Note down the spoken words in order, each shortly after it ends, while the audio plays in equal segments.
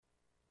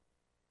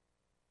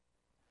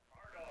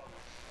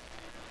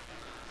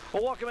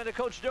Well, welcome into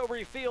Coach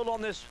Dobry Field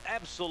on this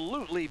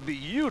absolutely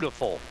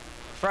beautiful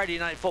Friday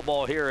night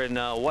football here in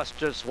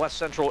West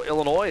Central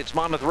Illinois. It's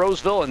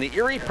Monmouth-Roseville and the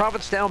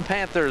Erie-Prophetstown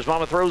Panthers.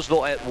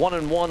 Monmouth-Roseville at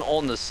 1-1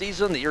 on the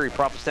season. The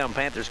Erie-Prophetstown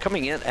Panthers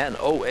coming in at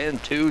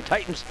 0-2.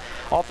 Titans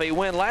off a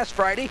win last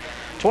Friday,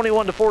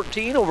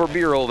 21-14 over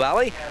Bureau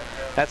Valley.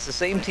 That's the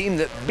same team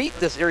that beat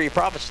this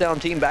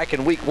Erie-Prophetstown team back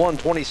in Week 1,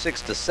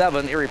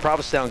 26-7.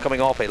 Erie-Prophetstown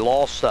coming off a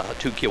loss to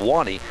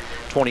Kewanee,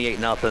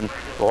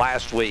 28-0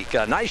 last week.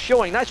 Nice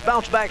showing, nice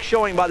bounce-back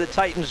showing by the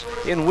Titans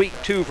in Week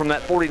 2 from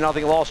that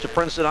 40-0 loss to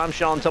Princeton. I'm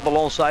Sean Temple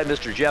alongside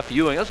Mr. Jeff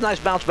Ewing. That's a nice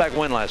bounce-back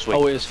win last week.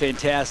 Oh, it was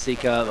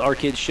fantastic. Our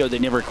kids showed they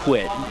never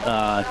quit.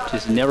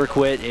 Just never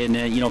quit, and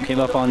came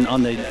up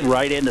on the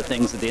right end of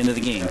things at the end of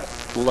the game.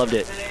 Loved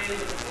it.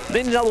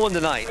 They need another one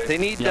tonight. They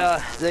need.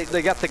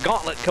 They got the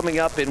gauntlet coming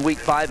up in Week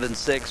 5 and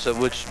 6,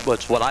 which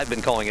what I've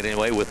been calling it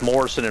anyway, with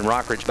Morrison and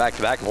Rockridge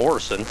back-to-back.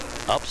 Morrison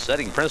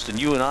upsetting Princeton.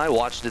 You and I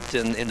watched it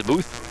in the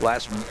booth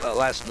last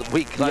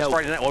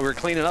Friday night while we were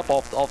cleaning up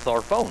off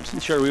our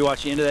phones. Sure, we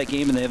watched the end of that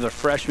game, and they have a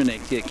freshman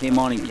that came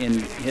on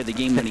and had the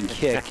game-winning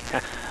kick.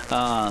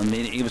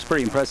 It was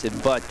pretty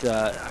impressive. But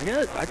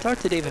I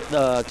talked to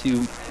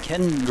to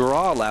Ken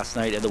Graw last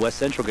night at the West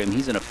Central game.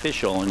 He's an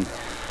official, and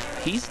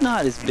he's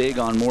not as big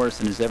on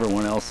Morrison as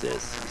everyone else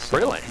is. So,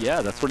 really?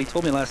 Yeah, that's what he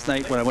told me last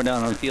night when I went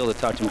down on the field to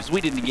talk to him. Because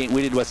we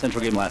did West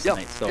Central game last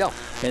night. So,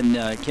 and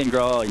Ken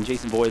Graw and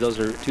Jason Boyd, those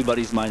are two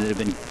buddies of mine that have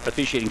been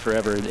officiating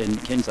forever.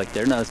 And Ken's like,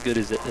 they're not as good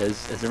as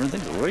everyone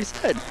thinks. What he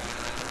said.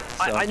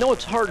 So. I know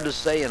it's hard to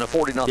say in a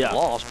 40-0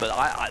 loss, but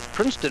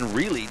Princeton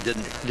really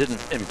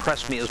didn't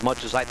impress me as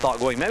much as I thought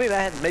going. Maybe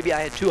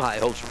I had too high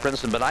hopes for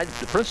Princeton, but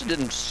Princeton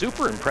didn't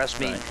super impress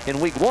me in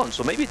Week 1.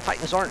 So maybe the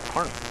Titans aren't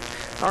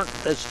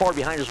as far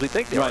behind as we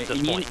think they are at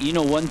this point. You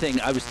know, one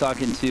thing, I was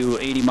talking to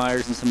Andy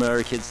Myers and some of the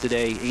other kids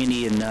today.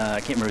 Andy and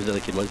I can't remember who the other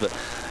kid was, but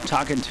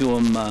talking to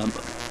him,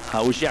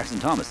 it was Jackson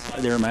Thomas.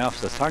 They were in my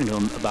office. I was talking to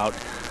him about.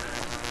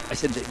 I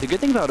said the good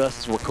thing about us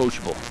is we're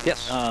coachable.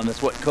 Yes.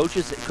 That's what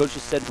coaches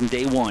said from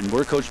day one.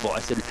 We're coachable. I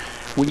said,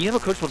 when you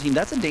have a coachable team,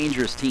 that's a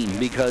dangerous team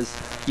because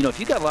if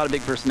you got a lot of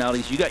big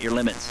personalities, you got your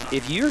limits.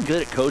 If you're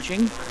good at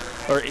coaching,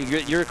 or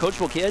you're a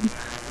coachable kid,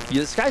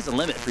 the sky's the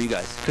limit for you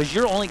guys because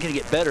you're only going to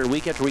get better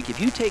week after week.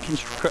 If you take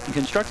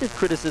constructive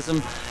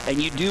criticism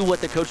and you do what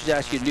the coaches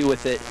ask you to do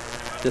with it,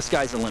 the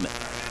sky's the limit.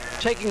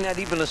 Taking that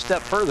even a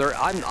step further,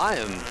 I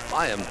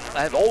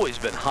have always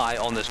been high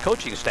on this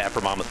coaching staff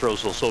for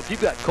Monmouth-Roseville. So if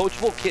you've got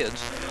coachable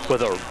kids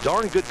with a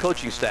darn good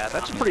coaching staff,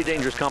 that's a pretty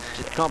dangerous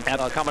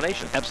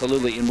combination.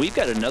 Absolutely, and we've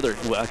got another.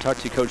 I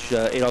talked to Coach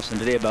Adolphson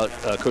today about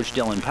Coach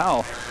Dylan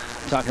Powell,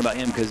 talking about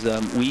him because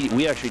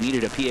we actually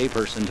needed a PA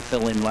person to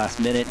fill in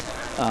last minute,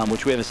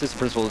 which we have assistant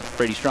principal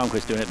Brady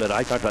Stromquist doing it. But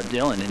I talked about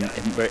Dylan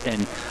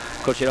and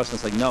Coach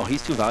Adolphson's like, no,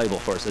 he's too valuable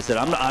for us. I said,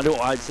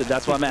 I said,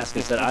 that's why I'm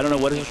asking. I said, I don't know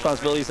what his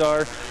responsibilities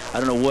are.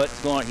 I don't know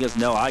what's going on. He goes,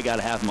 no, I got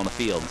to have him on the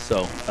field.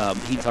 So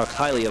he talks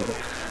highly of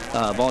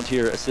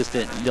volunteer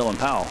assistant Dylan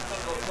Powell.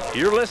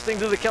 You're listening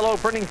to the Kellogg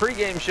Printing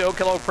pregame show.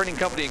 Kellogg Printing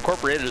Company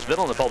Incorporated has been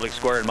on the public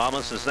square in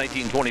Monmouth since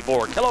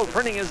 1924. Kellogg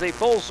Printing is a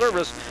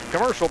full-service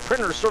commercial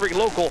printer serving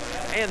local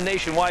and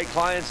nationwide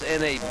clients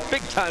and a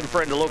big-time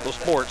friend to local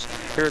sports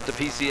here at the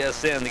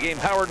PCSN. The game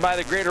powered by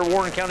the Greater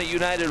Warren County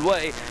United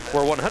Way,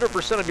 where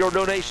 100% of your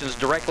donations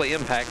directly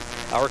impact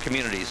our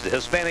communities. The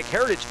Hispanic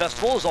Heritage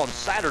Festival is on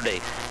Saturday,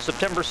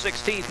 September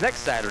 16th, next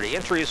Saturday.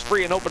 Entry is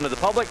free and open to the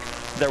public.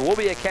 There will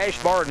be a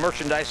cash bar and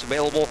merchandise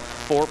available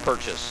for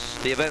purchase.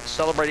 The event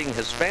celebrating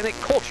Hispanic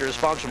culture is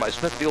sponsored by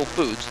Smithfield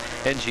Foods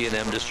and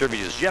G&M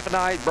Distributors. Jeff and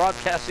I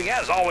broadcasting,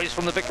 as always,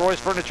 from the Vic Royce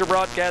Furniture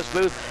broadcast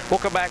booth. We'll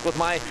come back with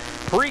my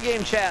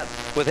pregame chat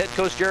with head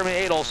coach Jeremy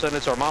Adolphson.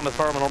 It's our Monmouth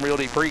Farm and Home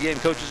Realty pregame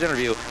coaches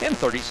interview in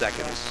 30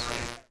 seconds.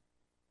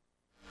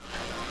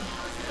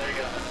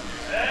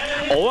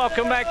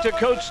 Welcome back to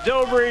Coach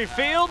Dobry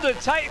Field. The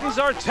Titans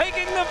are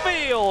taking the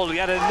field. We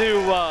got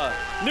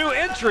a new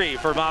entry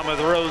for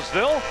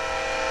Monmouth-Roseville.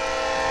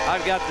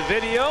 I've got the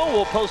video.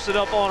 We'll post it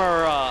up on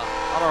our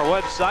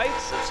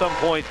websites at some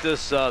point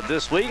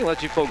this week and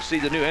let you folks see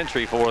the new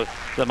entry for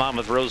the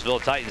Monmouth-Roseville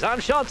Titans. I'm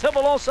Sean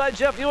Temple alongside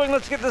Jeff Ewing.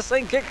 Let's get this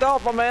thing kicked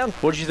off, my man.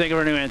 What did you think of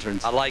our new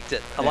entrance? I liked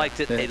it. I liked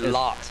it a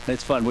lot.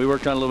 It's fun. We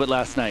worked on it a little bit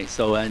last night.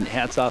 So, and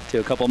hats off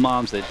to a couple of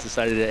moms that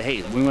decided that,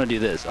 hey, we want to do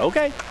this.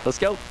 Okay, let's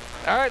go.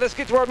 All right, let's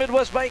get to our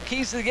Midwest Bank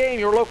keys to the game.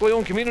 Your locally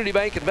owned community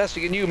bank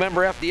investing in you,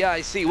 member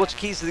FDIC. What's the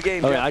keys to the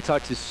game, Jeff? Okay, I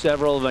talked to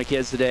several of my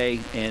kids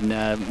today, and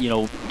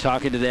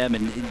talking to them,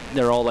 and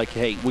they're all like,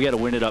 "Hey, we got to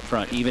win it up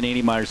front." Even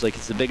Andy Myers, like,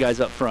 it's the big guys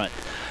up front.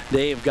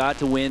 They have got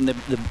to win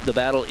the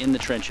battle in the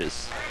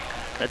trenches.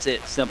 That's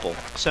it. Simple.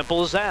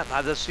 Simple as that.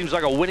 This seems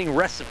like a winning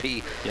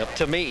recipe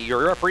to me.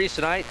 Your referees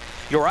tonight,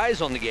 your eyes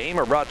on the game,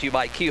 are brought to you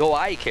by Kehoe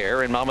Eye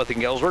Care in Monmouth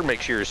and Galesburg.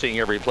 Make sure you're seeing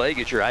every play.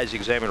 Get your eyes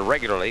examined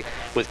regularly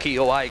with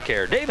Kehoe Eye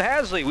Care. Dave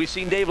Hasley, we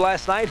seen Dave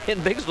last night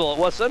in Biggsville at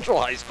West Central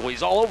High School.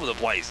 He's all over the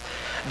place.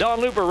 Don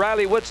Looper,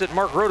 Riley Whitsitt,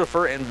 Mark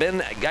Rodefer, and Ben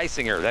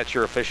Geisinger. That's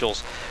your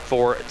officials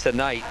for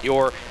tonight.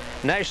 Your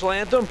National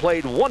Anthem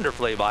played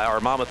wonderfully by our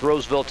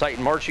Monmouth-Roseville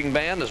Titan Marching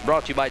Band is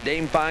brought to you by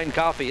Dame Fine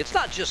Coffee. It's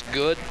not just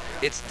good,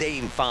 it's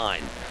Dame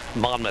Fine.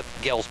 Monmouth,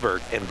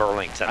 Galesburg, and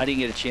Burlington. I didn't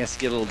get a chance to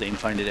get a little Dame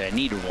Fine today. I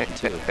needed one,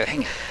 too.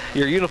 Dang it.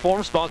 Your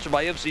uniform sponsored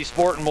by MC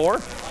Sport and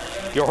More.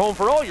 Your home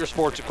for all your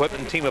sports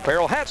equipment and team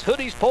apparel. Hats,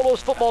 hoodies,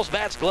 polos, footballs,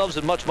 bats, gloves,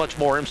 and much, much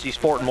more.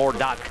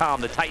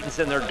 MCSportandMore.com. The Titans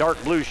in their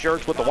dark blue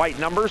shirts with the white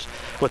numbers,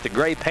 with the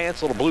gray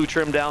pants, little blue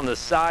trim down the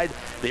side.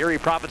 The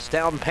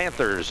Erie-Prophetstown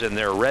Panthers in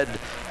their red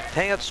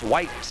pants,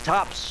 white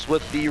tops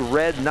with the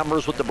red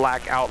numbers with the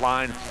black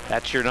outline.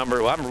 That's your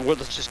number. Well,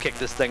 let's just kick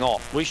this thing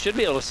off. We should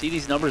be able to see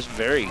these numbers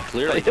very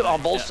clearly. On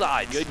both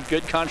sides.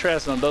 Good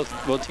contrast on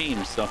both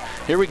teams. So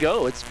here we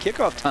go. It's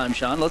kickoff time,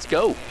 Sean. Let's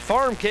go.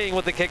 Farm King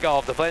with the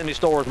kickoff. The family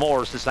store with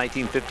more since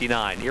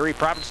 1959.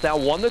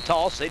 Erie-Prophetstown won the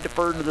toss. They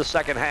deferred into the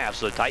second half.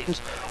 So the Titans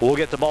will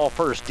get the ball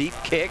first. Deep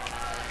kick.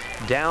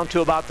 Down to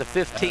about the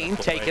 15,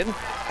 taken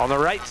on the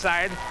right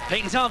side.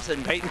 Peyton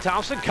Thompson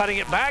cutting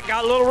it back,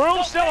 got a little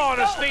room, still on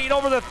his feet,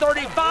 over the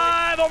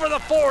 35, over the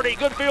 40.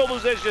 Good field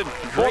position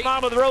for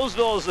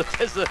Monmouth-Roseville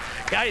as the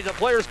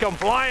players come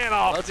flying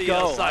off. Let's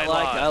go.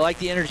 I like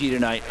the energy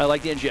tonight. I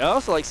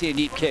also like seeing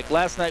deep kick.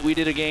 Last night we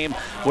did a game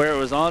where it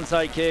was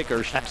onside kick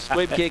or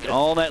squib kick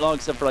all night long,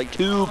 except for like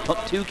two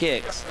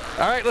kicks.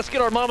 All right, let's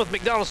get our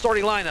Monmouth-McDonald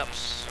starting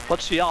lineups.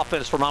 What's the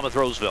offense for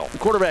Monmouth-Roseville?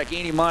 Quarterback,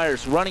 Andy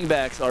Myers. Running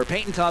backs are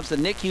Peyton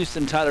Thompson, Nick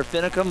Houston, Tyler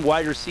Finicum.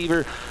 Wide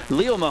receiver,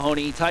 Leo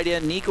Mahoney. Tight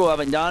end, Nico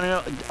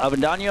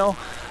Avendano.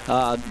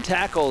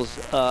 Tackles,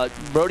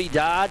 Brody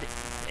Dodd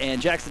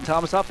and Jackson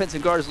Thomas.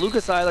 Offensive guards,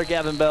 Lucas Eiler,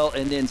 Gavin Bell.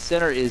 And then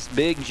center is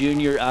Big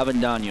Junior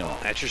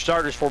Avendano. That's your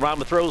starters for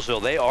Monmouth-Roseville.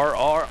 They are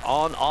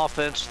on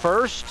offense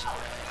first.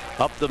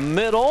 Up the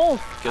middle.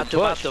 Good push.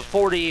 About the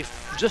 40,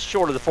 just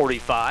short of the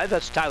 45.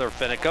 That's Tyler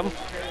Finicum.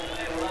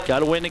 Got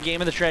to win the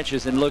game in the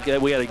trenches, and look,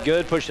 we had a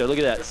good push there. Look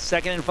at that,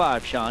 2nd and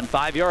 5, Sean.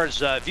 5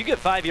 yards. If you get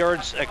 5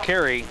 yards a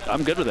carry,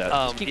 I'm good with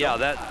that. Yeah,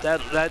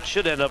 that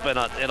should end up in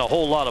a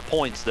whole lot of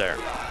points there.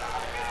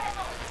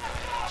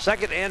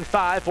 2nd and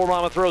 5 for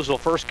Monmouth-Roseville.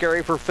 First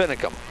carry for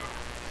Finicum.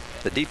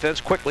 The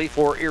defense quickly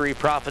for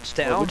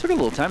Erie-Prophetstown. Well, we took a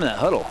little time in that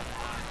huddle.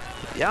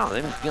 Yeah,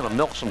 they're going to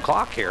milk some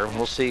clock here.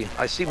 We'll see.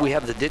 I see we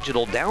have the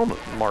digital down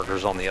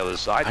markers on the other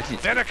side.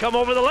 Finicum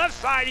over the left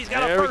side. He's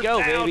got a first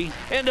down baby.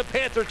 Into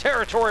Panther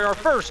territory. Our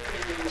first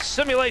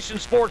Simulation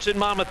Sports in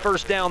Monmouth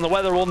first down. The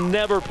weather will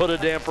never put a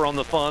damper on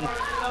the fun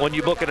when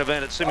you book an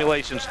event at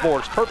Simulation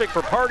Sports. Perfect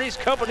for parties,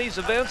 company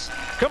events,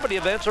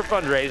 or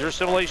fundraisers.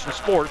 Simulation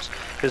Sports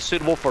is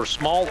suitable for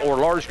small or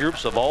large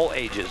groups of all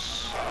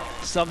ages.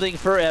 Something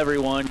for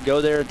everyone.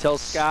 Go there and tell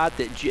Scott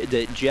that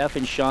Jeff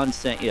and Sean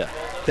sent you.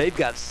 They've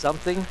got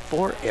something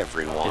for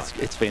everyone.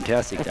 It's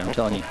fantastic, I'm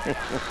telling you.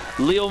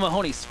 Leo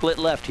Mahoney split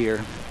left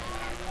here.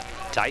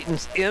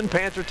 Titans in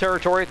Panther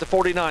territory at the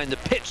 49. The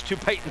pitch to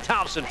Peyton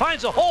Thompson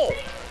finds a hole.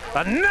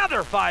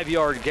 Another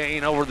 5-yard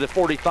gain over the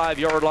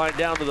 45-yard line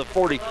down to the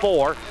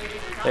 44.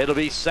 It'll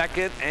be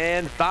 2nd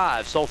and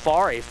 5. So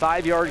far, a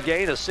 5-yard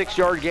gain, a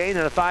 6-yard gain,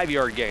 and a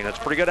 5-yard gain. That's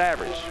a pretty good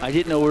average. I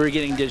didn't know we were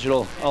getting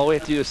digital. All we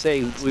have to do is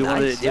say we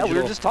wanted it digital. Yeah, we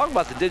were just talking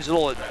about the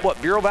digital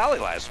at Bureau Valley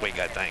last week,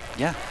 I think.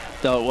 Yeah.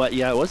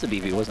 Yeah, it was a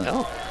BB, wasn't it?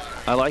 Oh.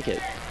 I like it.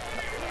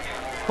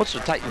 What's the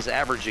Titans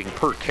averaging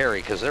per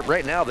carry? Because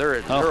right now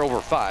they're over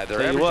 5.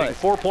 They're averaging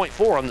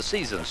 4.4 on the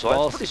season, so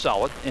that's pretty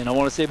solid. And I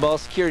want to say ball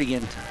security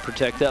again.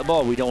 Protect that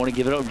ball. We don't want to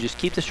give it over. Just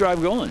keep this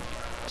drive going.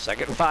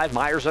 2nd and 5.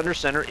 Myers under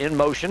center in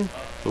motion.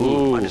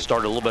 Ooh. I just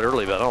started a little bit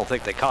early, but I don't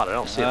think they caught it. I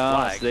don't see a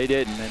flag. They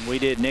didn't, and we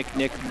did. Nick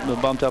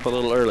bumped up a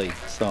little early.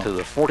 So to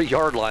the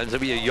 40-yard line. It'll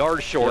be a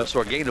yard short,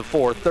 so a gain of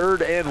 4.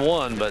 3rd and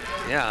 1, but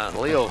yeah,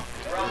 Leo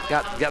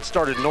got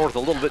started north a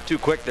little bit too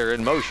quick there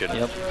in motion.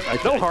 Yep.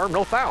 No harm,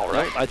 no foul,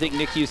 right? I think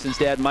Nick Houston's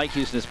dad, Mike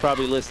Houston, is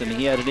probably listening.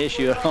 He had an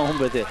issue at home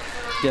with the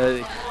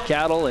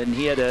cattle, and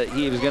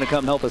he was going to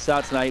come help us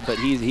out tonight, but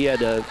he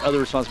had other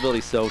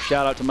responsibilities. So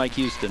shout out to Mike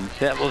Houston.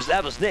 That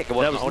was Nick. It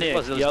wasn't Nick.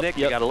 It was Nick.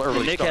 He got an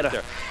early Nick start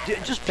there.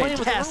 Just playing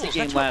with the rules.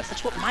 Game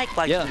that's what Mike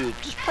likes to do.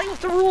 Just play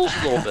with the rules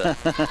a little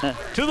bit.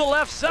 To the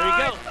left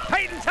side.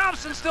 Peyton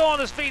Thompson still on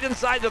his feet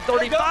inside the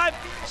 35.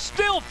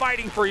 Still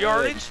fighting for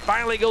yardage.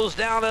 Finally goes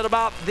down at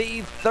about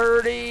the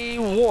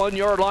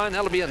 31-yard line.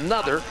 That'll be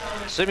another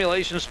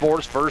Simulation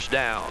Sports first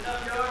down.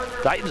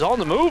 Titans on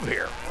the move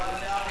here.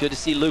 Good to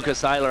see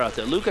Lucas Eiler out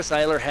there. Lucas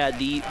Eiler had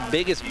the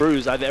biggest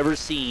bruise I've ever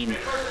seen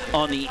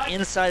on the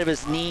inside of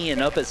his knee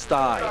and up his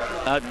thigh.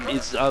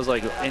 I was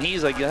like, and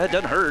he's like, that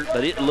doesn't hurt,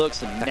 but it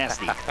looks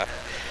nasty.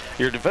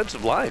 Your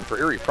defensive line for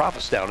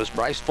Erie-Prophetstown is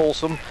Bryce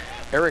Folsom,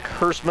 Eric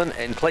Hurstman,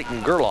 and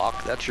Clayton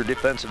Gerlach. That's your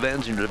defensive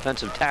ends and your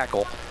defensive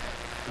tackle.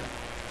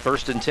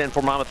 1st and 10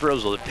 for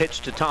Monmouth-Roseville. The pitch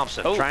to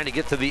Thompson, trying to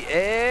get to the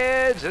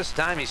edge. This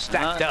time he's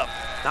stacked up.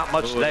 Not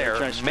much there.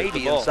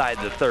 Maybe inside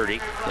the 30.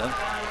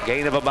 Yeah.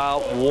 Gain of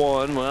about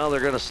 1. Well, they're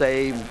going to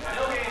say,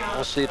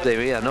 we'll see if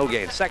no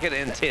gain. 2nd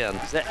and 10.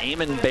 Is that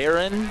Eamon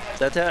Barron?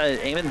 That's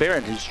Eamon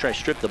Barron who's trying to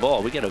strip the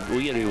ball. We got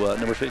to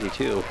number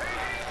 52.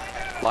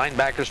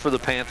 Linebackers for the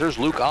Panthers,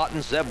 Luke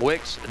Otten, Zeb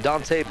Wicks,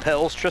 Dante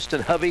Pels,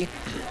 Tristan Hovey,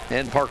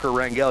 and Parker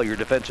Rangel. Your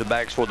defensive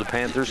backs for the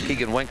Panthers,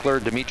 Keegan Winkler,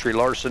 Dimitri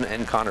Larson,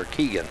 and Connor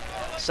Keegan.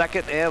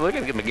 Second, and we're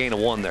going to give him a gain of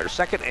 1 there.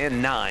 2nd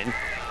and 9.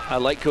 I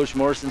like Coach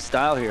Morrison's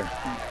style here.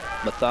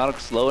 Methodical,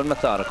 slow and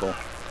methodical.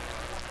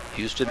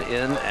 Houston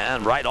in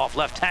and right off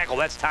left tackle.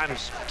 That's Tyler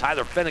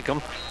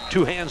Finicum.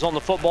 2 hands on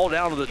the football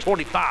down to the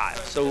 25.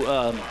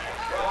 So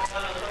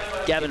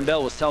Gavin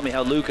Bell was telling me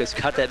how Lucas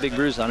got that big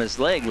bruise on his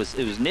leg. It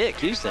was Nick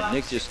Houston.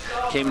 Nick just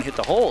came and hit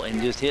the hole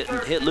and just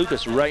hit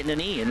Lucas right in the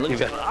knee. And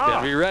Lucas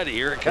gotta be ready.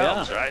 Here it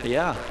comes, right?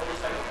 Yeah.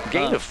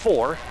 Gain of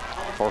 4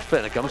 for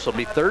Finicum, so it'll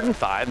be 3rd and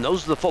 5.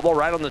 Nose of the football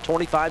right on the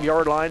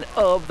 25-yard line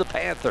of the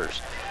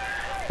Panthers.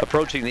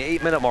 Approaching the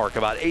 8-minute mark,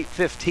 about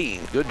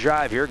 8:15. Good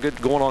drive here.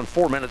 Good going on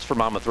 4 minutes for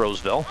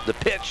Monmouth-Roseville. The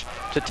pitch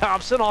to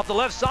Thompson off the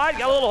left side.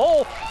 Got a little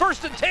hole.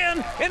 1st and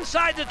 10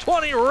 inside the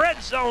 20.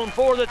 Red zone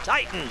for the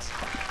Titans.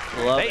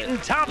 Peyton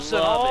Thompson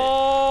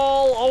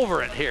all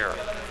over it here.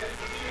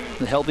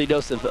 A healthy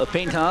dose of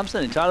Peyton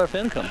Thompson and Tyler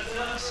Fincombe.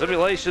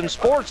 Simulation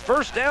Sports,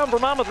 first down for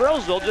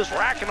Monmouth-Roseville, just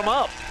racking them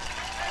up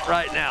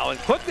right now. And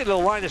quickly to the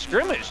line of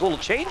scrimmage. A little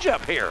change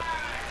up here.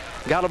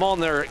 Got them on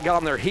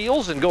their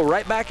heels and go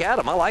right back at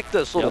them. I like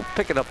this little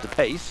picking up the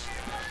pace.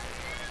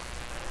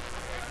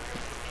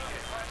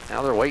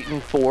 Now they're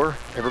waiting for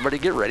everybody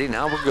to get ready.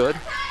 Now we're good.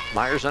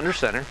 Myers under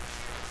center.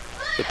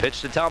 The pitch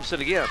to Thompson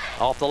again.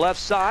 Off the left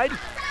side.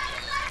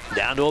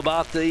 Down to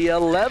about the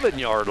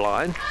 11-yard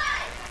line.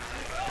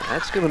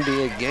 That's going to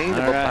be a gain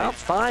of about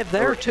 5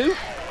 there, too.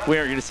 We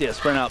are going to see a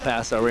sprint out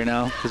pass right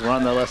now because we're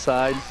on the left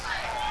side.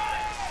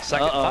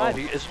 2nd and 5.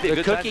 This would be a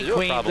good time to do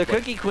it, probably. The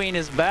Cookie Queen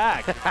is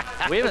back.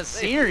 We haven't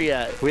seen her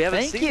yet. We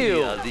haven't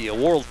seen the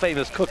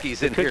world-famous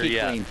cookies in here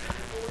yet. Queen.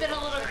 It's been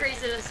a little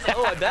crazy this week.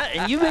 Oh, I bet.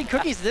 And you made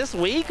cookies this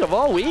week of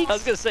all weeks? I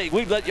was going to say,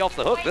 we've let you off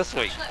the hook this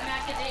week.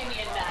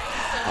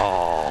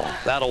 Oh,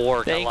 that'll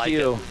work. Thank I like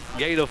you. it.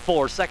 Gain of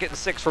 4. 2nd and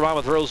 6 for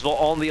Monmouth-Roseville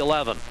on the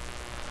 11.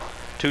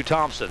 To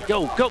Thompson.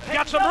 Go.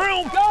 Got some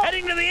room.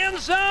 Heading to the end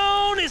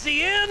zone. Is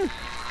he in?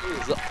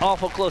 He's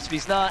awful close if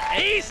he's not.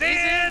 He's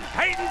in.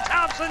 Peyton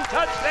Thompson,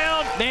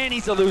 touchdown. Man,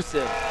 he's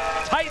elusive.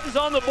 Titans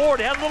on the board.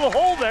 He had a little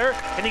hole there,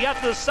 and he got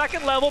to the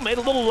 2nd level, made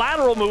a little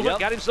lateral movement,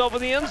 got himself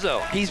in the end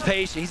zone. He's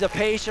patient. He's a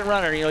patient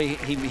runner. You know,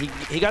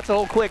 he got to the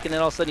hole quick, and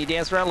then all of a sudden he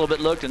danced around a little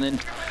bit, looked, and then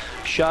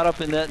shot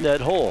up in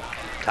that hole.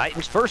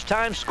 Titans first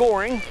time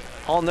scoring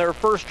on their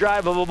first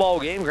drive of a ball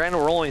game. Granted,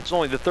 it's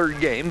only the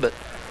 3rd game, but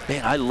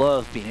man, I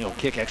love being able to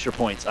kick extra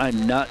points.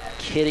 I'm not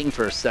kidding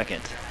for a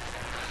second.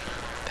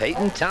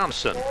 Peyton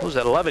Thompson, what was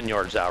that, 11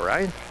 yards out,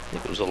 right? I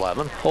think it was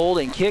 11. Hold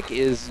and kick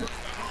is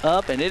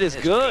up, and it's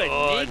good.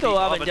 Nico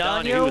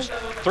Avendano. He was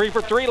 3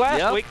 for 3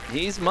 last week.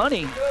 He's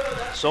money.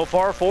 So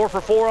far, 4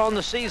 for 4 on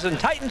the season.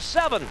 Titans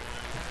 7.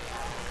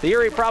 The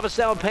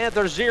Erie-Prophetstown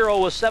Panthers 0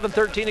 with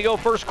 7:13 to go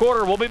first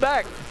quarter. We'll be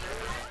back.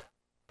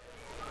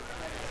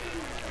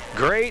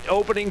 Great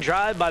opening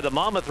drive by the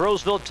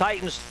Monmouth-Roseville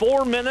Titans.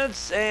 4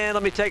 minutes, and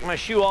let me take my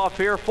shoe off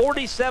here.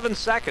 47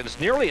 seconds.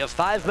 Nearly a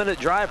 5-minute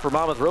drive for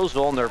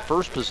Monmouth-Roseville on their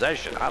first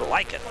possession. I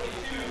like it.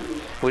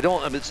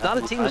 It's not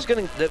a team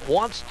that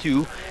wants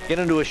to get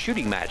into a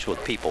shooting match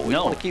with people. We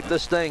want to keep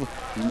this thing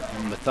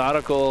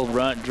methodical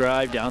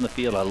drive down the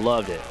field. I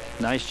loved it.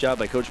 Nice job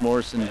by Coach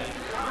Morrison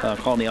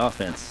calling the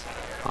offense.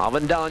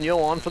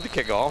 Avendano on for the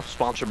kickoff,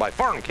 sponsored by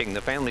Farm King,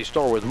 the family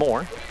store with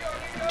more.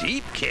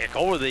 Deep kick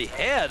over the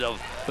head of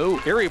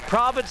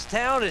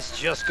Erie-Prophetstown. Is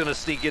just going to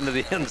sneak into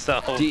the end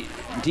zone.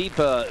 Deep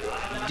for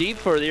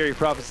the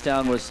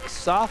Erie-Prophetstown was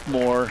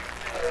sophomore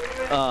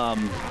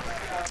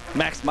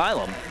Max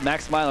Milam.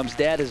 Max Milam's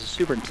dad is a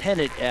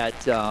superintendent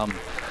at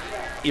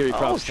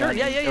Erie-Prophetstown.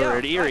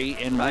 At Erie,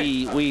 and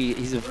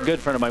he's a good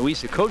friend of mine. We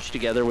used to coach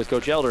together with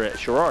Coach Elder at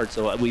Sherrard,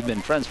 so we've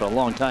been friends for a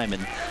long time.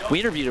 And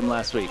we interviewed him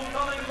last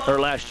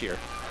year.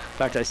 In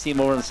fact, I see him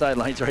over on the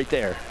sidelines right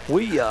there.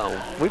 We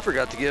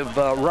forgot to give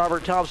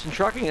Robert Thompson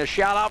Trucking a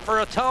shout out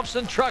for a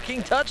Thompson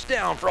Trucking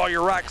touchdown for all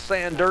your rock,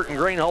 sand, dirt, and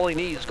grain hauling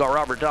needs. Call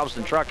Robert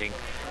Thompson Trucking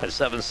at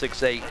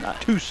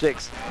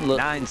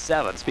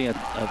 768-2697. Speaking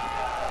of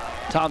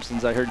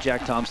Thompsons, I heard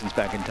Jack Thompson's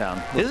back in town.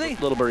 Is he?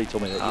 Little birdie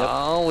told me that. Yep.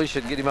 Oh, we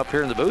should get him up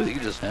here in the booth. He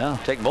can just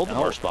take both of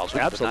our spots.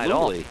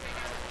 Absolutely.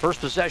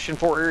 First possession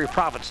for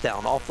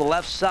Erie-Prophetstown off the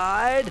left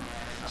side.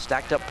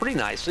 Stacked up pretty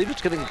nicely.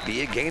 It's going to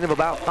be a gain of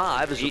about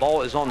 5 as the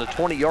ball is on the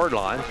 20-yard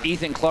line.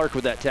 Ethan Clark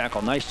with that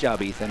tackle. Nice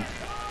job, Ethan.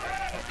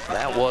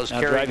 That was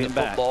carrying the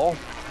football.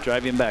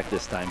 Drive him back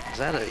this time. Is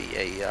that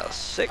a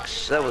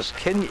 6? That was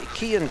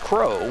Kean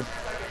Crow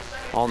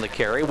on the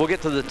carry. We'll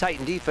get to the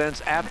Titan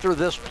defense after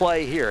this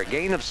play here. A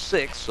gain of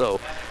 6, so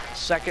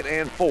 2nd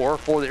and 4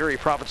 for the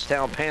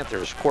Erie-Prophetstown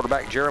Panthers.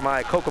 Quarterback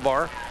Jeremiah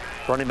Kokovar.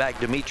 Running back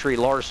Dimitri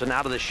Larson.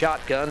 Out of the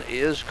shotgun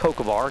is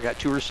Kokovar. Got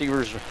 2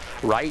 receivers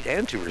right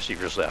and 2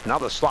 receivers left. Now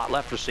the slot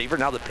left receiver.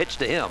 Now the pitch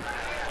to him.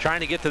 Trying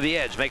to get to the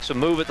edge. Makes a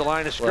move at the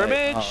line of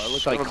scrimmage. It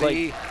looks like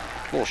Clay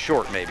A little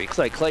short, maybe. Looks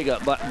like Clay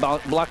got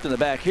blocked in the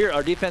back. Here,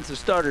 our defensive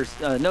starters,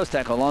 nose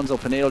tackle, Alonzo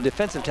Pinedo.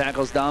 Defensive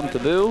tackles, Dom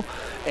Taboo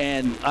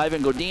and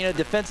Ivan Godina.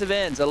 Defensive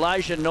ends,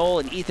 Elijah Knoll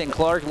and Ethan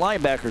Clark.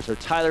 Linebackers are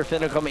Tyler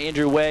Finicum,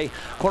 Andrew Way.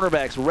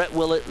 Cornerbacks, Rhett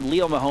Willett,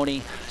 Leo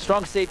Mahoney.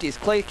 Strong safety is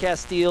Clay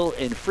Castile,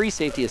 and free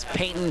safety is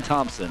Peyton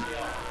Thompson.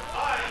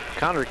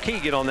 Connor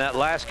Keegan on that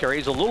last carry.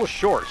 He's a little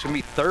short. It's going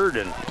to be third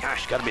and,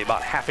 gosh, got to be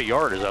about half a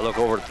yard as I look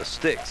over at the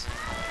sticks.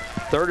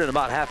 Third and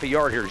about half a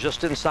yard here,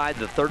 just inside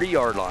the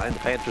 30-yard line. The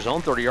Panthers'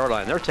 own 30-yard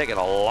line. They're taking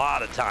a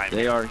lot of time.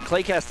 They are.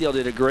 Clay Castile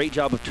did a great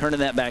job of turning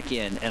that back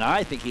in, and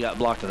I think he got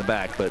blocked in the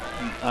back, but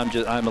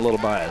I'm a little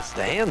biased.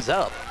 The hands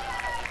up.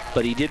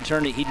 But he did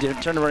turn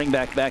the running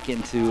back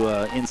into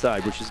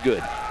inside, which is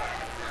good.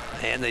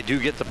 And they do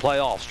get the play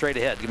off straight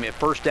ahead. Give me a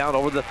first down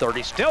over the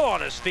 30. Still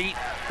on his feet.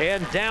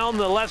 And down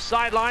the left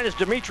sideline is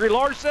Dimitri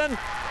Larson.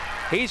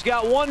 He's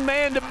got one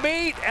man to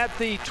beat at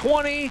the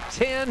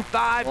 20-10-5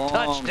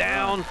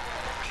 touchdown.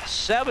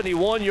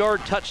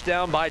 71-yard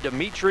touchdown by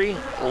Dimitri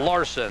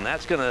Larson.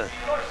 That's going to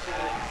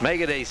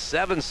make it a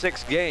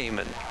 7-6 game.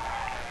 And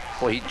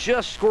well, he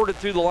just scored it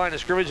through the line of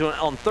scrimmage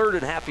on third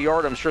and half a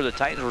yard. I'm sure the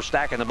Titans were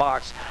stacking the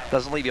box.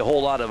 Doesn't leave you a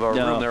whole lot of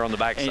room there on the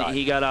backside. And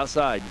he got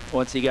outside.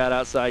 Once he got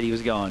outside, he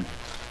was gone.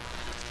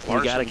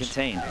 You got to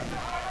contain.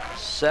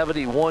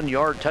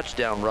 71-yard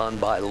touchdown run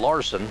by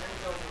Larson.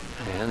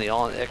 And the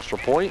extra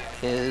point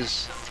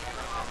is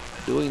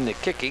doing the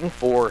kicking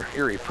for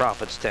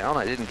Erie-Prophetstown.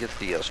 I didn't get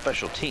the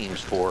special teams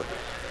for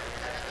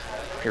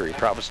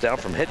Erie-Prophetstown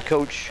from head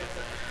coach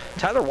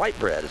Tyler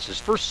Whitebread. It's his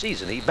first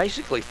season. He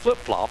basically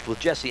flip-flopped with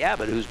Jesse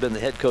Abbott, who's been the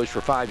head coach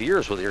for 5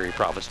 years with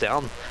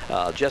Erie-Prophetstown.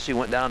 Jesse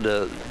went down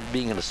to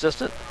being an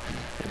assistant,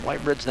 and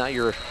Whitebread's now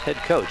your head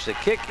coach. The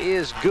kick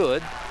is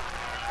good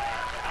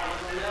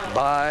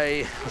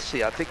by, let's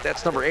see, I think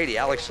that's number 80,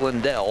 Alex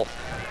Lindell.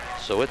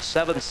 So it's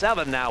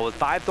 7-7 now with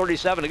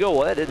 5:37 to go.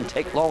 Well, that didn't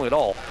take long at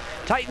all.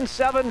 Titans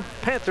 7,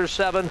 Panthers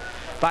 7,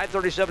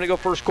 5:37 to go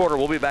first quarter.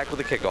 We'll be back with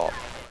the kickoff.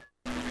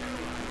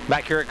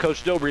 Back here at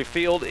Coach Dobry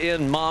Field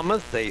in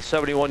Monmouth, a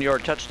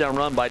 71-yard touchdown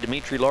run by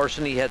Dimitri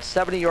Larson. He had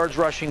 70 yards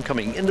rushing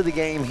coming into the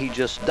game. He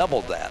just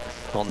doubled that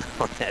on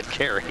that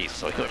carry.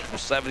 So he went from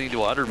 70 to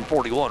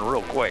 141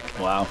 real quick.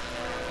 Wow.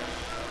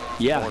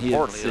 Yeah, more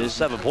importantly, there's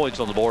 7 points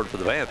on the board for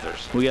the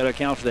Panthers. We got to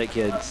account for that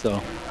kid,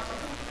 so.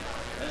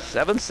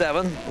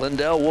 7-7.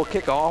 Lindell will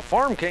kick off.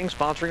 Farm King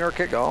sponsoring our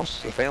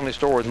kickoffs. The family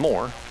store with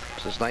more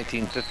since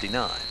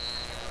 1959.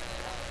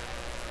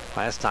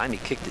 Last time he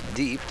kicked it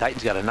deep.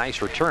 Titans got a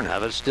nice return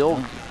of it.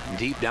 Still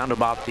deep down to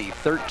about the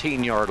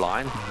 13-yard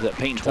line. Is that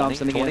Peyton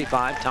Thompson again?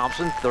 25,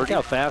 Thompson, 30. Look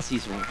how fast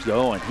he's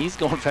going. He's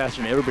going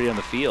faster than everybody on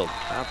the field.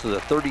 Out to the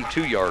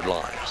 32-yard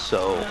line.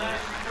 So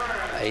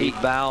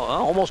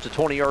almost a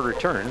 20-yard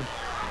return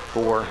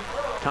for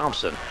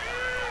Thompson.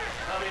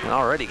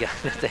 Already got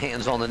the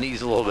hands on the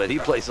knees a little bit. He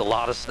plays a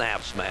lot of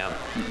snaps, man.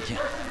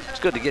 It's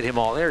good to get him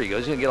on. There he goes.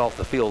 He's going to get off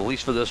the field, at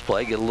least for this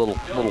play. Get a little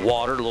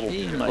water, a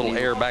little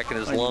air back in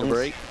his lungs.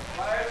 Break.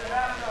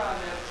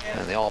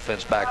 And the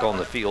offense back on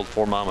the field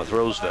for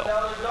Monmouth-Roseville.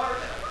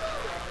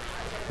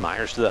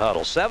 Myers to the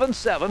huddle.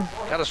 7-7.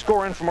 Got a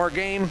score in from our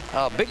game,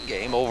 big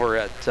game over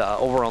on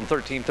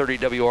 1330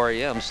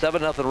 WRAM.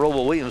 7-0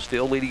 Roval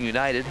Williamsfield leading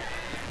United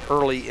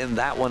early in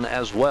that one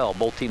as well.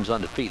 Both teams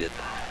undefeated.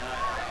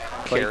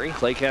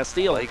 Clay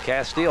Castile.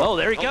 Oh,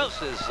 there he goes.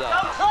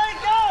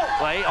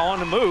 Clay on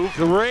the move.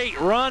 Great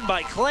run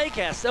by Clay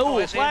Castile.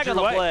 Oh, flag on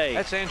the play.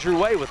 That's Andrew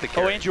Way with the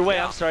carry. Oh, Andrew Way.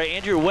 Yeah. I'm sorry,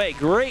 Andrew Way.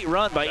 Great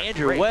run by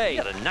Andrew Way. He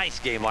had a nice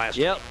game last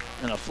week. Yep,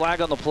 and a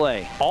flag on the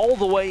play. All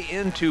the way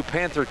into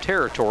Panther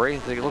territory.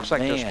 It looks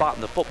like they're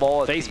spotting the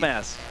football at face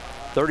mask.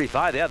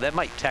 35. Yeah, that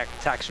might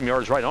tack some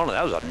yards right on it.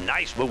 That was a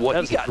nice move. That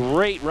was a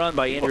great run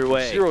by Andrew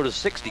Way. 0 to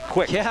 60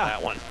 quick on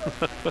that one.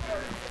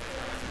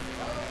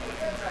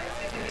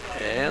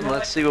 And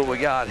let's see what we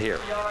got here.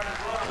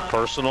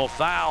 Personal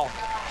foul.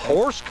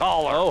 Horse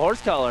collar. Oh, horse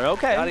collar.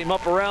 Okay. Got him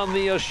up around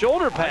the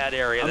shoulder pad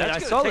area. I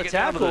saw the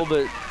tackle,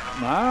 but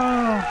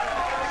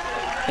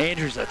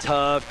Andrew's a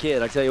tough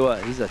kid. I tell you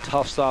what, he's a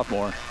tough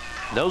sophomore.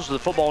 Nose of the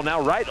football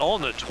now right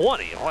on the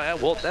 20. Oh, yeah,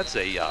 well, that's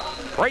a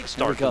great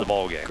start to the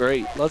ball game.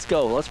 Great. Let's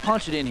go. Let's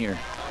punch it in here.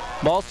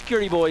 Ball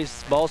security,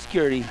 boys. Ball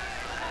security.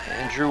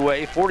 Andrew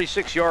Way,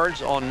 46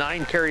 yards on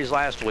 9 carries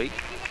last week.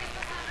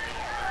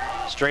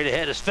 Straight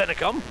ahead is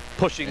Finicum,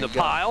 pushing the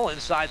pile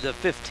inside the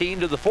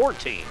 15 to the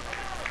 14.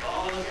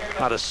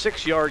 About a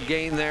 6-yard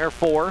gain there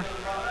for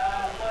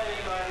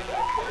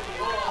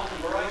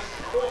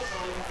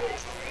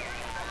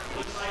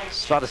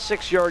about a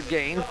 6-yard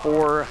gain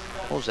for,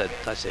 what was that?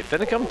 Did I say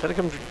Finicum?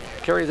 Finicum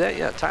carry that?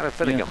 Yeah, Tyler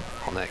Finicum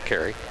on that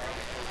carry.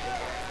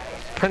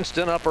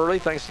 Princeton up early,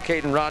 thanks to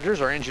Caden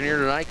Rogers, our engineer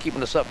tonight,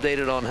 keeping us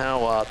updated on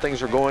how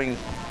things are going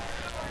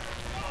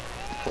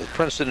with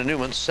Princeton and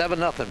Newman.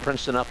 7-0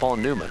 Princeton up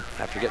on Newman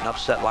after getting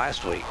upset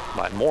last week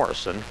by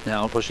Morrison.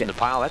 Now pushing the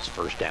pile, that's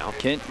first down.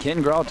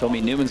 Ken Graw told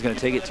me Newman's going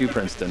to take it to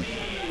Princeton.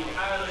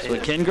 That's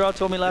what Ken Graw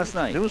told me last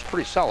night. Newman's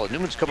pretty solid.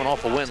 Newman's coming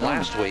off a win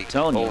last week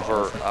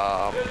over.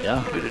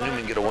 Who did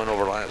Newman get a win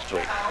over last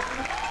week?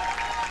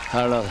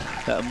 I don't know.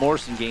 That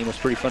Morrison game was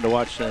pretty fun to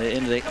watch.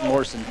 In the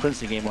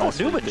Morrison-Princeton game last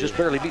week. Newman just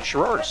barely beat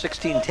Sherrard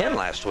 16-10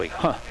 last week.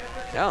 Huh.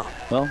 Yeah.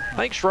 Well, I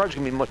think Sherrard's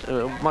going to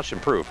be much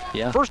improved.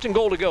 Yeah. First and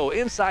goal to go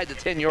inside the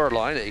 10-yard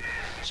line. A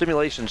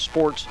Simulation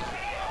Sports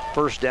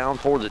first down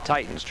for the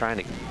Titans, trying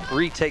to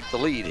retake the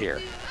lead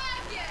here.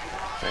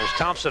 There's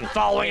Thompson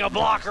following a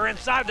blocker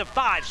inside the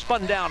 5,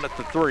 spun down at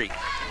the 3.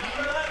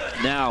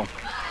 now,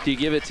 do you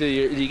give it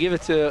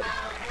to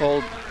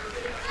old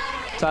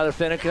Tyler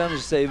Finicum?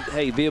 Just say,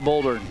 hey, be a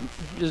boulder.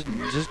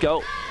 Just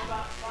go.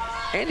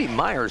 Andy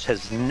Myers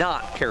has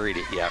not carried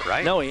it yet,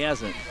 right? No, he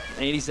hasn't.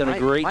 Andy's done a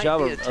great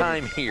job. Might be a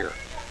time here.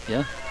 Yeah.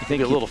 You think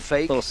Maybe a little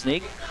fake? A little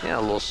sneak? Yeah,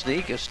 a little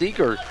sneak. A sneak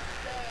or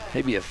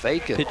maybe a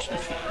fake. Pitch,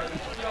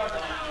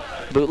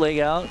 bootleg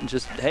out and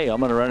just, hey, I'm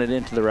going to run it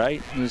into the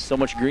right. There's so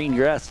much green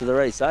grass to the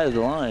right side of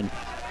the line.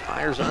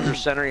 Myers under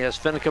center. He has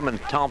Finicum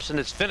and Thompson.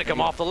 It's Finicum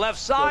off the left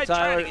side.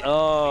 Tyler.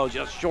 Oh,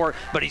 just short,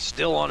 but he's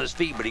still on his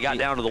feet. But he got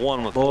down to the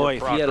 1 with boy. If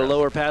progress. he had a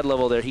lower pad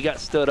level there, he got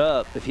stood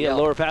up. If he had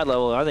lower pad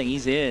level, I think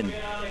he's in.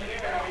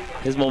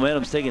 His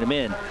momentum's taking him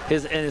in.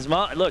 His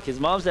mom, look, his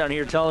mom's down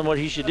here telling him what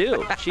he should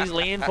do. She's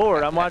leaning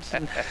forward. I'm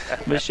watching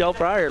Michelle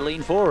Pryor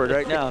lean forward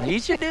right now. He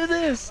should do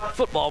this.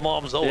 Football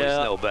moms always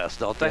know best,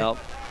 don't they? Yep.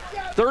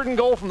 Third and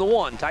goal from the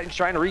 1. Titans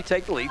trying to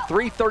retake the lead.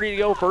 3:30 to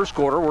go first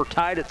quarter. We're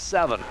tied at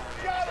 7.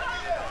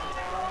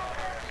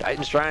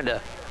 Titans trying to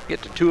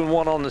get to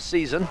 2-1 on the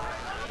season.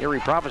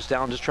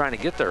 Erie-Prophetstown just trying to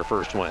get their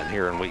first win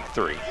here in week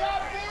 3.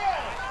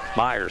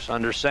 Myers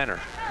under center.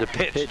 The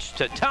pitch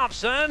to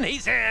Thompson.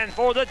 He's in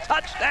for the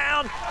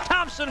touchdown.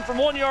 Thompson from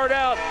 1 yard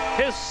out.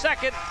 His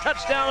second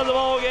touchdown of the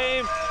ball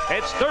game.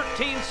 It's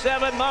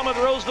 13-7.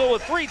 Monmouth-Roseville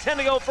with 3:10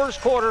 to go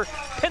first quarter,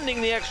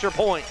 pending the extra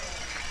point.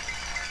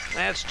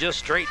 That's just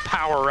straight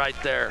power right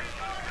there.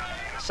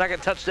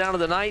 Second touchdown of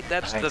the night.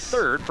 That's the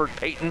third for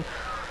Peyton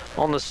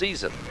on the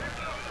season.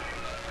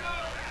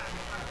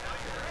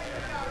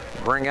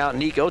 Bring out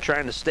Nico,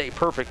 trying to stay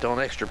perfect on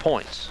extra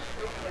points.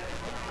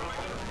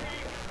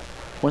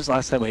 When's the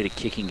last time we had a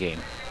kicking game?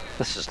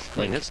 This is,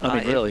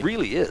 really. It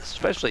really is,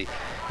 especially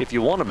if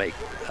you want to make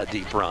a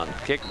deep run.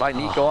 Kick by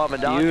Nico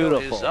Amadano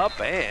is up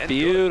and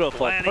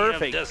beautiful,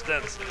 perfect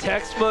distance.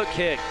 Textbook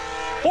kick.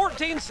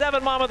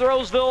 14-7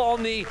 Monmouth-Roseville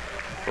on the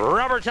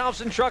Robert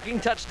Thompson Trucking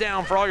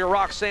touchdown. For all your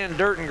rock, sand,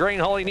 dirt, and grain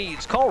hauling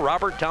needs, call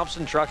Robert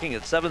Thompson Trucking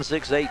at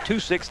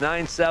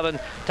 768-2697.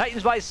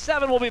 Titans by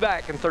 7. We'll be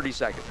back in 30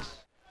 seconds.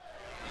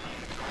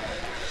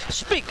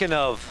 Speaking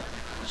of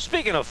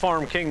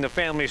Farm King, the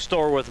family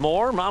store with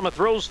more,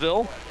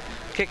 Monmouth-Roseville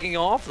kicking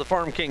off the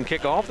Farm King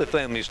kickoff, the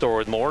family store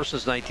with more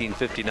since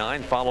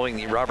 1959, following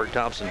the Robert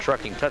Thompson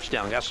Trucking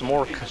touchdown. Got some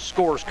more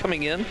scores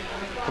coming in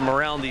from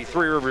around the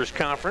Three Rivers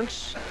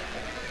Conference.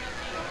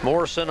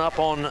 Morrison up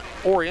on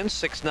Orion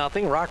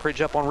 6-0.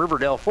 Rockridge up on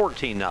Riverdale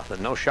 14-0.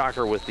 No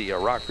shocker with the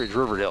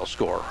Rockridge-Riverdale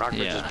score.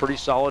 Rockridge is pretty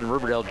solid, and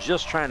Riverdale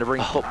just trying to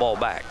bring football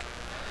back.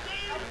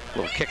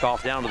 Little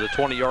kickoff down to the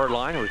 20-yard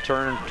line,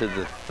 return to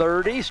the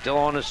 30, still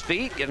on his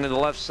feet, getting to the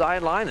left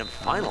sideline, and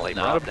finally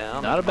brought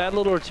down. Not a bad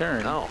little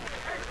return. No.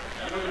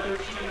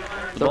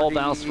 The ball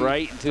bounced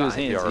right into his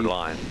hands. 5-yard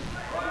line.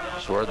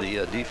 That's where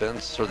the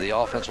defense or the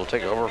offense will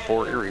take over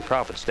for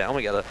Erie-Prophetstown.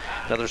 We got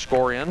another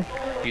score in.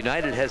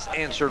 United has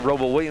answered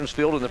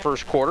Robo-Williamsfield in the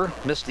first quarter,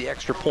 missed the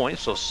extra point,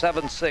 so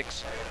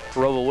 7-6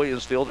 for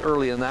Robo-Williamsfield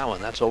early in that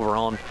one. That's over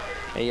on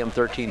AM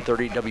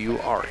 1330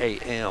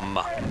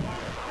 WRAM.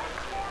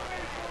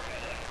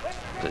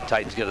 The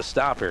Titans get a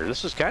stop here.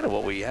 This is kind of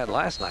what we had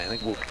last night. I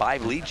think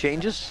 5 lead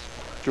changes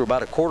through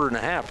about a quarter and a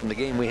half from the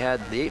game we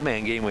had, the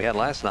 8-man game we had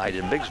last night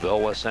in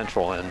Biggsville, West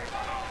Central. And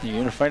you're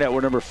going to find out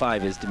where number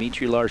 5 is.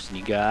 Dimitri Larson.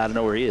 You got to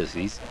know where he is.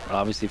 He's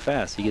obviously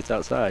fast. He gets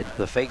outside.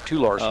 The fake to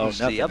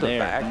Larson, the other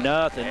back.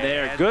 Nothing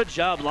there. Good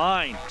job,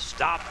 line.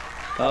 Stop.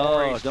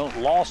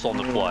 Don't loss on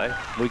the play.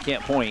 We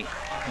can't point.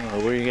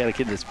 Where you got a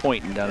kid that's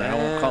pointing down there. I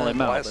won't call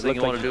him out. Last thing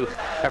you want to do.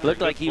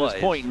 Looked like he was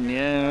pointing.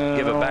 Yeah.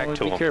 Give it back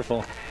to him. Be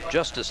careful.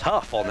 Justice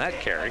Huff on that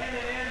carry.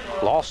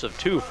 Loss of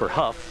 2 for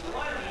Huff.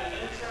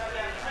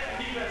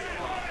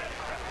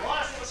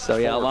 So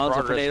yeah,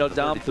 Alonzo Pineda,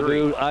 Dom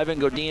Thabu, Ivan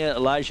Godina,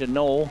 Elijah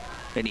Knoll,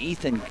 and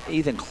Ethan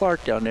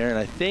Clark down there, and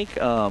I think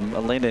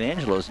Landon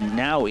Angelo's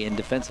now in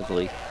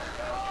defensively.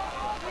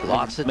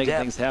 Lots of making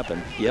depth. Things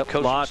happen. Yep,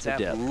 lots of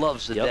depth.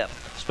 Loves the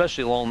depth,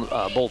 especially along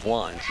both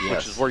lines,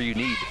 which is where you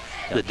need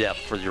the depth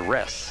for your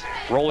rests.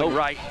 Rolling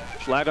right.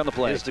 Flag on the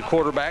play. Is the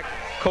quarterback,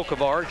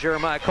 Kokovar.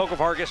 Jeremiah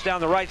Kokovar gets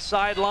down the right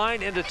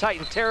sideline into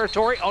Titan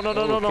territory. Oh, no.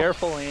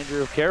 Careful,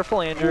 Andrew.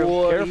 Careful.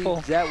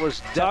 That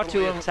was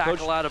definitely a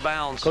tackle out of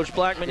bounds. Coach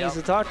Blackman needs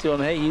to talk to him.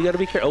 Hey, you got to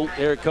be careful. Oh,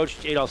 there,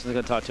 Coach Adolphson's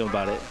going to talk to him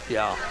about it.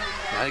 Yeah.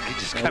 I think he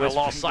just kind of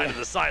lost sight of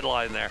the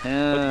sideline there.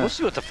 But we'll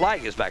see what the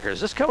flag is back here.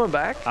 Is this coming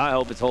back? I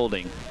hope it's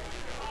holding.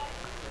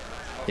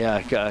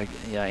 Yeah,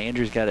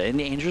 Andrew's got it. And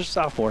Andrew's a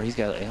sophomore. He's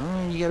got it.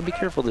 You got to be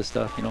careful of this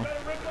stuff, you know.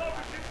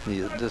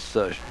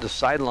 The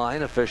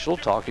sideline official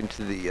talking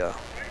to the.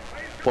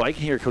 Boy, I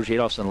can hear Coach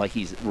Adolphson like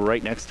he's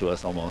right next to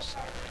us almost.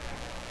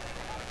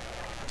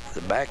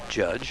 The back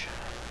judge.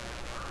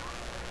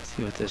 Let's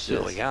see what this is.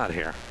 What we got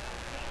here.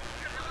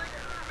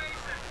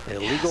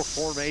 Illegal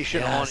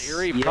formation on Yes.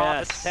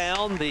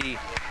 Erie-Prophetstown. The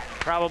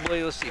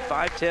probably,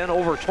 5'10",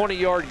 over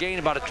 20-yard gain,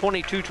 about a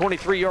 22,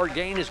 23-yard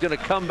gain is going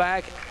to come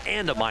back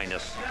and a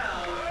minus.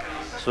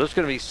 So it's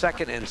going to be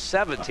 2nd and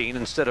 17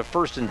 instead of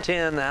 1st and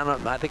 10.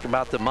 I think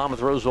about the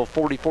Monmouth-Roseville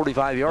 40,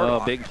 45-yard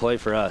line. Big play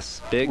for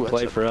us. Big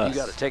play for us. You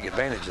got to take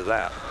advantage of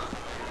that.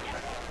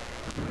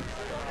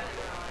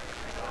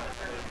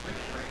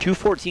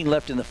 2:14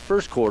 left in the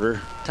first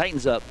quarter.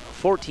 Titans up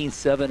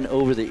 14-7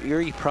 over the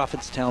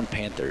Erie-Prophetstown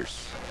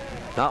Panthers.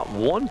 Not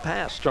one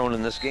pass thrown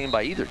in this game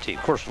by either team.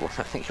 Of course,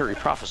 I think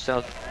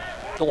Erie-Prophetstown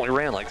only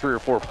ran like 3 or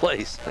 4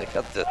 plays. They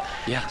got the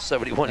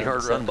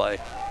 71-yard run by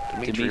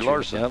Dimitri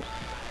Larson. Yep.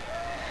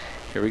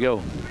 Here we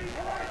go.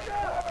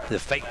 The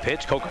fake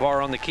pitch,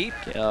 Kokovar on the keep.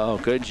 Oh,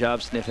 good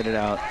job sniffing it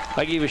out.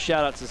 I gave a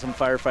shout out to some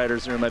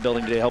firefighters that are in my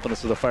building today helping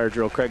us with a fire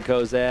drill. Craig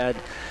Kozad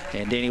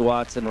and Danny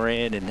Watson were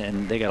in,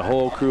 and they got a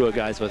whole crew of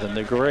guys with them.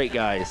 They're great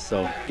guys,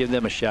 so give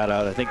them a shout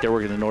out. I think they're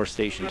working the North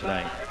Station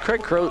tonight.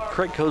 Craig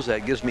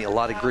Kozad gives me a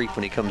lot of grief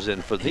when he comes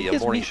in for the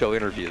morning show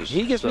interviews.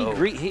 He gives me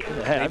grief.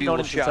 I've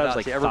known him since I was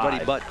like everybody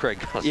 5. but Craig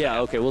Kozad.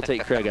 Yeah, okay, we'll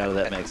take Craig out of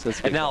that mix.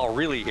 And now I'll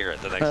really hear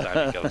it the next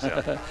time he comes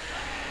in.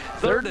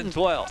 3rd and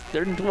 12.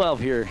 3rd and 12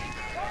 here.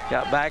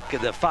 Got back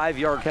the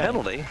 5-yard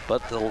penalty,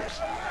 but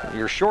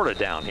you're short of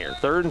down here.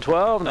 3rd and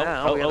 12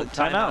 now. We got a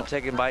timeout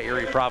taken by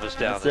Erie-Prophetstown.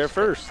 That's their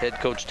first. Head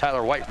coach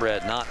Tyler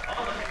Whitebread not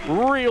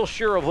real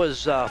sure of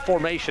his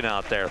formation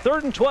out there.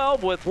 3rd and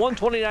 12 with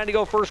 1:29 to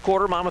go first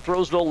quarter.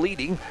 Monmouth-Roseville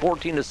leading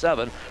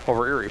 14-7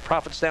 over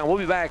Erie-Prophetstown. We'll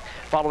be back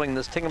following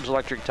this Tingham's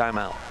Electric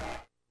timeout.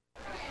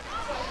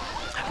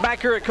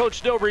 Back here at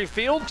Coach Dobry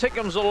Field,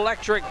 Tingham's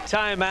Electric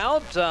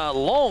timeout,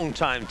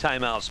 long-time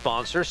timeout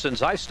sponsor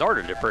since I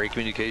started at Prairie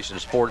Communication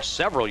Sports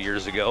several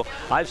years ago.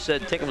 I've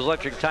said Tingham's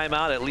Electric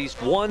timeout at least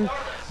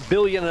 1.5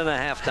 billion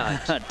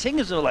times.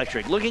 Tingham's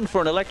Electric, looking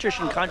for an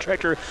electrician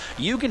contractor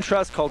you can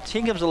trust. Call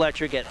Tingham's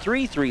Electric at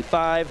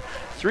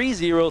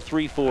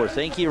 335-3034.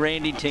 Thank you,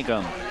 Randy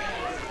Tinkham.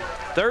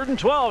 3rd and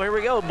 12, here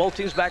we go. Both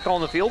teams back on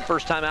the field.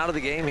 First time out of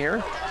the game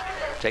here.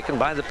 Taken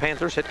by the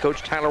Panthers, head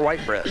coach Tyler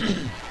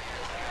Whitebread.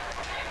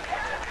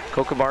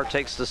 Kokovar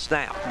takes the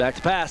snap. Back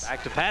to pass. Under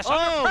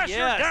pressure.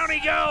 Yes. Down he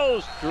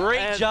goes.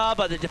 Great job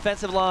by the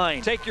defensive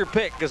line. Take your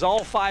pick, because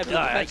all 5 of the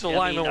defensive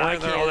linemen were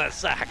in there on that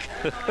sack.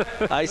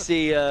 I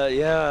see,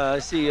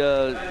 that's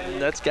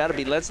got to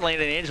be, let's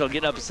Landon Angelo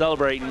getting up and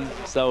celebrating.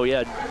 So,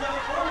 yeah,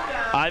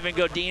 Ivan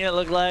Godin, it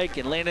looked like,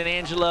 and Landon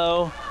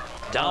Angelo.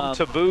 Dom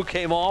Taboo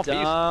came off.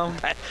 Dom,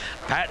 he's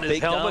patting his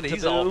helmet.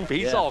 He's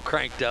all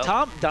cranked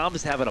up. Dom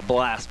is having a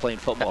blast playing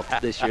football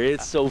this year.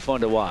 It's so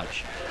fun to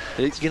watch.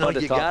 You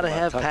got to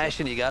have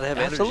passion. You got to have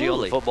energy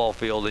on the football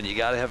field, and you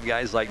got to have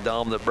guys like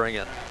Dom that bring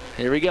it.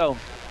 Here we go.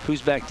 Who's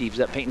back deep? Is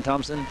that Peyton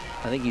Thompson?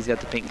 I think he's got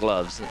the pink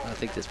gloves. I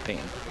think that's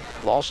Peyton.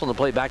 Loss on the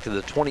play back to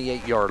the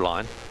 28-yard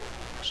line.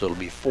 So it'll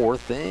be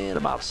 4th and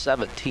about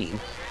 17.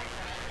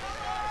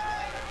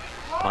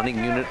 Punting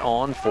unit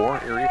on for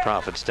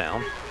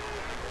Erie-Prophetstown.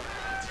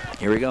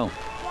 Here we go.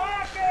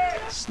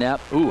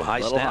 Snap. Ooh, high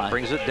snap.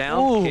 Brings it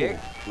down. Ooh. Kick.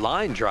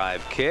 Line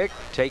drive kick.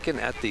 Taken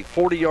at the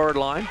 40-yard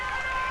line.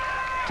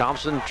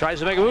 Thompson tries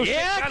to make a move.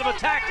 Yeah. Out of a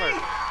tackler.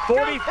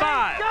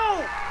 45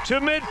 to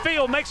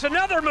midfield. Makes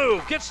another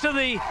move. Gets to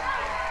the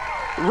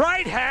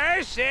right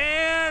hash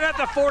and at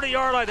the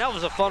 40-yard line. That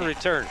was a fun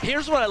return.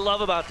 Here's what I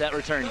love about that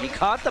return. He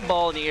caught the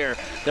ball in the air.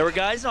 There were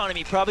guys on him.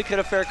 He probably could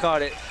have fair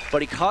caught it,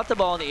 but he caught the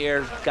ball in the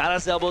air, got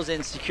his elbows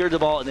in, secured the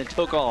ball, and then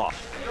took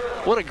off.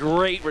 What a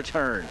great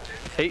return.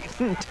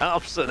 Peyton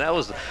Thompson.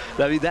 That's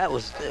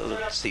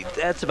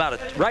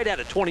about right at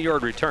a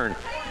 20-yard return.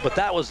 But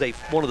that was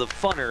one of the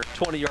funner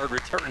 20-yard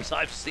returns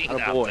I've seen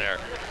out there.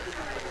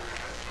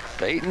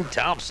 Peyton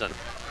Thompson,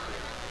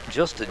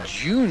 just a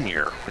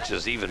junior, which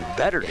is even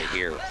better to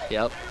hear.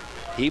 Yep.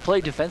 He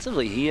played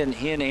defensively. He and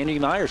Andy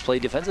Myers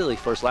played defensively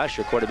for us last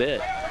year quite a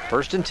bit.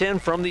 1st and 10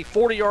 from the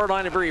 40-yard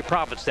line of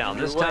Erie-Prophetstown.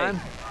 This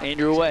time,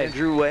 Andrew Way.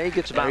 Andrew Way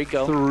gets about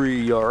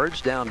 3 yards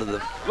down to the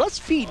Let's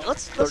give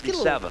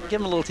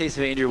him a little taste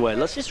of Andrew Way.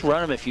 Let's just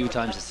run him a few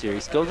times this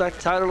series. Go back to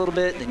Tyler a little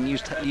bit, then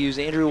use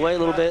Andrew Way a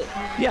little bit.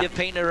 Yeah. Give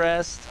Peyton a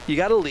rest. You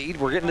got to lead.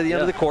 We're getting to the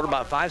end of the quarter.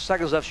 About 5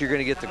 seconds left, so you're going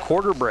to get the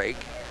quarter break.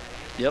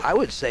 Yep. I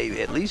would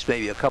say at least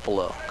maybe a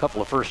couple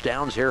of first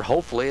downs here,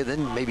 hopefully, and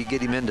then maybe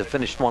get him in to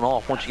finish one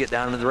off once you get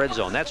down into the red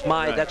zone. That's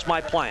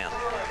my plan.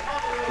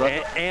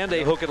 And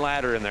a hook and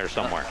ladder in there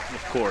somewhere.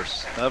 Of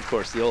course,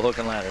 the old hook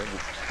and ladder.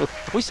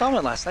 We saw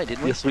it last night,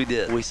 didn't we? Yes, we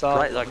did. We saw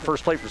right, like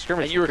first play for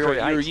scrimmage.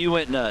 And you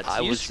went nuts.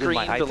 I was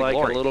screamed like a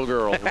little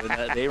girl when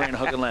they ran a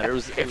hook and ladder. It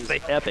was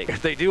epic.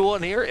 If they do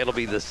one here, it'll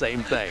be the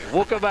same thing.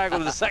 We'll come back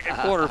with the second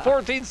quarter.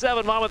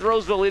 14-7,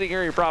 Monmouth-Roseville leading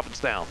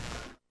Erie-Prophetstown.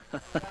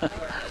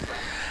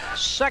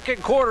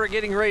 Second quarter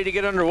getting ready to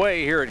get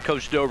underway here at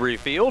Coach Dobry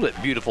Field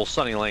at beautiful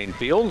Sunny Lane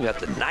Field. We got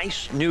the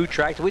nice new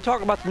track. Did we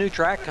talk about the new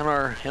track in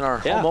our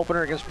home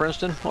opener against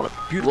Princeton? What a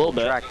beautiful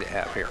track to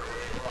have here.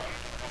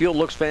 Field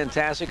looks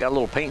fantastic. Got a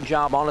little paint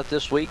job on it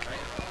this week.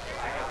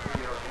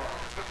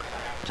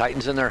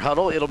 Titans in their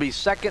huddle. It'll be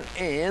 2nd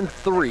and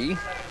 3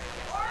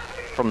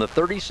 from the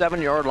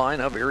 37-yard line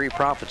of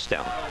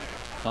Erie-Prophetstown.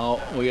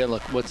 Oh, we got to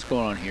look. What's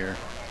going on here?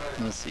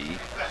 Let's see.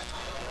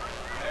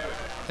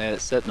 They had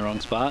it set in the wrong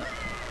spot.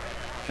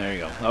 There you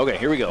go. Okay,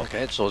 here we go.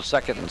 Okay, so it's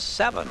 2nd and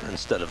 7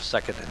 instead of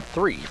 2nd and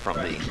 3 from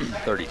the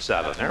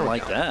 37. I don't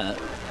like that.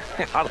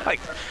 I like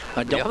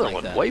the other like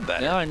one that. way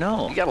better. Yeah, I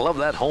know. You got to love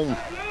that home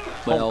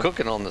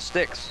cooking on the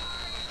sticks.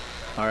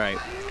 All right.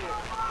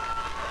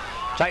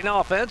 Titan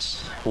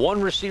offense.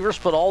 One receiver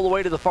split all the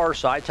way to the far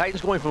side.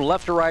 Titans going from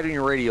left to right on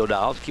your radio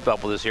dial. Keep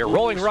up with us here.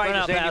 Rolling right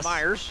is Andy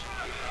Myers.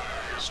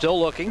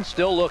 Still looking.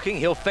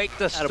 He'll fake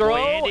the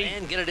throw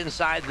and get it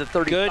inside the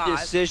 35. Good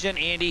decision,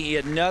 Andy. He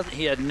had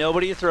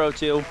nobody to throw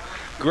to.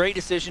 Great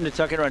decision to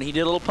tuck it around. He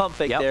did a little pump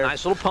fake there.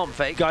 Nice little pump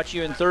fake. Got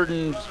you in 3rd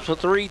and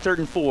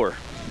 4.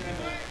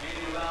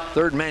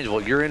 3rd and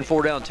manageable. You're in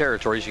 4-down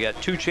territories. You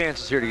got 2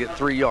 chances here to get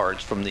 3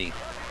 yards from the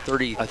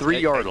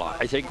 33-yard line.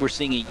 I think we're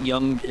seeing a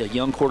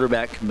young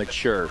quarterback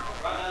mature.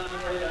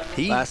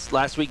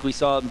 Last week we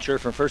saw him mature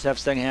from first half,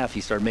 second half. He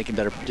started making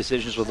better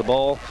decisions with the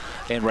ball,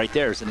 and right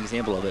there is an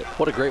example of it.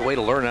 What a great way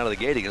to learn out of the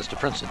gate against the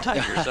Princeton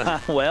Tigers.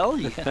 Well,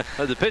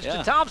 the pitch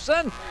to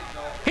Thompson.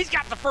 He's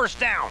got the 1st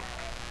down.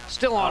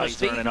 Still on his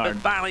feet, but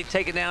finally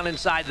taken down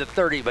inside the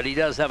 30, but he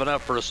does have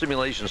enough for a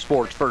Simulation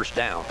Sports 1st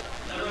down.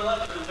 We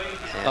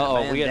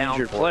got an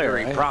injured player.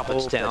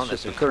 Erie-Prophetstown.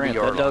 That's a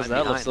 30-yard line.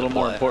 That looks a little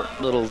more important,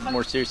 a little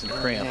more serious than a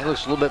cramp. It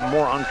looks a little bit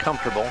more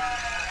uncomfortable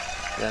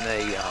than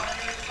a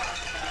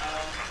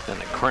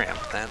cramp.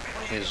 That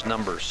is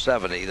number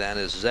 70. That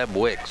is Zeb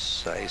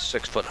Wicks, a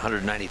 6 foot,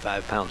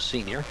 195-pound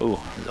senior. Ooh.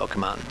 They'll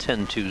come out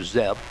in 10-2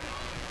 Zeb.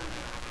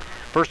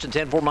 1st and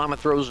 10 for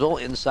Monmouth-Roseville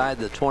inside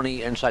the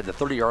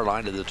 30-yard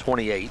line to the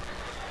 28.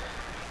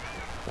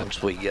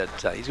 Once we get,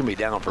 he's going to be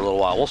down for a little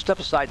while. We'll step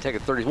aside, take a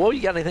 30. Well,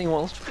 you got anything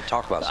else to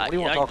talk about? What do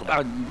you want to talk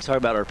about? I'll talk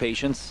about our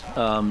patience. Is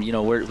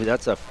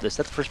that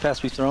the first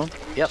pass we've thrown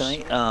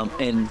tonight?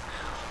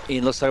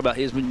 And let's talk about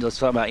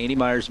Andy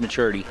Myers'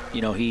 maturity.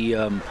 He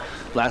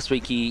last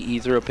week he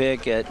threw a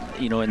pick at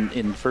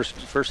in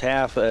first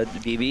half at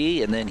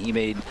BB, and then he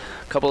made a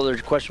couple other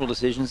questionable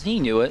decisions. He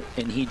knew it,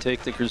 and he took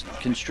the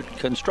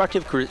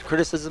constructive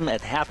criticism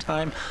at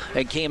halftime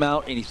and came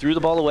out and he threw the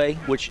ball away.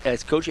 Which,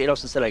 as Coach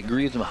Adolphson said, I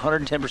agree with him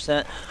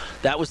 110%.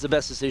 That was the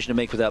best decision to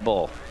make with that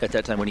ball at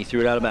that time when he threw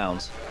it out of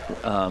bounds,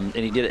 and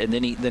he did it. And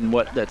then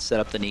that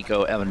set up the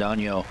Nico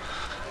Avendano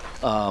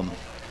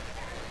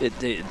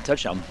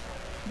touchdown.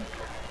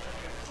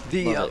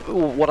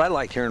 What I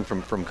liked hearing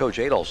from Coach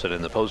Adolphson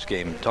in the post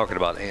game, talking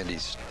about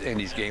Andy's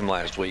game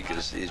last week,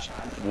 is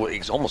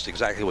almost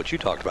exactly what you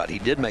talked about. He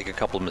did make a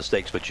couple of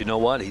mistakes, but you know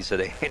what? He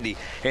said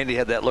Andy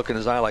had that look in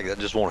his eye like that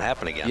just won't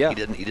happen again. Yeah.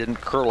 He didn't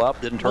curl up,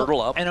 didn't turtle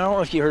up. And I don't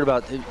know if you heard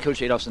about Coach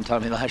Adolphson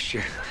told me last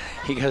year.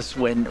 He goes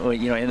when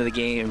end of the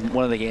game,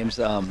 one of the games.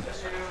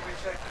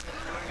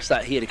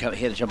 He had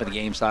to jump in the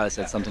game. Silas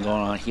had something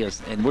going on.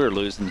 And we were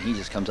losing. He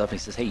just comes up and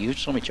he says, "Hey, you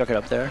just want me to chuck it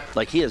up there?"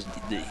 Like he has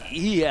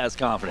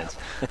confidence.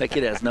 That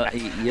kid has no.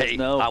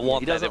 I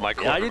want that in my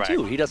quarterback. I do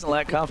too. He doesn't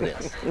lack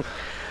confidence.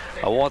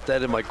 I want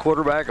that in my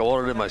quarterback. I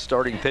want it in my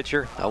starting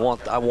pitcher. I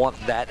want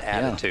that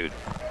attitude.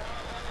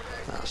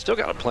 Still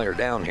got a player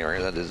down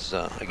here. That is,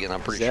 again,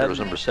 I'm pretty sure it was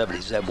number 70,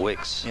 Zeb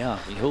Wicks. Yeah,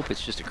 we hope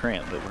it's just a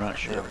cramp, but we're not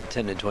sure. Yeah,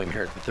 intended to him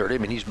here at the 30. I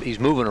mean, he's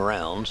moving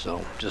around,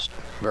 so just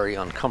very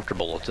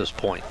uncomfortable at this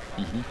point.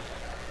 Mm-hmm.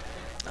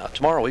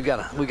 Tomorrow we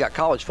got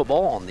college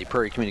football on the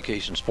Prairie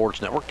Communications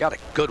Sports Network. Got a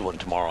good one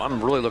tomorrow.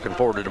 I'm really looking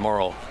forward to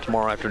tomorrow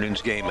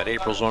afternoon's game at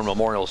April Zorn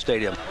Memorial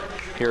Stadium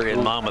here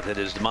in Monmouth. It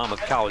is the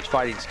Monmouth College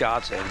Fighting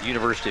Scots and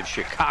University of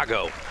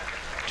Chicago.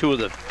 Two of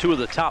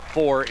the top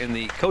 4 in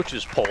the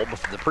coaches poll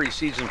for the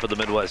preseason for the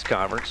Midwest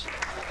Conference,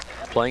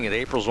 playing at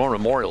April Zorn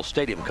Memorial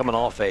Stadium, coming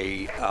off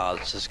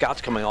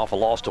Scott's coming off a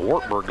loss to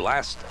Wartburg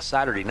last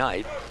Saturday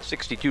night,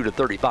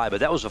 62-35,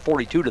 but that was a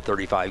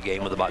 42-35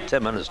 game with about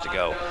 10 minutes to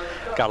go.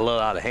 Got a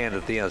little out of hand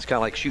at the end. It's kind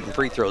of like shooting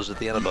free throws at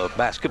the end of a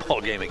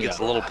basketball game. It gets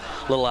a little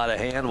out of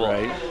hand.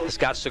 Well, the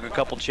Scots took a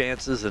couple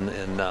chances,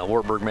 and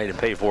Wartburg made him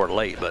pay for it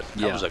late, but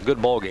that was a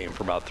good ball game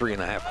for about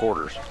 3.5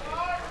 quarters.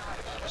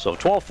 So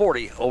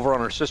 12:40 over on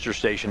our sister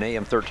station,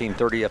 AM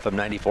 1330, FM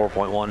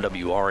 94.1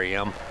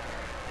 WRAM,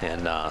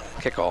 and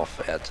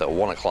kickoff at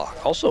 1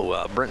 o'clock.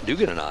 Also, Brent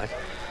Dugan and I,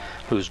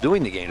 who's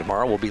doing the game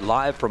tomorrow, will be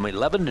live from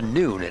 11 to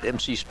noon at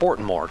MC Sport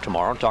and More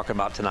tomorrow, talking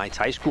about tonight's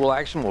high school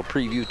action. We'll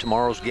preview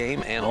tomorrow's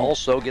game and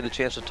also get a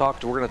chance to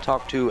we're going to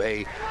talk to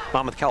a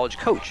Monmouth College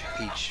coach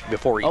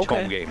before each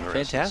home game the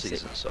rest of the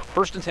season. So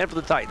 1st and 10 for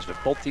the Titans, with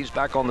both teams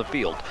back on the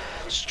field.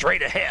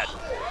 Straight ahead.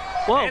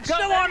 Whoa, and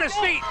still on his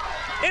feet.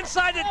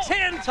 Inside the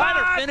 10,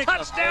 Tyler Finnegan,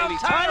 touchdown, baby.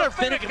 Tyler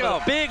Finnegan with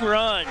a big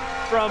run.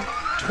 From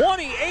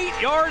 28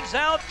 yards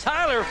out,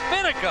 Tyler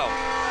Finnegan.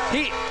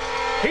 He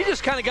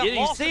just kind of got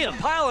lost in the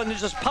pile and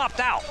just popped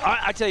out.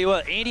 I tell you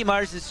what, Andy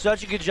Myers did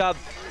such a good job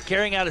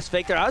carrying out his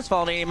fake there. I was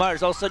following Andy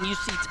Myers. All of a sudden, you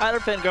see Tyler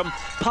Finnegan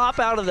pop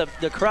out of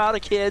the crowd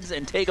of kids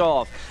and take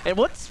off. And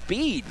what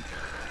speed.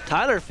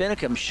 Tyler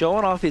Finnegan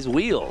showing off his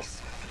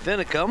wheels.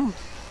 Finnegan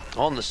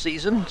on the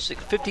season.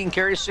 15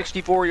 carries,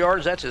 64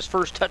 yards. That's his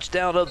first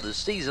touchdown of the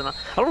season. I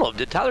don't know.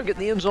 Did Tyler get in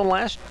the end zone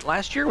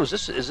last year? Is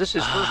this his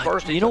first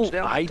varsity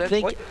touchdown? I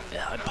think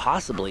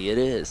possibly it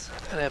is.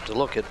 Gonna have to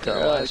look at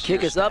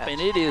kick us up,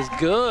 and it is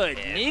good.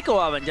 Nico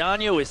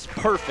Avendano is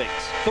perfect.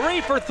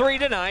 3 for 3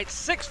 tonight,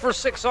 6 for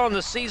 6 on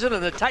the season,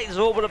 and the Titans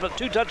open up a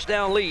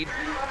 2-touchdown lead,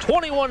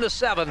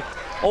 21-7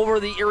 over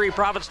the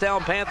Erie-Prophetstown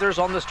Panthers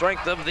on the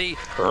strength of the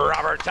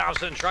Robert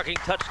Thompson Trucking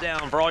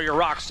touchdown. For all your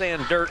rock,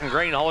 sand, dirt, and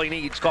grain hauling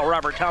needs, call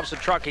Robert Thompson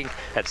Trucking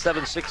at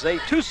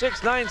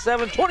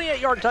 768-2697.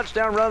 28-yard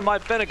touchdown run by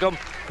Finicum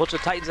puts the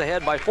Titans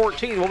ahead by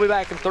 14. We'll be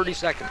back in 30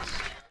 seconds.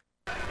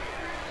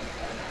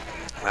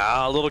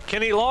 Little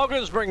Kenny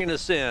Loggins bringing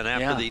us in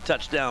after the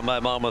touchdown by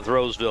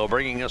Monmouth-Roseville,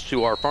 bringing us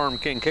to our Farm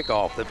King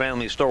kickoff, the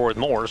family store with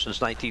more since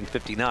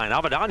 1959.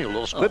 Avendano, a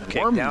little squib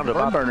kick down to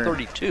about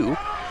 32,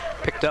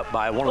 picked up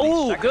by one of these.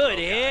 Oh, good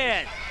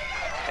hit.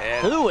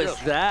 Who is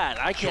that?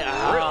 I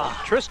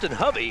can't. Tristan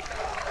Hubby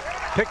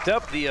picked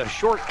up the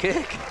short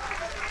kick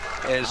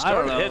and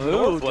started heading who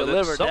north with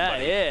delivered that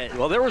hit.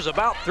 Well, there was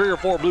about 3 or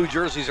 4 blue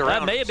jerseys around.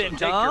 That may have been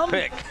dumb.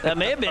 That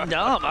may have been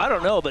dumb. I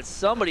don't know, but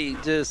somebody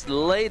just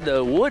laid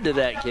the wood to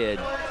that kid.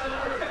 And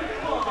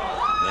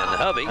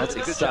Hubby, that's a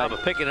good job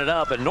of picking it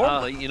up. And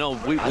normally,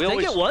 we I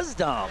think it was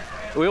dumb.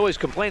 We always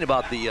complain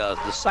about the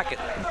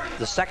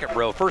second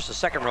row, first and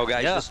second row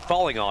guys just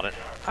falling on it.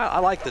 I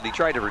like that he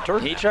tried to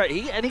return. He tried,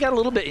 and he got a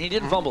little bit. He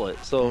didn't fumble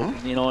it, so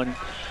and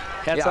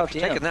hats off to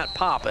him. Taking that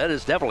pop, that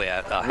is definitely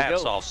a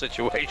hats off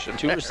situation.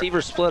 2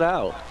 receivers split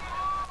out,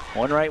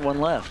 1 right,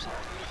 1 left.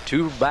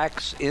 2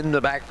 backs in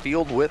the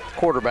backfield with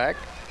quarterback.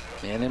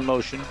 Man in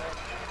motion.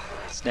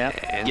 Snap,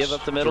 and give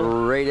up the middle.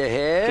 Straight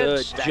ahead.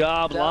 Good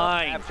job,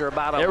 line. After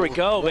about there we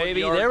go,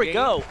 baby. There we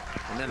go.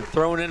 And then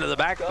thrown into the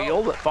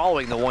backfield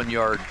following the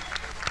 1-yard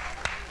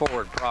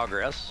forward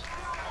progress.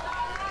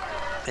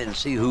 And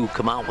see who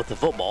come out with the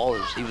football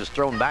as he was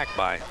thrown back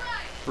by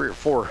 3 or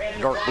 4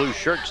 dark blue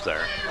shirts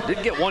there.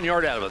 Did get 1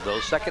 yard out of it though,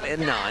 2nd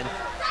and 9.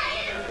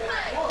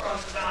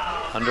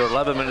 Under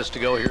 11 minutes to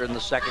go here in the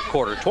second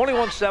quarter.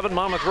 21-7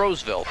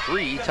 Monmouth-Roseville.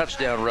 3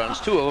 touchdown runs,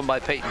 2 of them by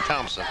Peyton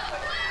Thompson.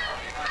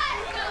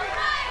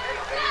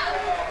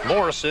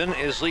 Morrison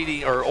is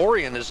leading, or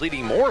Orion is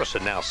leading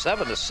Morrison now,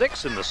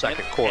 7-6 in the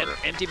second quarter.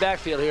 Empty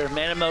backfield here,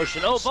 man in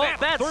motion. Oh,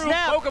 bad through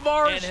snap.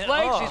 Kokovar's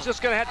legs. He's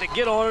just going to have to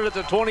get on it at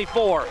the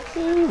 24.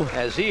 Ooh.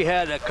 As he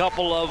had a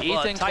couple of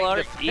Ethan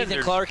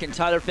Clark and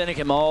Tyler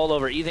Finicum all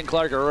over. Ethan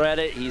Clark read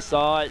it. He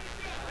saw it.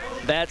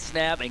 Bad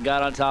snap and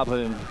got on top of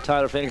him.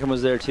 Tyler Finicum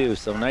was there too,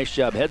 so nice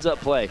job. Heads up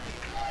play.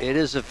 It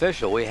is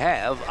official. We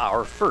have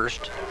our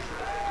first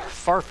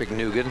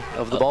Farfignugan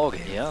of the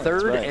ballgame. Yeah,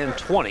 3rd and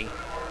 20.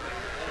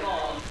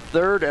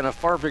 3rd and a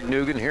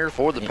Farfignugan here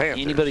for the Panthers.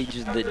 Anybody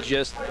that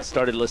just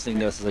started listening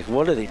to us is like,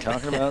 what are they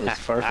talking about? This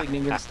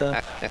Farfignugan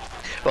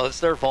stuff? Well, it's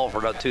their fault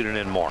for not tuning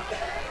in more.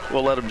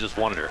 We'll let them just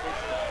wonder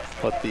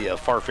what the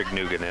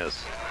Farfignugan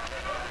is.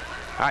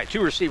 All right,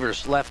 2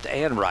 receivers left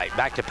and right.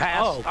 Back to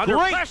pass. Oh, under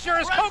great. pressure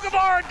is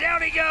Kokovar.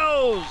 Down he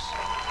goes.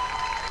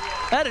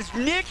 That is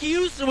Nick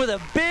Houston with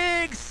a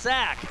big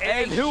sack.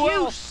 And who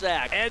else?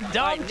 Sack. And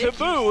Dom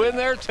Taboo in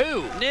there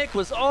too. Nick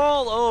was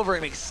all over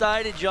him.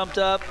 Excited, jumped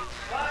up.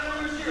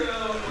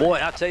 Boy,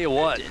 I'll tell you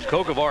what,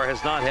 Kokovar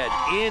has not had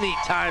any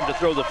time to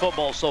throw the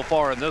football so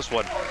far in this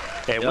one.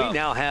 And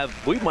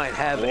we might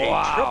have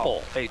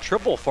a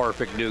triple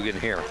Farfignugan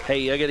here.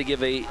 Hey, I got to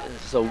give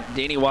so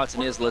Danny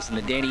Watson is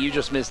listening. Danny, you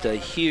just missed a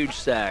huge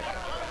sack.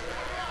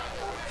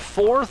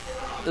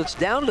 4th, it's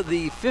down to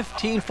the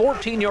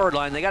 14-yard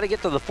line. They got to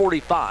get to the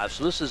 45,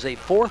 so this is a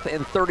 4th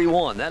and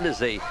 31. That is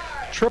a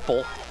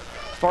triple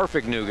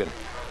Farfignugan.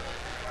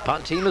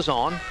 Punt team is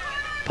on.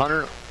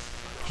 Punter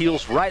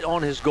heels right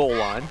on his goal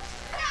line.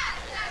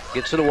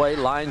 Gets it away,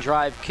 line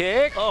drive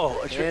kick.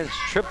 Oh, and it's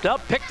tripped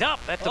up, picked up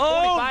at the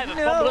 45 and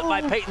fumbled it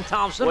by Peyton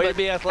Thompson. Way to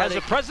be athletic.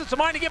 Has a presence of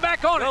mind to get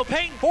back on it.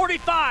 Peyton,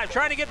 45,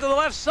 trying to get to the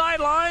left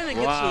sideline and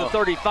gets to the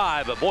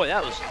 35. But boy,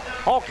 that was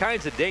all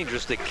kinds of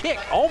dangerous. The kick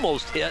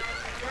almost hit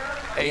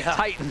a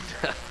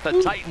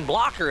Titan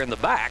blocker in the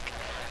back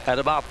at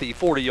about the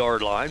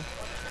 40-yard line.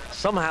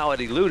 Somehow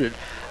it eluded.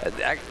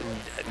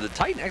 The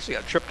Titan actually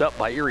got tripped up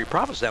by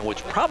Erie-Prophetstown,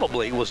 which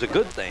probably was a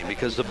good thing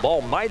because the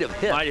ball might have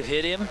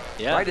hit him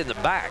right in the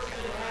back.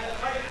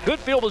 Good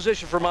field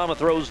position for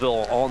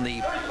Monmouth-Roseville on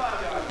the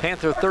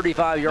Panther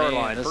 35-yard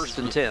line, 1st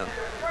and 10.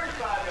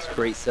 It's a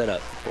great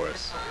setup for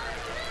us.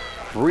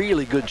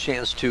 Really good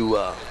chance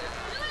to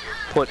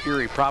put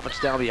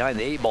Erie-Prophetstown behind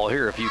the 8 ball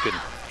here if you can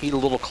eat a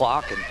little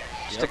clock and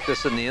stick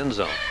this in the end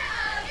zone.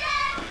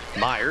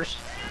 Myers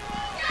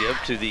give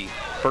to the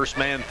first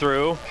man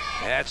through.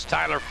 That's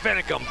Tyler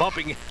Finicum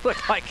bumping.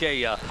 Looked like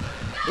a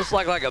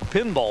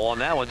pinball on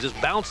that one, just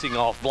bouncing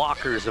off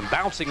blockers and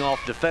bouncing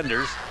off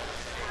defenders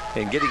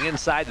and getting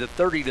inside the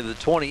 30 to the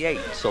 28.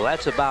 So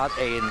that's about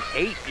an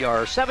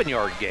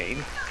 7-yard gain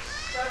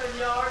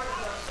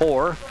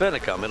for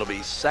Finicum. It'll be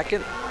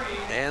 2nd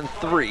and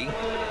 3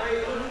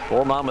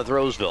 for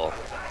Monmouth-Roseville.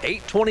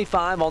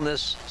 8:25 on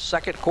this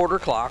second quarter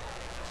clock.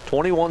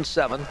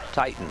 21-7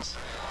 Titans.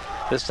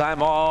 This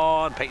time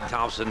on, Peyton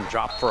Thompson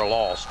dropped for a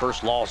loss.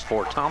 First loss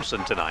for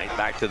Thompson tonight.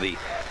 Back to the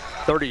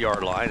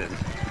 30-yard line and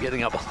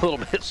getting up a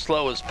little bit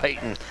slow as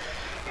Peyton.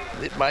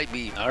 It might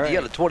be, all right.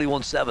 You got a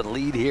 21-7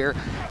 lead here.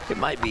 It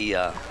might be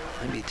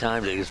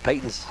time to, because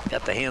Peyton's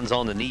got the hands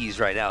on the knees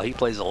right now. He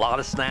plays a lot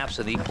of snaps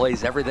and he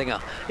plays everything,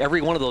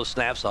 every one of those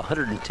snaps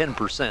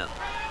 110%.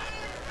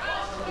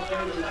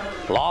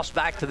 Lost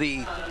back to the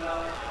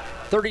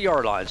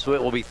 30-yard line, so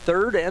it will be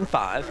 3rd and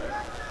 5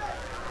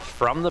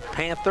 from the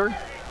Panther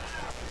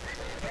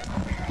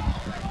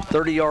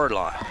 30-yard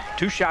line.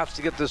 2 shots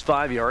to get this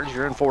 5 yards.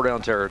 You're in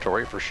 4-down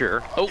territory for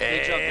sure. Oh,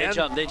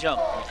 they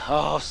jump.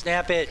 Oh,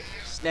 snap it.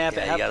 Snap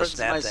it. You got to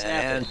snap that.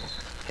 And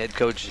head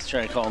coach is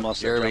trying to call him off.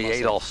 Jeremy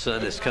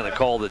Adolphson is going to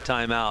call the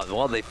timeout.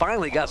 Well, they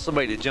finally got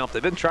somebody to jump.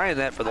 They've been trying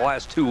that for the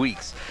last 2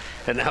 weeks.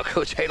 And now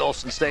Coach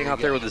Adolphson staying out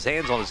there with his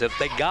hands on his hips.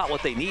 They got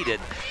what they needed.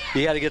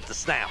 You got to get the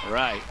snap.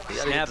 Right. You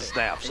got to get the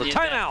snap. So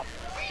timeout.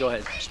 Go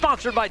ahead.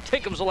 Sponsored by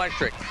Tickham's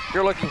Electric. If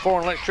you're looking for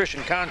an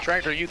electrician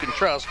contractor you can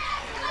trust,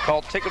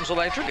 call Tickham's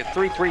Electric at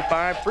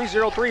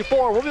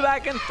 335-3034. We'll be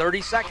back in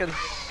 30 seconds.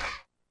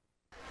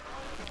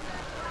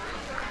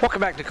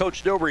 Welcome back to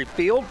Coach Dobry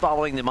Field.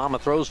 Following the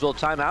Monmouth-Roseville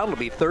timeout, it'll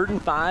be 3rd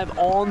and 5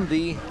 on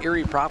the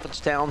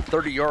Erie-Prophetstown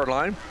 30-yard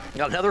line.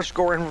 Got another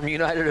score in from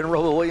United and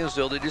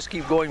Robo-Williamsville. They just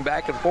keep going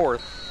back and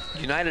forth.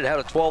 United had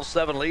a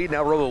 12-7 lead.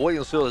 Now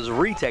Robo-Williamsville is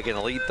retaking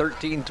the lead,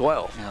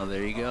 13-12. Now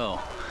there you go.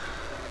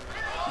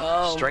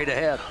 Oh, straight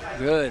ahead.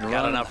 Good.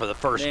 Got enough for the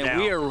first down.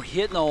 We are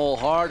hitting the hole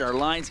hard. Our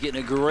line's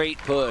getting a great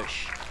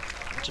push.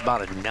 It's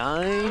about a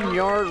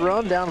 9-yard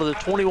run down to the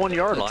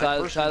 21-yard line.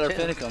 Tyler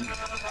Finicum.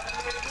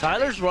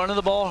 Tyler's running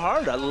the ball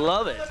hard. I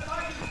love it.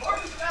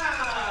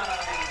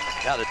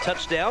 Got a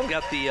touchdown.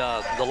 Got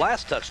the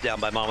last touchdown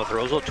by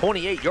Monmouth-Roseville.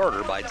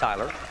 28-yarder by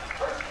Tyler.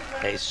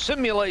 A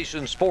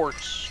Simulation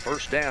Sports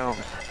first down.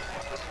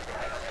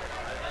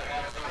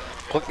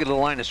 Quickly to the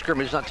line of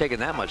scrimmage. Not taking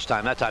that much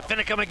time that time.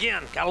 Finicum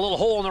again. Got a little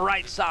hole on the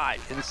right side.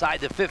 Inside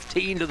the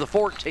 15 to the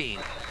 14.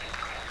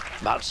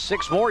 About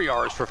 6 more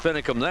yards for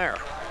Finicum there.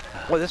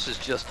 Boy, this is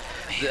just,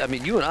 I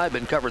mean, you and I have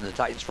been covering the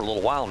Titans for a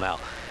little while now.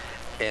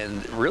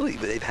 And really,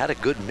 they've had a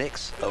good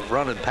mix of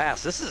run and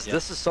pass. This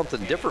is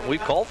something different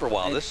we've called for a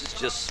while. This is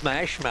just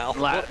smash mouth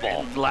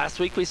football. Last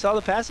week we saw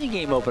the passing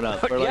game open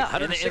up. Yeah,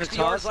 160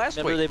 yards last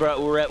week. Remember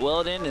we were at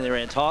Weldon and they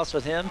ran toss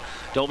with him.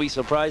 Don't be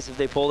surprised if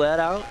they pull that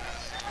out.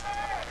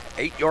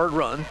 8-yard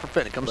run for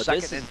Finicum,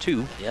 2nd and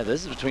 2. Yeah,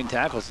 this is between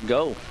tackles and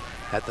go.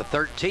 At the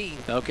 13.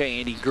 Okay,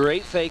 Andy,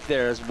 great fake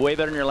there. It's way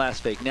better than your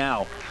last fake.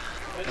 Now,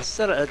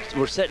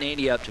 we're setting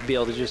Andy up to be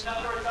able to just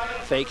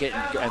fake it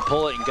and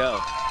pull it and go.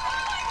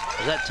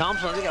 Was that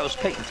Thompson? I think I was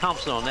Peyton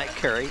Thompson on that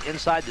carry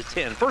inside the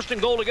 10. 1st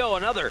and goal to go.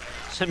 Another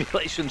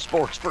Simulation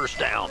Sports first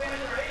down.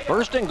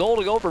 1st and goal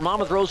to go for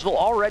Monmouth-Roseville,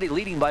 already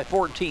leading by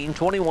 14,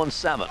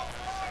 21-7.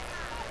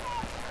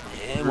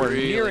 And we're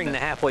nearing the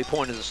halfway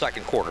point of the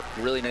second quarter.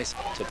 Really nice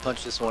to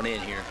punch this one in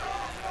here.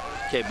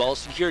 Okay, ball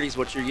security is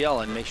what you're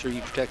yelling. Make sure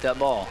you protect that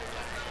ball.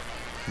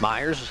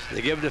 Myers,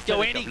 they give it to Finicum.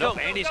 Go, Andy, go.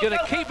 Andy's going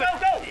to keep it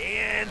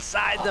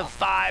inside the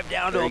 5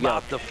 down to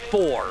about the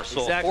 4.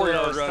 So exactly a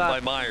 4-yard run by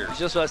Myers.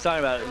 Just what I was talking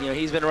about. You know,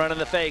 he's been running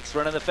the fakes.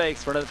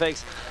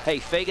 Hey,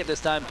 fake it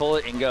this time, pull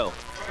it, and go.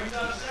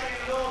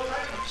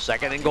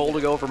 2nd and goal to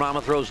go for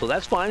Monmouth-Roseville.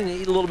 That's fine. You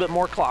need a little bit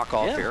more clock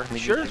off here. I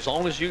mean, sure. As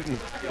long as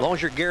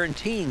you're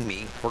guaranteeing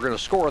me we're going to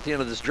score at the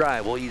end of this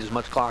drive, we'll use as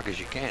much clock as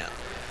you can.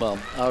 Well,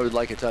 I would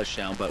like a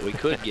touchdown, but we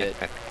could get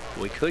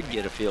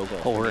a field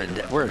goal. Oh,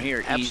 we're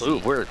here.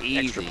 Absolutely. We're at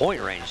easy. Extra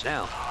point range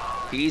now.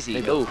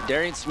 Easy. Oh,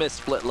 Darian Smith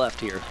split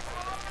left here.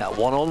 Got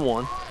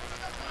 1-on-1.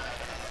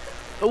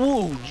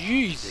 Oh,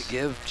 jeez. To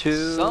give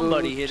to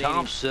somebody hit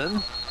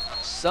Thompson.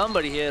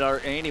 Somebody hit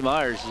our Andy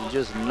Myers and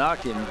just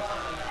knocked him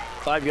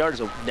 5 yards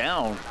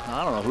down.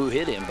 I don't know who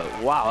hit him, but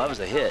wow, that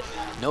was a hit.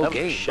 No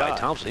gain by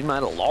Thompson. He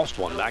might have lost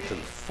one back to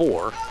the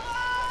 4.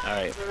 All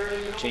right,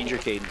 change your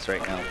cadence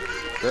right now.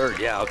 3rd,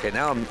 yeah, okay.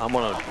 Now I'm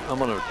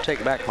gonna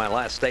take back my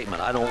last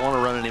statement. I don't want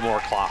to run any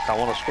more clock. I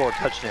want to score a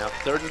touchdown.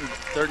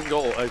 3rd and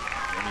goal. I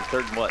mean,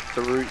 3rd and what?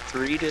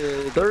 3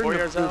 to 4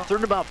 yards out? 3rd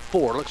and about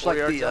 4. Looks like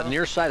the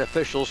near side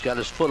official's got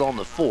his foot on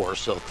the 4.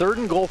 So 3rd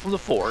and goal from the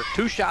 4.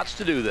 2 shots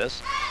to do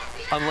this,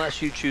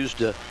 unless you choose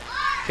to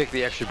kick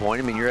the extra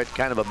point. I mean, you're at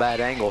kind of a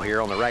bad angle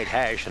here on the right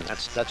hash, and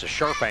that's a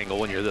sharp angle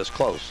when you're this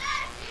close.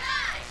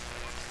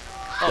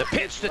 The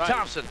pitch to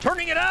Thompson,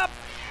 turning it up.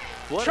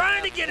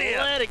 Trying to get in.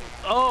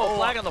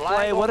 Flag on the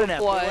play. What an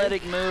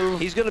athletic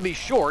move. He's going to be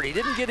short. He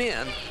didn't get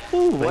in.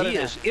 But he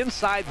is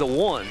inside the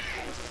 1.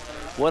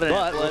 What an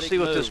athletic move. We'll see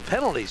what this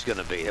penalty is going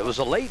to be. It was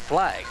a late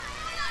flag.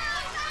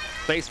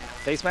 Face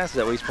mask, is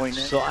that what he's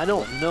pointing at? So I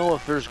don't know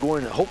if there's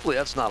going to, hopefully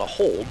that's not a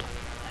hold.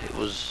 It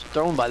was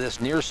thrown by this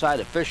near side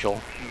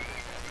official.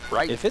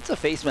 Right. If it's a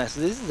face mask,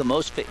 this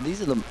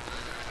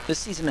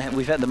season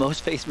we've had the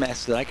most face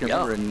masks that I can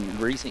remember in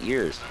recent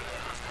years.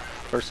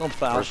 Personal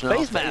foul.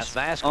 Face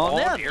mask on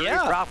them.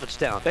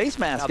 Erie-Prophetstown. Face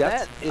mask.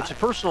 It's a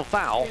personal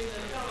foul.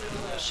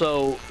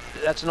 So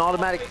that's an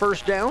automatic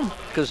first down?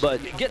 Because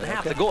getting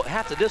half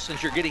the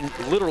distance, you're getting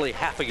literally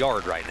half a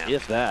yard right now.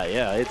 If that,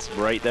 yeah, it's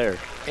right there.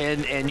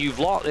 And you've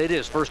lost. It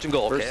is first and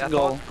goal. First Okay, and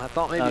goal. I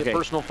thought maybe a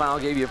personal foul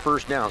gave you a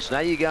first down. So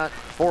now you got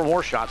 4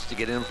 more shots to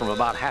get in from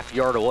about half a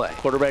yard away.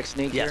 Quarterback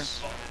sneak.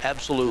 Yes,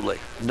 absolutely.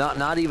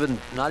 Not even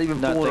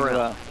fooling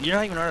around. You're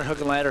not even running hook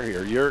and ladder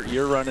here.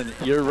 You're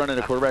running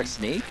a quarterback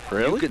sneak.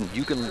 Really?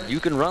 You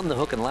can run the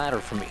hook and ladder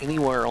from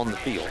anywhere on the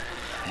field.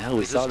 Yeah,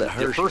 we saw that.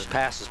 Your first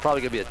pass is probably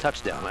going to be a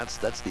touchdown.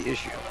 That's the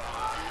issue.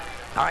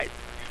 All right,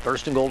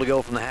 first and goal to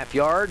go from the half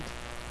yard.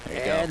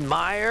 And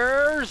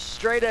Myers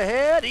straight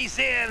ahead. He's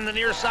in. The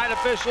near side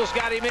officials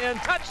got him in.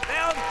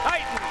 Touchdown,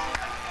 Titans.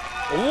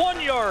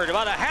 1 yard,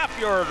 about a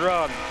half-yard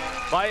run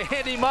by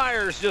Andy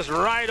Myers, just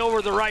right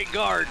over the right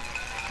guard.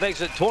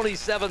 Makes it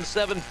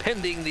 27-7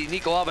 pending the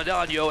Nico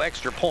Avadano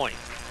extra point.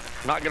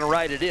 I'm not going to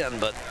write it in,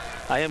 but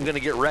I am going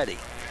to get ready.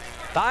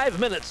 5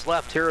 minutes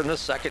left here in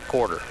this second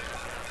quarter.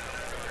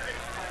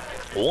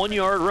 1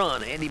 yard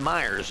run. Andy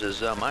Myers.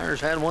 Has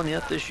Myers had one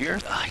yet this year?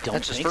 I don't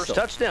That's his think first so.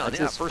 touchdown. That's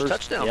yeah, his first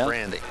touchdown for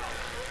Andy.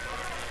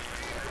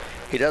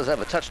 He does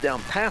have a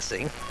touchdown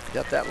passing.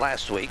 Got that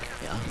last week.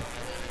 Yeah.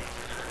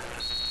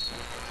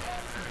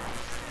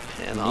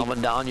 And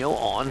Avadano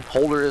on.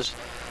 Holder is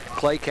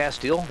Clay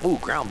Castile. Ooh,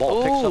 ground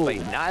ball. Picks up a.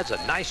 That's a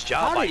nice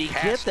job by How did he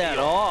Castile. get that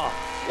off?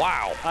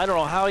 Wow. I don't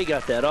know how he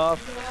got that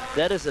off.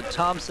 That is a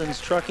Thompson's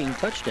Trucking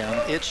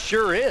touchdown. It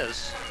sure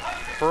is.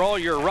 For all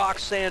your rock,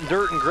 sand,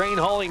 dirt, and grain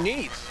hauling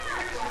needs.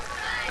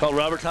 Call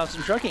Robert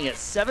Thompson Trucking at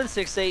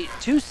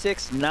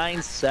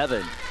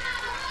 768-2697.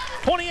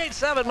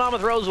 28-7,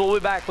 Monmouth-Roseville will be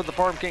back with the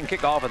Farm King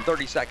kickoff in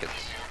 30 seconds.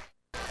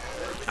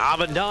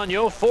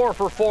 Avadano, 4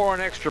 for 4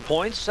 on extra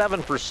points,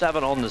 7 for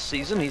 7 on the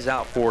season. He's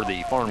out for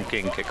the Farm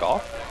King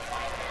kickoff.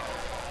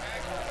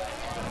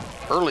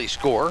 Early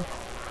score,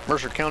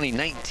 Mercer County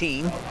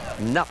 19-0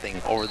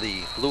 over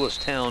the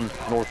Lewistown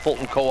North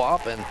Fulton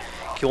Co-op, and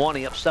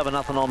Kewanee up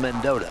 7-0 on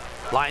Mendota.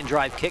 Line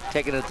drive kick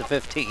taken at the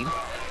 15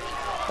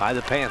 by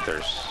the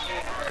Panthers.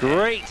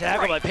 Great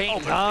tackle by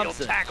Peyton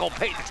Thompson. Tackle,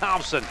 Peyton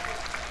Thompson.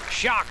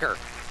 Shocker.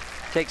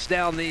 Takes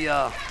down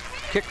the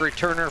kick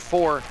returner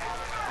for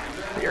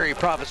the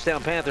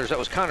Erie-Prophetstown Panthers. That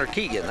was Connor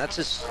Keegan. That's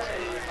his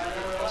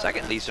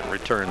second decent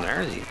return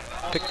there. He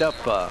picked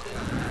up a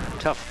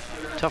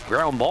tough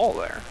ground ball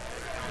there.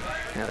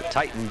 Got a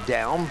Titan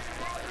down.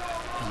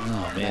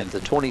 Oh, man. At the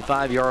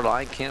 25-yard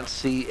line. Can't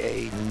see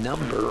a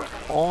number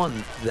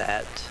on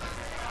that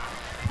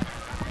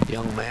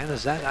young man.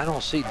 Is that? I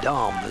don't see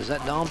Dom. Is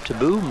that Dom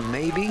Taboo?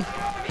 Maybe.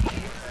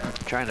 I'm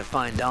trying to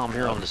find Dom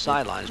here on the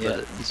sidelines, but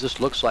it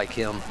just looks like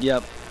him.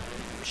 Yep.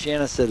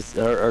 Shanna says,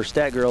 our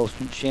stat girl,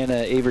 Shanna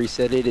Avery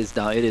said it is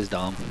Dom. It is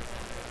Dom.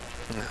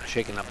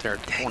 Shaking up there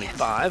at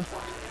 25.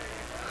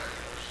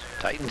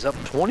 Titans up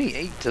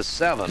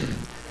 28-7.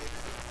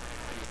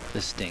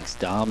 This stinks.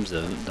 Dom's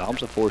a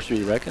force to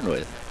be reckoned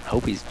with.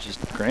 Hope he's just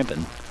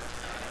cramping.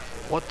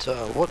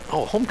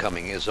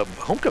 Homecoming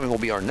will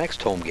be our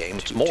next home game.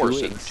 It's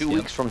Morrison. 2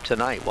 weeks from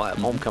tonight, we'll have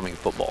homecoming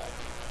football.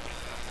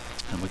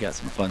 And we got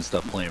some fun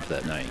stuff planned for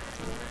that night.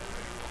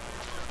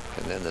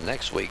 And then the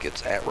next week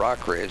it's at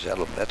Rock Ridge.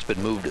 That's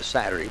been moved to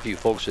Saturday. For you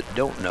folks that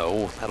don't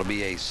know, that'll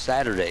be a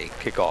Saturday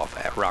kickoff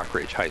at Rock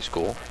Ridge High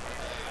School.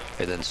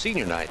 And then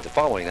senior night, the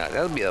following night,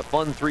 that'll be a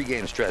fun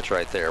 3-game stretch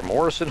right there.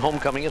 Morrison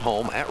homecoming at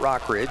home at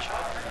Rock Ridge,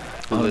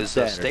 who is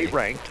state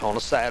ranked on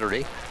a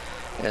Saturday.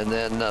 And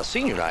then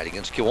senior night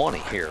against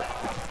Kewanee here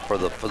for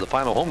the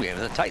final home game.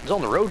 And the Titans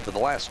on the road for the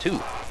last 2.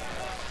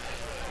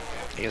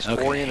 Against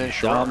Florian and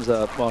Sherrard. Dom's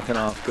up, walking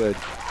off good.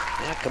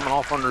 Yeah, coming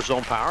off under his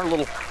own power. A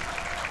little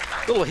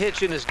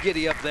hitch in his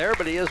giddy up there,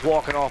 but he is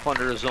walking off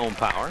under his own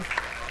power.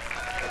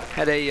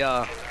 Had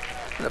a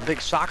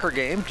big soccer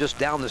game just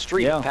down the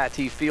street at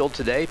Patee Field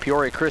today.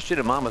 Peoria Christian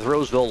and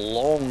Monmouth-Roseville,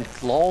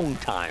 long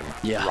time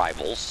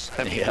rivals.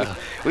 I mean,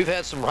 we've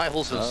had some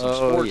rivals in some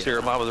sports here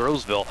at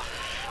Monmouth-Roseville.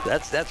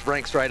 That's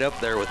ranks right up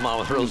there with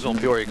Monmouth-Roseville and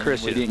Peoria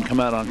Christian. We didn't come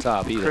out on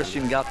top either.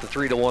 Christian got the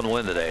 3-1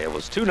 win today. It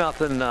was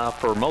 2-0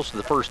 for most of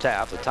the first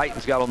half. The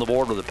Titans got on the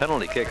board with a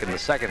penalty kick in the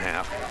second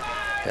half,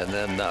 and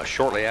then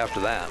shortly after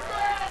that,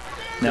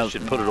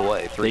 Christian put it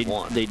away,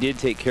 3-1. They did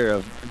take care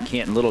of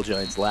Canton Little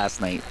Giants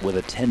last night with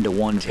a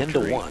 10-1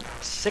 victory. 10-1.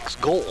 6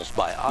 goals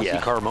by Ozzie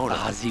Carmona.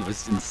 Ozzie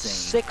was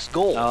insane. 6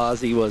 goals.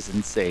 Ozzie was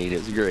insane. It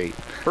was great.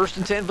 1st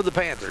and 10 for the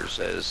Panthers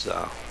as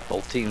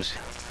both teams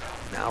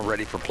now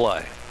ready for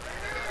play.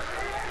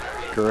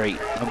 Great.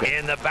 Okay.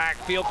 In the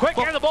backfield, quick,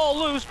 and the ball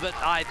loose, but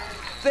I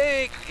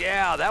think,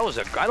 that was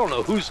I don't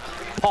know whose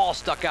paw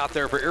stuck out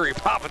there for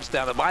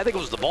Erie-Prophetstown, but I think it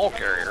was the ball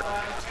carrier.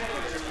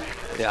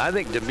 Yeah, I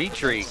think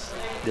Dimitri,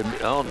 it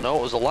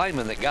was a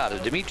lineman that got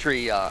it.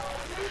 Dimitri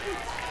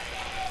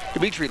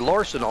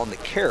Larson on the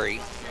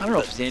carry. I don't know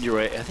if it's Andrew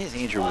Way. I think it's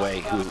Andrew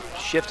Way who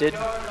shifted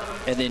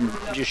and then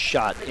just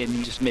shot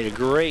and just made a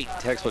great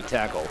textbook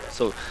tackle.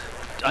 So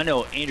I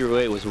know Andrew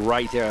Way was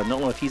right there. I don't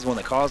know if he's the one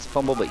that caused the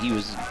fumble, but he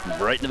was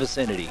right in the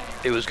vicinity.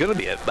 It was going to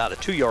be about a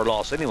 2-yard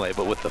loss anyway,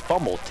 but with the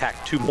fumble,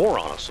 tacked 2 more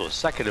on us, so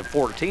it's 2nd and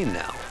 14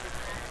 now.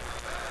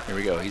 Here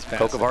we go. He's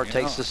passing. Kokovar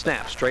takes the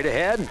snap straight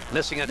ahead,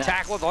 missing a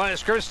tackle at the line of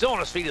scrimmage. Still on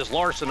his feet is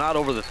Larson out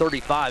over the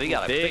 35. He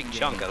got a big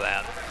chunk of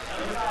that.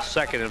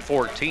 2nd and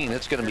 14.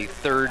 It's going to be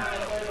 3rd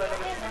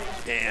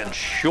and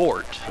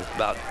short.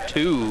 About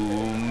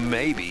 2,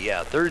 maybe.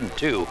 Yeah, 3rd and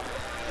 2.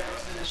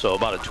 So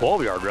about a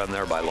 12-yard run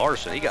there by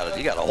Larson. He got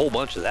a whole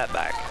bunch of that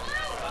back.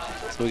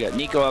 So we got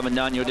Nico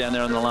Avendano down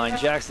there on the line.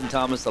 Jackson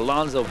Thomas,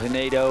 Alonzo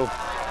Pinedo.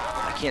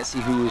 I can't see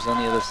who was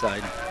on the other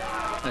side.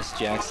 That's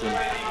Jackson.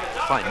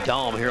 Find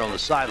Dom here on the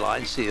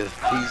sideline. See if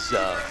he's.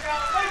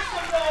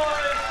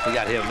 We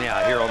got him,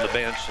 here on the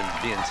bench and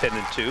being 10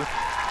 and 2.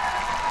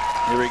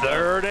 Here we go.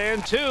 3rd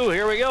and 2.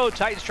 Here we go.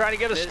 Titans trying to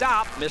get a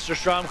stop. Mr.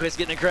 Stromquist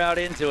getting the crowd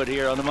into it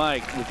here on the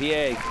mic, the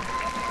PA.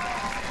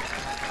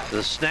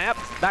 The snap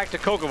back to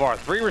Kokovar.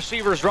 3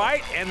 receivers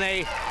right, and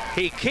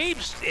he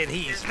keeps, and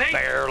he's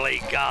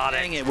barely got it.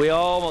 Dang it, we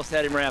almost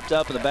had him wrapped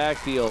up in the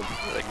backfield.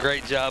 A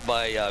great job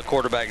by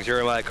quarterback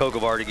Jeremiah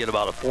Kokovar to get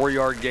about a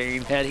 4-yard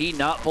gain. Had he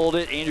not pulled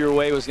it, Andrew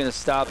Way was going to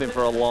stop him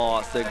for a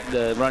loss,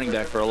 the running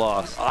back for a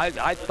loss.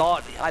 I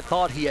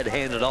thought he had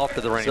handed off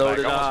to the running back.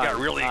 Did I. Almost got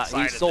really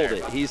excited. He sold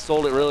it. He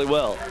sold it really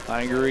well.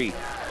 I agree.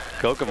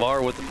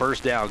 Kokovar with the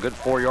first down. Good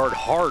 4-yard,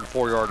 hard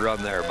 4-yard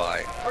run there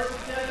by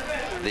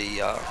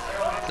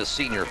the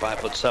senior,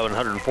 5'7",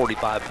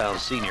 145-pound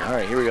senior. All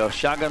right, here we go.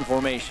 Shotgun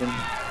formation.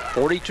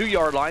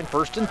 42-yard line,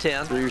 1st and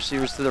 10. 3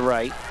 receivers to the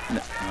right.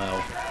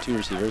 No, 2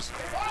 receivers.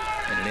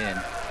 And it in.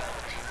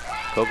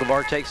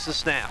 Kokovar takes the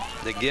snap.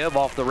 The give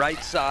off the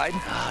right side.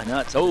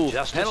 Nuts.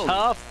 Just as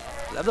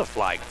tough. Then the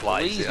flag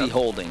flies. Easy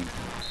holding.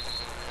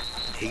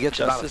 He gets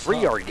about a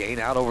 3-yard gain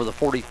out over the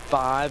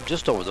 45,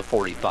 just over the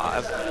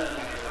 45.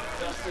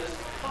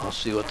 We'll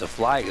see what the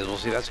flag is. We'll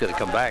see. That's going to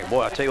come back.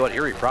 Boy, I'll tell you what,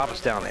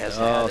 Erie-Prophetstown has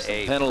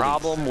had a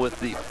problem with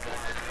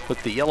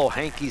the yellow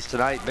hankies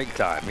tonight, big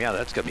time. Yeah,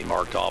 that's going to be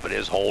marked off. It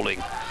is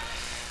holding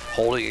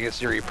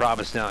against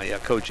Erie-Prophetstown. Yeah,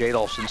 Coach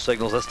Adolphson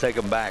signals. Let's take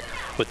them back.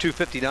 With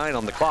 2:59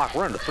 on the clock,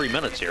 we're under 3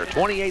 minutes here.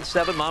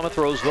 28-7,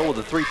 Monmouth-Roseville with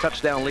a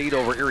 3-touchdown lead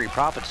over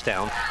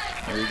Erie-Prophetstown.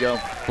 Here we go.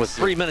 With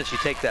 3 minutes, you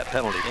take that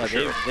penalty for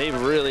sure.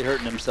 They've really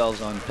hurting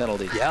themselves on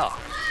penalties. Yeah.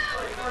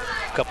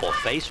 A couple of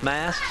face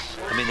masks.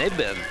 I mean, they've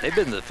been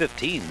the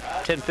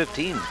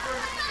 10-15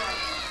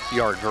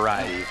 yard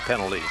variety of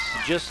penalties.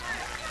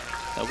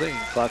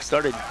 Clock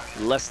started.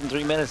 Less than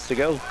 3 minutes to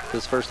go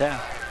this first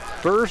half.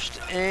 1st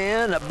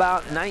and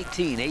about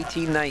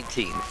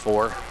 18-19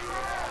 for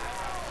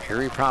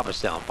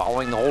Erie-Prophetstown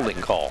following the holding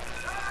call.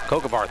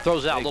 Kokovar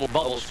throws out a little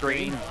bubble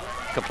screen.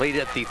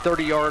 Completed at the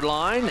 30-yard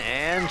line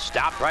and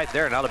stopped right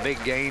there. Not a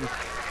big gain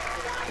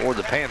for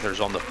the Panthers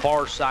on the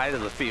far side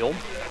of the field.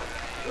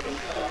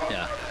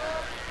 Yeah.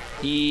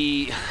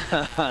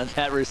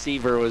 That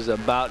receiver was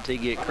about to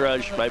get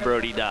crushed by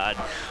Brody Dodd.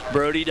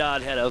 Brody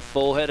Dodd had a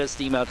full head of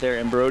steam out there,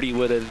 and Brody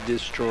would have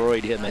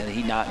destroyed him had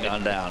he not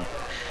gone down.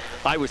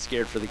 I was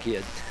scared for the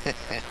kid.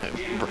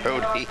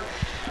 Brody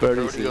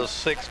goes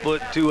 6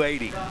 foot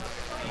 280.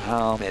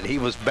 And he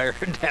was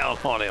bearing down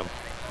on him.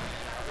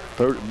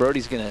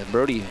 Brody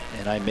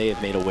and I may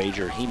have made a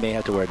wager. He may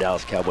have to wear a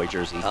Dallas Cowboy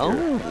jersey.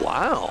 Oh,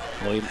 wow.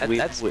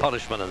 That's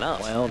punishment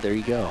enough. Well, there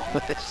you go.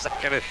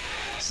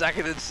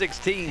 Second and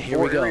 16 Here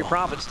we go.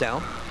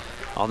 Erie-Prophetstown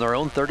on their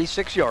own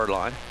 36-yard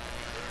line.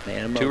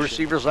 2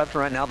 receivers left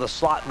right now. The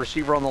slot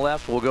receiver on the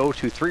left will go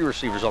to 3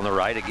 receivers on the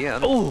right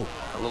again. Oh,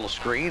 a little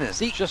screen and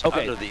just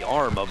under the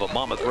arm of a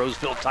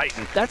Monmouth-Roseville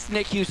Titan. That's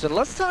Nick Houston.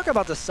 Let's talk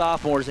about the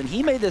sophomores. And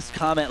he made this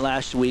comment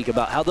last week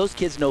about how those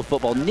kids know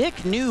football.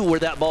 Nick knew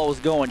where that ball was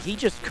going. He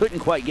just couldn't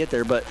quite get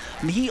there, but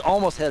he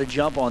almost had a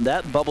jump on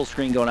that bubble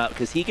screen going out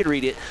because he could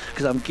read it.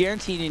 Because I'm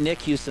guaranteeing you,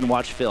 Nick Houston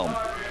watched film.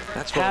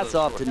 Hats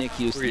off to Nick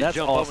Houston. That's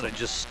awesome. And it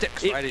just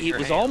sticks right in your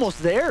hands. It was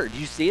almost there. Did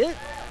you see it?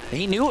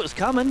 He knew it was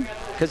coming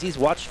because he's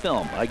watched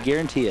film. I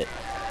guarantee it.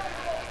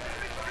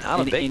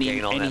 Not a big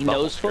gain on that. And he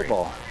knows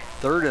football.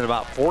 3rd and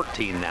about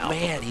 14 now.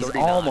 Man, he's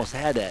almost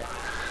had that.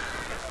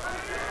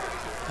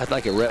 I'd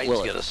like a Rhett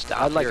Willett.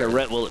 I'd like a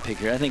Rhett Willett pick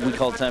here. I think we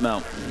called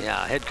timeout.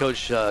 Yeah, head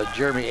coach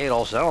Jeremy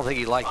Adolphson. I don't think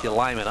he liked the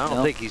alignment. I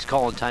don't think he's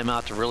calling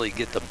timeout to really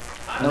get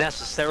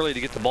necessarily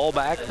to get the ball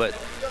back, but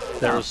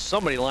there was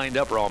somebody lined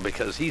up wrong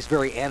because he's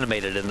very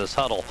animated in this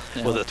huddle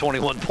with a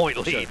 21-point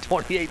lead.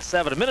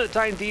 28-7. A minute of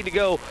time to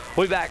go.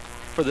 We'll be back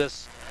for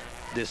this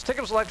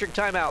Tickums Electric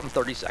timeout in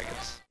 30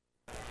 seconds.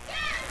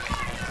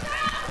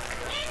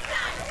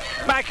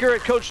 Back here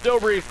at Coach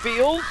Dobry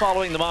Field,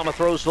 following the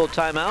Monmouth-Roseville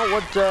timeout.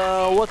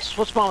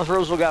 What's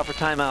Monmouth-Roseville got for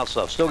timeout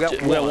stuff? Still got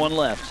one. We got one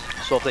left.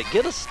 So if they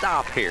get a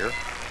stop here,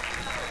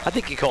 I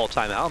think you call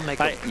timeout, make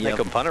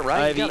them punt it,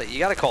 right? You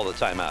got to call the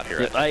timeout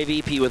here.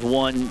 IVP with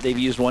 1. They've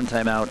used 1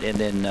 timeout, and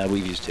then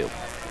we've used 2.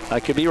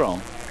 I could be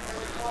wrong.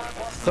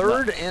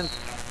 3rd and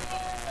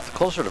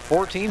closer to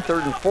 14.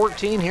 3rd and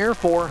 14 here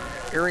for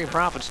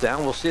Erie-Prophetstown.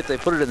 We'll see if they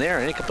put it in there.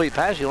 An incomplete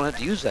pass, you don't have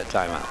to use that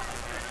timeout.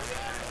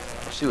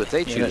 See what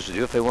they choose to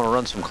do if they want to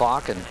run some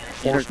clock and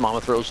force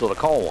Monmouth-Roseville to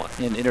call one.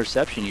 An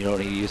interception, you don't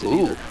need to use it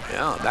either.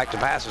 Yeah, back to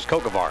pass is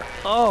Kokovar.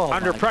 Oh,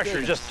 under pressure,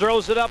 goodness. just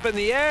throws it up in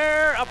the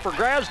air, up for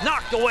grabs,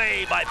 knocked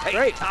away by Peyton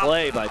Great Thompson.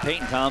 play by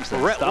Peyton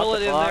Thompson. Rhett Stop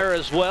Willett the in clock. there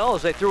as well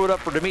as they threw it up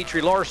for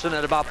Dimitri Larson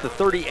at about the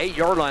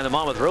 38-yard line of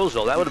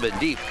Monmouth-Roseville. That would have been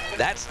deep.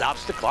 That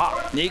stops the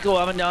clock. Nico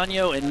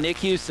Avendano and Nick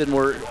Houston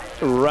were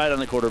right on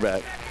the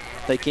quarterback.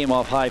 They came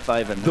off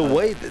high-fiving.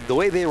 The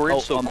way they were in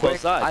so on quick,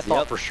 both sides, I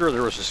thought for sure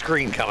there was a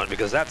screen coming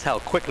because that's how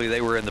quickly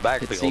they were in the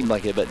backfield. It seemed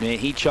like it, but man,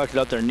 he chucked it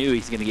up there, knew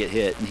he's going to get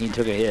hit, and he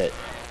took a hit.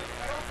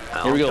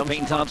 Now, Here we go, comes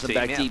Peyton the punt Thompson team.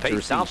 back deep to Peyton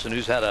receive. Thompson,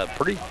 who's had a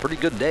pretty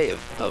good day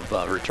of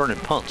returning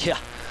punts. Yeah.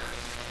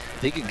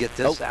 He could get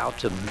this out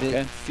to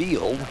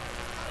midfield.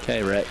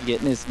 Okay, Rhett,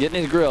 getting his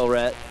grill,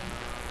 Rhett.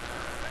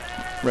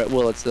 Rhett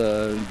Willett's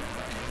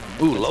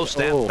Low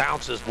snap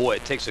bounces. Boy,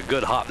 it takes a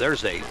good hop.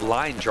 There's a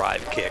line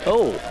drive kick.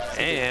 Oh,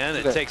 and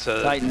it takes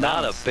a tight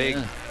not bounce,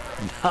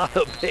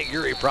 a big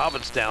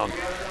Erie-Prophetstown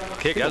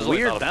kick. It was a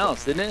weird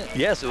bounce, didn't it?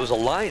 Yes, it was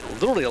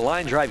literally a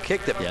line drive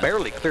kick that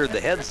barely cleared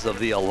the heads of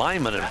the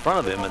linemen in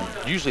front of him,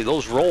 and usually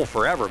those roll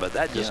forever, but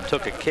that just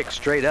took a kick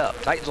straight up.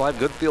 Titans will have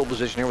good field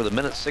position here with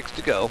 1:06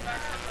 to go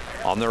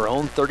on their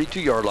own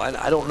 32-yard line.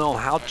 I don't know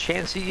how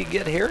chancy you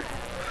get here.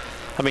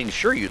 I mean,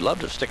 sure, you'd love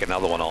to stick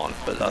another one on,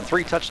 but a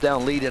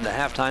 3-touchdown lead into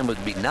halftime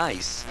would be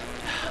nice.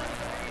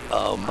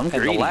 And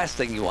the last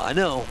thing you want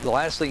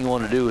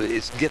to do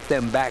is get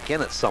them back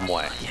in it some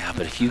way. Yeah,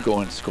 but if you go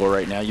and score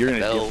right now, you're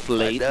going to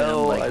deflate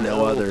them like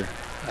no other.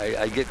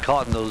 I get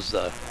caught in those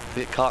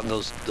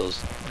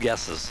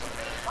guesses.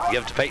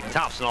 Give it to Peyton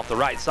Thompson off the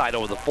right side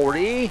over the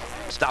 40.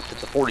 Stopped at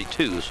the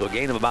 42, so a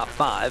gain of about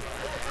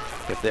 5.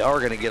 If they are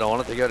going to get on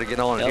it, they got to get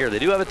on it here. They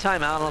do have a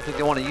timeout. I don't think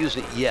they want to use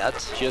it yet.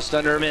 Just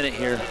under a minute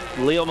here.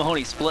 Leo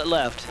Mahoney split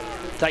left.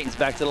 Titans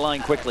back to the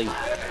line quickly.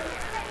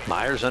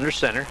 Myers under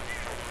center.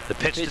 The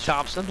pitch to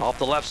Thompson off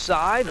the left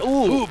side.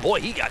 Ooh,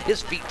 boy, he got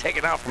his feet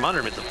taken out from under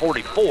him at the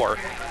 44.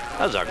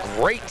 That was a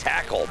great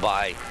tackle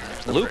by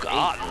Luke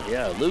Otten.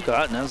 Yeah, Luke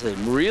Otten. That was a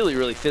really,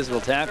 really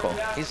physical tackle.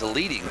 He's a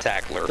leading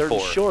tackler Third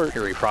for short.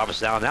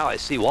 Erie-Prophetstown. Now I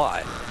see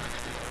why.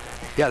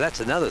 Yeah, that's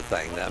another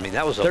thing. I mean,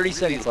 that was a 30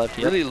 seconds left.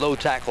 Really low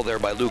tackle there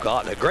by Luke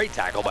Otten. A great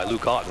tackle by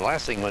Luke Otten. The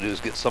last thing you want to do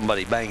is get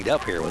somebody banged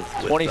up here with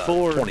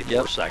 24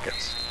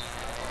 seconds.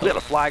 We got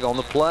a flag on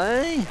the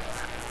play.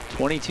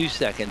 22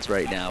 seconds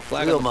right now.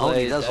 Flag Leo on the Mahoney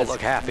play. doesn't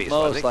look happy,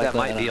 so I think that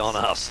might be on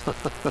us.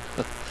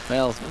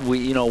 Well,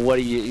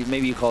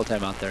 maybe you call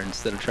timeout there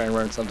instead of trying to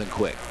run something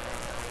quick.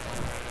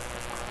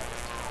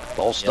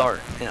 Ball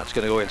start. Yeah, it's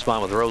going to go against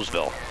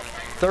Monmouth-Roseville.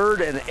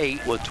 3rd and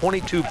 8 with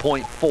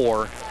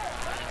 22.4.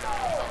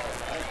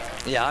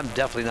 Yeah, I'm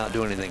definitely not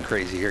doing anything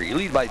crazy here. You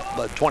lead by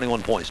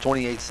 21 points,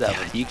 28-7.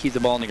 Yeah, you keep the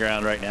ball on the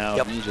ground right now.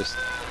 Yep. And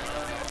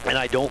And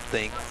I don't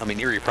think,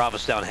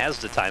 Erie-Prophetstown has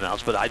the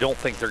timeouts, but I don't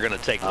think they're going to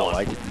take one.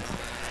 I didn't.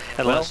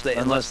 Unless they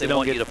don't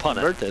want you to punt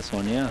convert it. this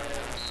one, yeah.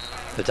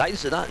 The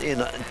Titans did not,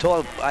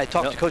 until I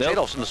talked to Coach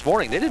Adolphson this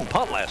morning, they didn't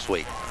punt last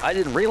week. I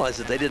didn't realize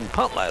that they didn't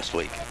punt last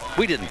week.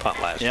 We didn't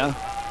punt last week.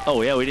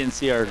 Oh, yeah, we didn't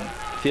see our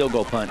field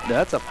goal punt.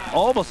 That's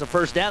almost a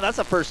first down. That's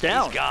a first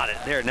down. He's got it.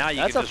 There, now you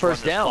That's can a just run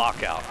first this down.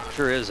 clock out.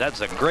 Sure is.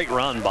 That's a great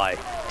run by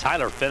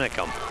Tyler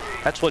Finicum.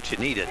 That's what you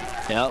needed.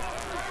 Yep.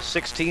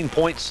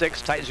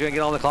 16.6. Titans are going to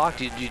get on the clock.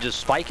 Do you just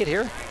spike it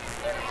here?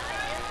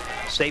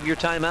 Save your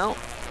timeout.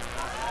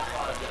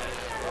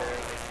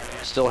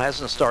 Still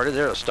hasn't started.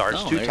 There it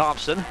starts. To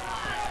Thompson.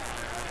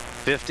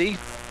 50.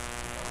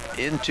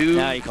 Into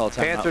now you call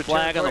timeout. Panther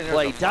Flag on the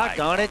play.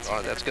 Doggone it.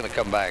 Oh, that's going to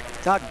come back.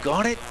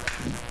 Doggone it.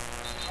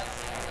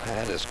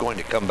 That is going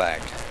to come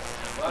back.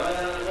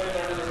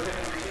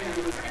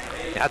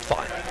 That's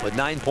fine. With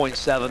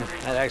 9.7,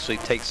 that actually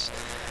takes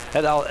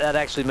that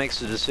actually makes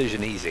the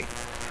decision easy.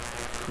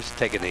 Just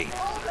take a knee.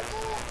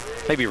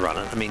 Maybe run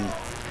it.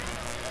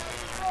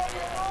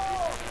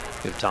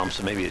 Give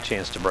Thompson maybe a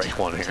chance to break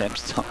one here.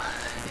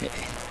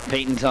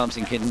 Peyton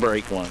Thompson can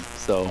break one.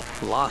 So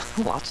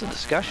lots of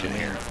discussion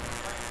here.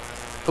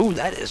 Ooh,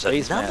 that is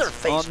another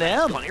face on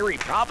them. On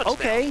Erie-Prophetstown.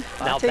 Okay,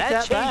 now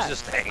that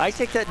changes things. I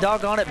take that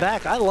doggone it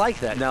back. I like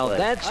that. Now play.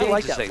 that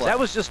changes things. That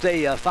was just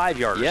a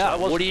 5-yarder. Yeah.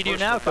 So what do you do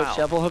now, Coach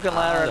Sheffel? Hook and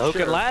ladder. Hook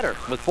and ladder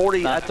with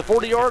 40 at the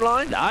 40-yard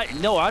line.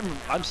 No,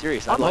 I'm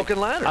serious. I'm hook and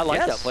ladder. I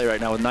like that play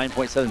right now with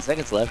 9.7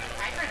 seconds left.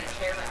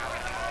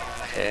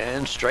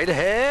 And straight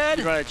ahead.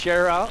 He's running a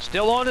chair out.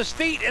 Still on his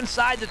feet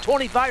inside the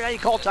 25. Now you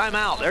call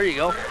timeout. There you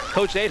go.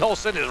 Coach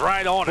Adolphson is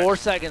right on it. 4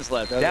 seconds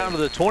left. Okay. Down to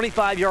the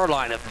 25-yard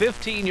line. A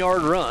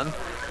 15-yard run.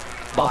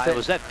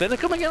 Was that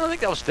Finicum again? I think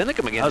that was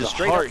Finicum again. That was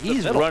straight hard. Up the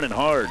He's middle. running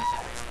hard.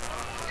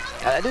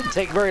 That didn't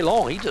take very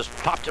long. He just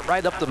popped it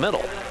right up the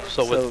middle.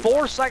 So with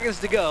 4 seconds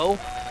to go,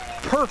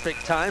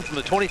 perfect time from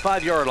the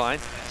 25-yard line.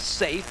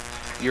 Safe.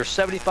 You're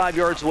 75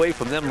 yards away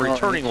from them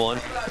returning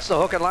one. It's the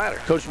hook and ladder.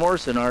 Coach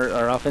Morrison,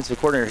 our offensive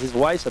coordinator, his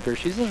wife's up here.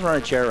 She's just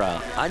running a chair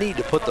out. I need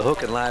to put the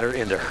hook and ladder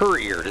into her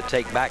ear to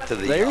take back to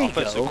the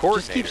offensive coordinator.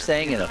 Just keep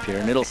saying it up here,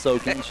 and it'll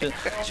soak in. She'll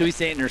be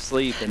saying it in her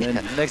sleep, and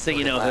then next thing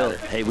you know,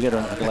 hey, we got to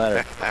run a hook and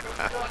ladder.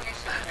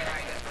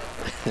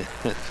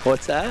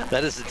 What's that?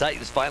 That is the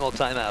Titans' final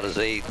timeout, is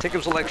a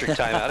Tinkham's Electric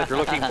timeout. If you're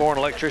looking for an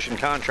electrician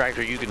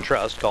contractor you can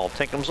trust, call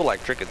Tinkham's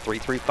Electric at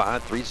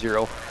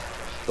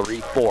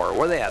 335-3034.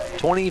 Where are they at?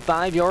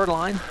 25-yard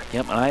line?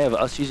 Yep, and I have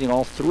us using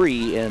all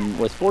three, and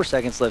with 4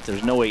 seconds left,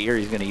 there's no way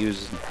Erie's going to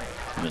use.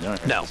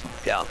 No.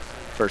 Yeah.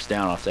 First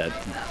down off that.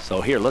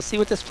 So here, let's see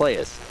what this play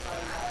is.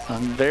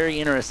 I'm very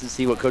interested to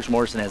see what Coach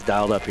Morrison has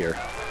dialed up here.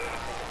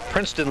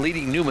 Princeton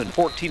leading Newman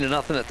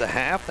 14-0 at the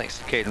half. Thanks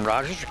to Caden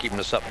Rogers for keeping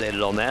us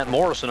updated on that.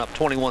 Morrison up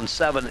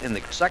 21-7 in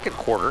the second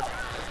quarter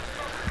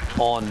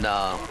on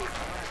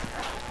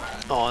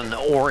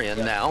Orion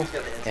now.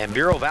 And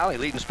Bureau Valley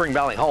leading Spring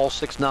Valley Hall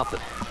 6-0.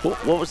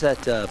 What was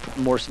that,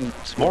 Morrison?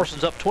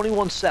 Morrison's up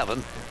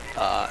 21-7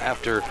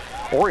 after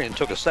Orion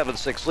took a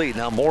 7-6 lead.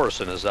 Now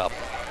Morrison is up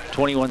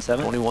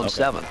 21-7?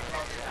 21-7.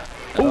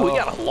 Okay. Ooh, we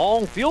got a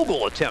long field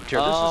goal attempt here.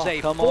 This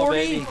is a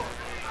 40.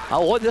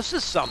 Oh, this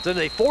is something.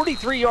 A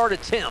 43-yard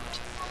attempt.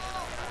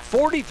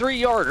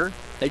 43-yarder.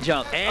 They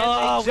jumped. And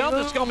they jumped.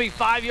 It's going to be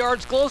 5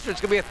 yards closer.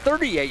 It's going to be a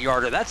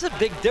 38-yarder. That's a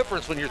big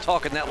difference when you're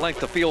talking that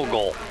length of field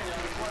goal.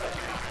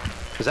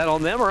 Is that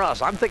on them or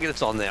us? I'm thinking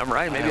it's on them,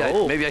 right?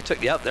 Maybe I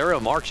took. Yep, they're going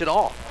to march it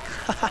off.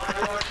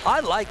 I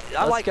like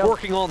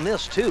working on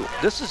this too.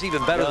 This is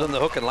even better than the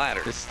hook and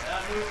ladder.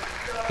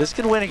 This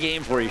could win a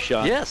game for you,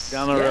 Sean. Yes.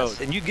 Down the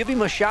road. And you give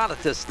him a shot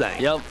at this thing.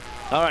 Yep.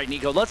 All right,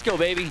 Nico, let's go,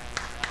 baby.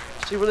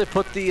 See where they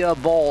put the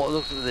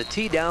ball. The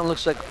tee down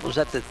looks like, was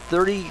that the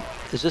 30?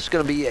 Is this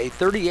going to be a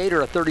 38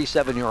 or a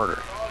 37-yarder?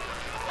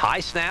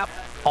 High snap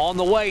on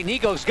the way.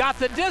 Nico's got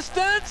the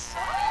distance.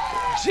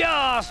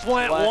 Just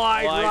went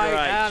wide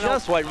right.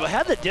 Just wide.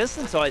 Had the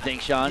distance, though, I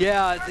think, Sean.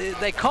 Yeah,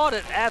 they caught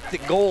it at the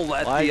goal,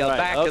 at the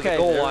back of the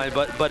goal line.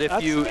 But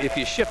if you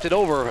shift it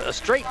over, a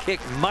straight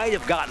kick might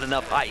have gotten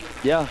enough height.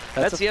 Yeah,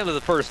 that's the end of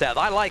the first half.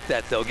 I like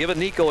that though. Giving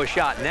Nico a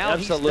shot. Now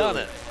he's done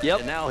it. Yep.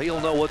 And now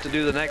he'll know what to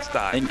do the next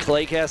time. And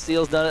Clay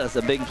Castile's done it. That's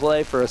a big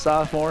play for a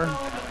sophomore.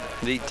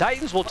 The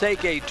Titans will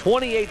take a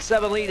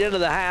 28-7 lead into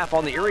the half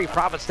on the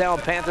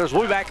Erie-Prophetstown Panthers.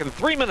 We'll be back in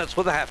 3 minutes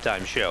with the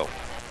halftime show.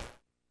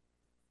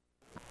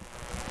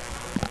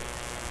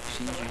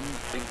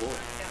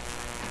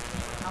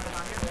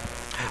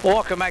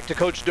 Welcome back to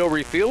Coach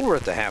Dobry Field. We're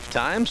at the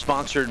halftime,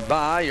 sponsored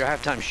by your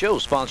halftime show,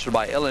 sponsored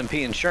by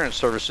LMP Insurance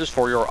Services.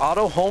 For your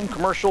auto, home,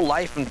 commercial,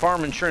 life, and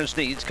farm insurance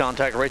needs,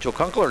 contact Rachel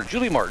Kunkel or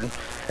Julie Martin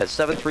at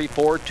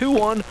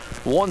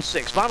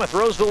 734-2116.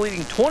 Monmouth-Roseville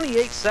leading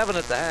 28-7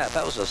 at the half.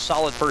 That was a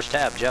solid first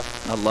half,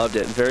 Jeff. I loved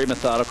it. Very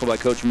methodical by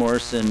Coach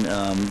Morrison.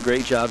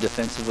 Great job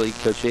defensively.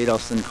 Coach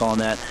Adolphson calling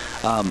that.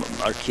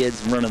 Our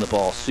kids running the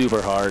ball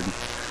super hard.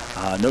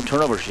 No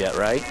turnovers yet,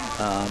 right?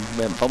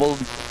 We haven't fumbled.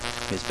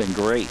 It's been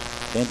great.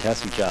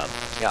 Fantastic job.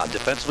 Yeah,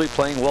 defensively,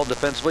 playing well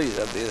defensively.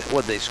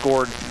 What they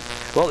scored?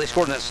 Well, they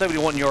scored in that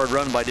 71-yard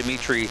run by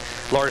Dimitri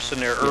Larson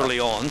there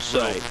early on.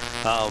 So, right.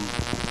 I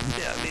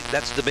mean,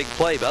 that's the big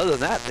play. But other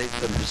than that,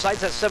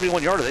 besides that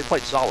 71-yarder, they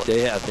played solid.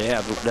 They have.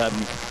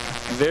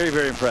 Very,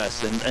 very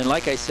impressed. And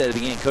like I said at the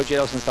beginning, Coach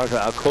Adelson's talked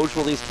about how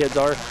coachable these kids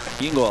are.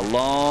 You can go a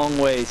long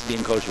ways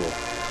being coachable.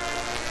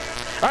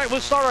 All right,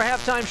 we'll start our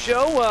halftime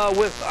show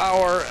with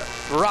our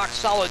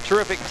rock-solid,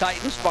 terrific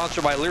Titans,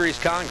 sponsored by Leary's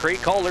Concrete.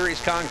 Call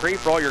Leary's Concrete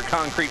for all your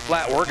concrete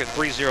flat work at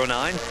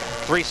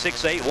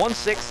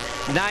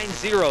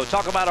 309-368-1690.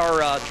 Talk about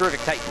our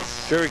terrific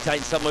Titans. Terrific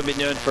Titans, something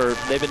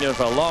they've been doing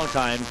for a long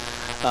time.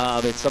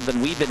 It's something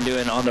we've been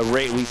doing on the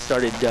rate. We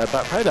started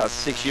probably about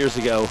 6 years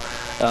ago,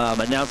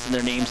 announcing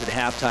their names at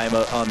halftime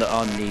on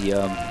the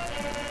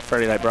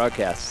Friday night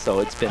broadcast. So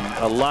it's been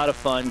a lot of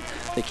fun.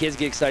 The kids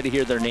get excited to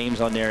hear their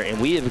names on there,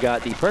 and we have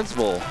got the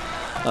principal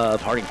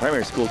of Harding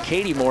Primary School,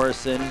 Katie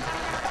Morrison,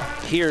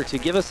 here to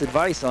give us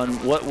advice on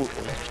what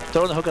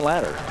throwing the hook and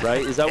ladder,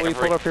 right? Is that what we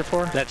pulled up here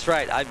for? That's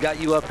right. I've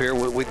got you up here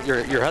with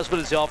your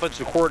husband is the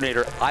offensive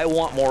coordinator. I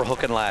want more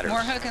hook and ladders.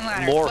 More hook and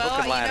ladders. More hook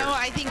and ladders. You know,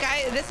 I think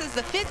this is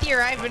the 5th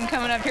year I've been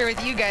coming up here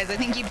with you guys. I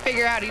think you'd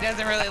figure out he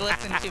doesn't really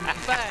listen to me,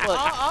 but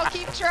I'll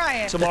keep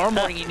trying. Tomorrow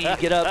morning you need to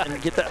get up and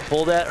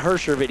pull that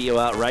Hersher video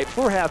out right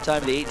before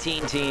halftime. The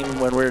 18 team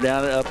when we're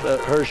down up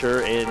at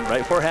Hersher, and right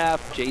before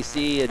half,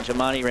 JC and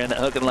Jamani ran that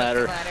hook and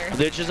ladder,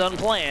 which is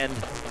unplanned,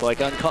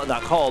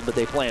 not called, but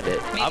they planned it.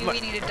 Maybe we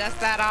need to dust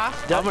that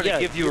off. I'm going to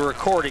give you a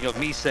recording of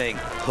me saying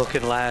hook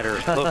and ladder,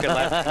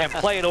 and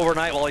play it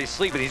overnight while he's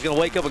sleeping. He's going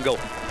to wake up and go,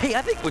 hey,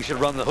 I think we should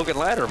run the hook and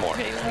ladder more.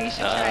 Maybe we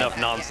should try enough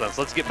nonsense.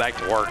 Let's get back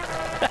to work.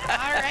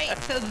 All right,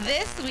 so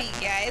this week,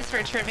 guys,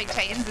 for Terrific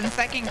Titans, in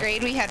 2nd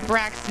grade, we had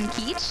Braxton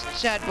Keach,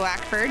 Judd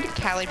Blackford,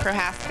 Callie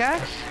Prohaska,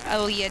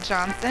 Aaliyah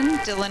Johnson,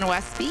 Dylan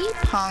Westby,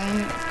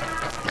 Pong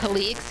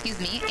Kali,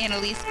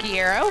 Annalise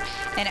Guerrero,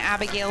 and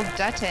Abigail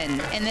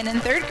Dutton. And then in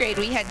 3rd grade,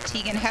 we had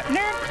Tegan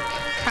Hepner,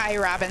 Kai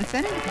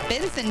Robinson,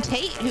 Benson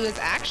Tate, who is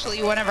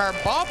actually one of our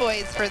ball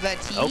boys for the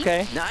team.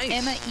 Okay. Nice.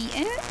 Emma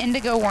Eaton,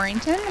 Indigo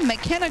Warrington,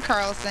 McKenna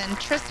Carlson,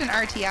 Tristan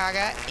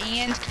Arteaga,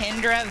 and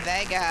Kendra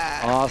Vega.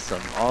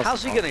 Awesome.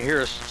 How's he going to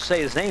hear us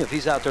say his name if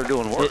he's out there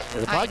doing work?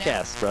 The I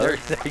podcast, brother.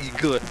 There you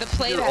go. The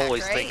playback, You're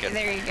always right? thinking.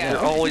 There you go.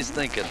 You're always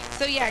thinking.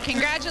 So yeah,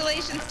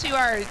 congratulations to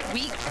our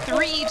Week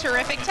 3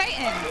 terrific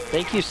Titans.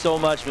 Thank you so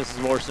much,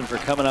 Mrs. Morrison, for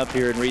coming up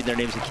here and reading their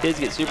names. The kids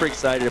get super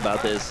excited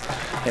about this,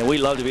 and we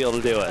love to be able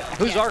to do it.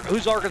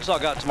 Who's Arkansas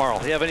got tomorrow?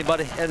 Do you have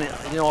anybody?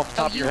 Off the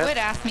top of You your head? would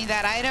ask me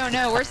that. I don't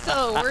know.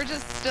 We're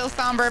just still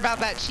somber about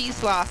that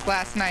Chiefs loss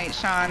last night,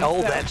 Sean.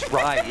 Oh, so. that's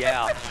right.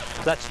 Yeah,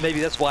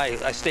 that's why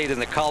I stayed in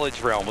the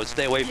college realm. Would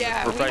stay away from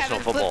professional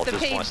football at we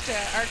this haven't point. flipped the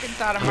page to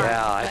Arkansas tomorrow.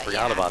 Yeah, I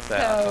forgot about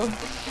that. So,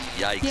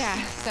 Yikes.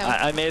 yeah. So.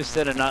 I may have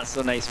said a not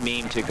so nice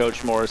meme to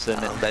Coach Morrison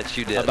I bet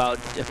you did. about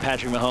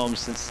Patrick Mahomes.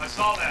 Since I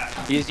saw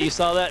that. you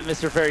saw that,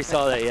 Mr. Ferry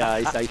saw that.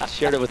 Yeah, I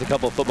shared it with a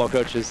couple of football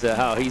coaches.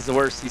 How he's the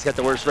worst. He's got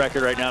the worst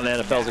record right now in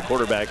the NFL as a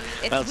quarterback.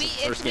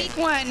 It's week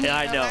 1. Yeah,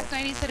 I know. Last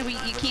night he said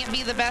you can't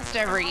be the best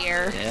every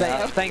year.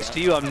 Yeah. Thanks to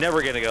you, I'm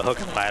never going to go hook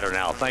and ladder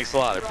now. Thanks a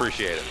lot. I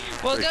appreciate it.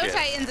 Well, Appreciate go it.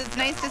 Titans. It's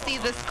nice to see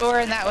the score,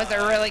 and that was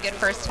a really good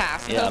first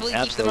half. Yeah, Hopefully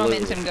keep the absolutely.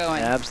 momentum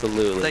going.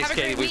 Absolutely. Thanks, Have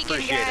a Katie. great We weekend,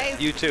 appreciate guys.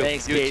 it. You too.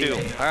 Thanks, you Katie.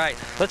 too. All right,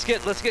 let's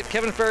get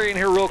Kevin Ferry in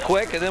here real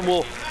quick, and then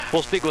we'll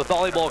speak with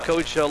volleyball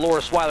coach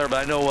Laura Swiler.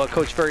 But I know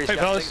Coach Ferry's got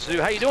fellas. things to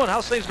do. How you doing?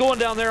 How's things going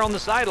down there on the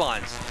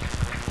sidelines?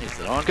 Is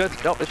it on? Good.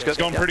 No, it's good. It's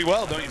going pretty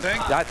well, don't you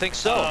think? I think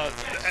so.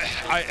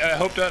 I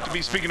hope not to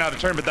be speaking out of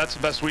turn, but that's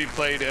the best we've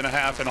played in a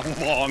half in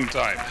a long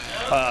time.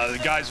 The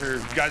guys are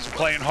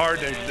playing hard.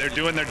 They're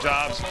doing their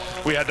jobs.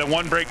 We had the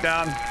one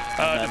breakdown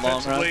that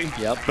long defensively,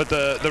 run. Yep. but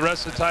the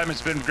rest of the time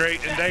it's been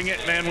great. And dang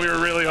it, man, we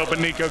were really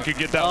hoping Nico could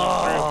get that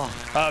one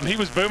through. He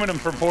was booming him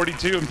from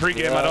 42 in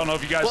pregame. Yeah. I don't know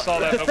if you guys saw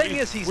that. The but thing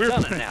is, he's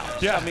done it now.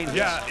 Yeah, I mean,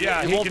 yeah.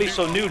 It he won't can be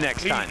so new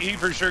next time. He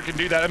for sure can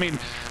do that. I mean,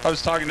 I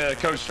was talking to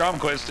Coach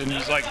Stromquist, and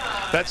he's like,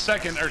 that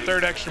second or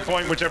third extra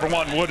point, whichever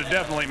one, would have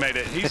definitely made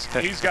it. He's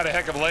got a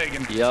heck of a leg,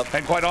 and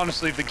and quite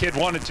honestly, if the kid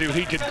wanted to,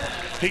 he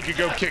could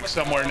go kick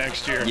somewhere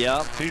next year.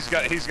 Yep. He's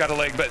got a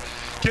leg, but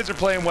kids are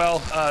playing well.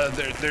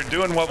 They're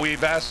doing what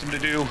we've asked them to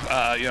do.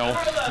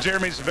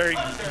 Jeremy's very,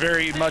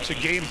 very much a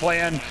game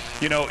plan.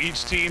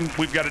 Each team,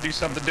 we've got to do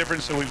something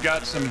different. So we've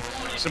got some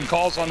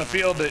calls on the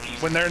field that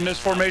when they're in this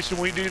formation,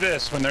 we do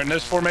this. When they're in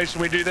this formation,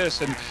 we do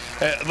this. And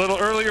a little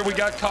earlier, we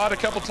got caught a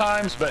couple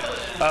times, but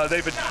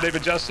they've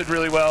adjusted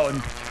really well.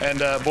 And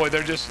boy,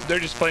 they're just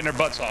playing their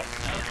butts off.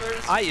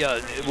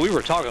 We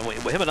were talking.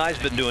 Him and I's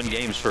been doing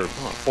games for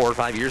 4 or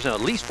 5 years now,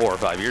 at least 4 or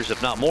 5 years,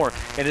 if not more.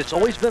 And it's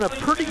always been a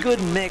pretty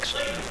good mix,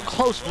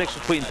 close mix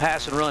between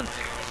pass and run.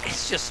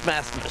 It's just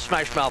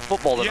smash mouth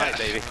football tonight,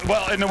 baby.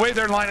 Well, and the way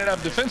they're lining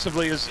up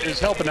defensively is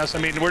helping us. I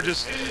mean,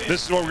 this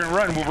is what we're going to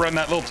run. We'll run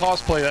that little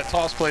toss play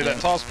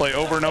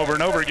over and over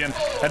and over again.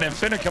 And then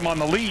Finicum on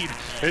the lead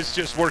is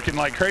just working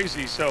like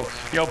crazy. So,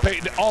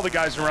 Peyton, all the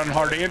guys are running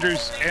hard.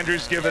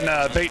 Andrew's giving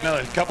Peyton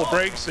a couple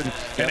breaks, and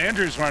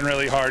Andrew's run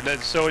really hard.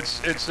 So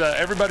it's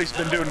everybody's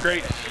been doing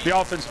great. The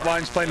offensive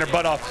line's playing their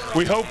butt off.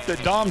 We hope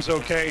that Dom's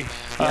okay.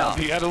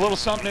 He had a little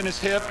something in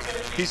his hip.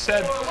 He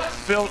said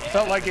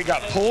felt like it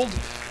got pulled.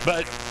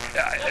 But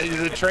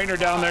the trainer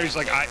down there, he's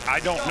like,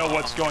 I don't know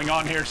what's going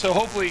on here. So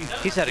hopefully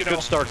he's had a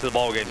good start to the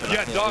ball game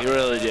tonight. Yeah, Dom, he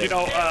really did.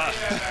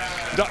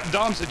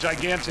 Dom's a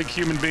gigantic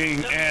human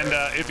being, and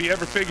if he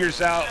ever figures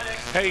out,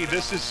 hey,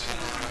 this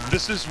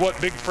is what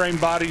big frame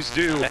bodies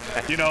do,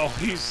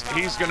 he's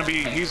gonna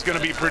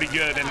be pretty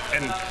good.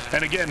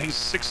 And again, he's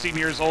 16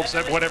 years old,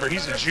 so whatever.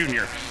 He's a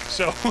junior,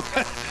 so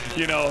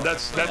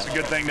that's a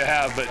good thing to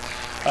have. But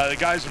the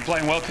guys are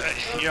playing well.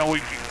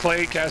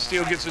 Clay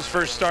Castile gets his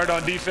first start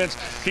on defense.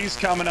 He's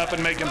coming up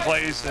and making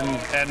plays,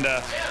 and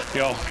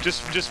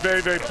just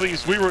very, very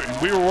pleased. We were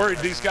worried.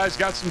 These guys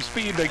got some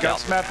speed. They got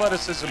some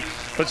athleticism,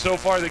 but so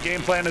far the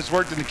game plan has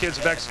worked, and the kids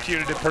have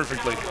executed it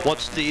perfectly.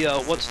 What's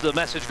the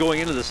message going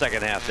into the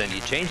second half? Then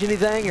you change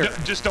anything, or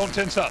just don't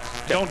tense up.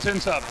 Don't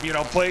tense up.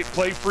 Play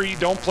free.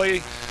 Don't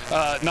play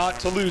not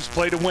to lose.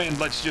 Play to win.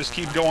 Let's just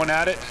keep going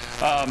at it.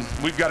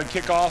 We've got to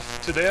kick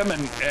off to them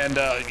and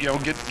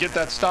get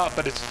that stop.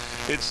 But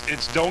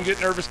it's don't get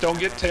nervous. Don't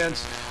get tense.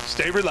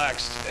 Stay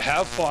relaxed.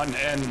 Have fun,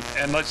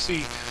 and let's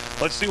see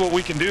what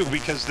we can do,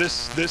 because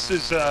this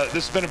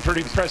has been a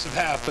pretty impressive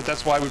half, but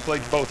that's why we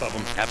played both of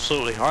them.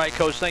 Absolutely. All right,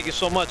 Coach, thank you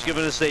so much,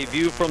 giving us a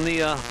view from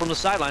the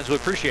sidelines. We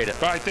appreciate it.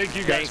 All right, thank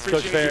you guys.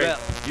 Thanks, Coach Ferry.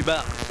 You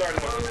bet.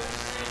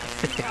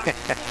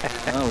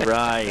 All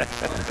right.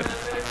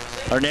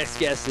 Our next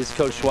guest is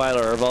Coach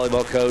Schweiler, our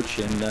volleyball coach,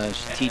 and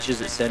she teaches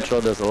at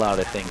Central, does a lot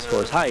of things for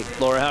us. Hi,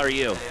 Laura, how are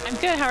you? I'm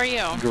good. How are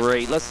you?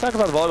 Great. Let's talk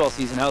about the volleyball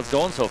season, how it's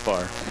going so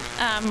far.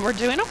 We're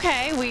doing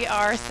okay. We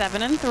are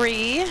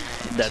 7-3.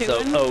 That's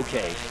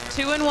okay.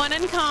 2-1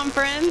 in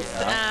conference.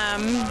 Yeah.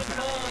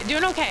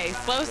 doing okay.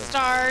 Slow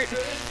start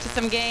to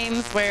some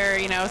games where,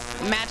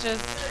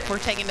 matches were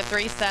taken to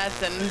 3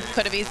 sets and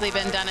could have easily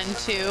been done in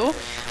 2.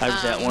 I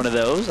was at one of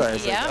those. I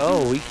was yeah. like,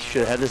 oh, we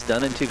should have had this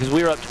done in 2 because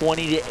we were up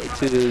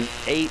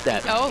 20-8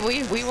 that. Oh,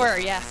 we were.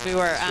 Yes, we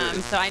were.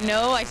 So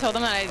I told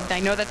them that I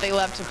know that they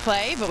love to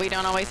play, but we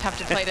don't always have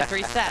to play to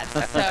 3 sets.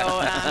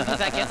 So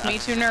that gets me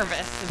too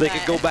nervous. They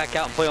could go back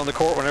out and play on the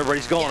court when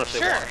everybody's gone if they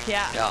want. Sure.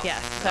 Yeah.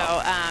 Yes.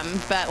 So,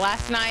 but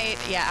last night,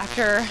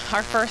 after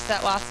our first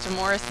set loss to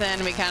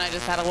Morrison, we kind of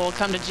just had a little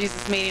come to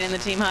Jesus meeting in the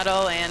team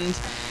huddle, and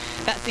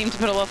that seemed to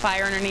put a little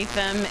fire underneath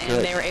them,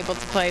 and they were able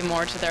to play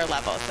more to their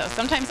level. So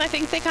sometimes I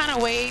think they kind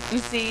of wait and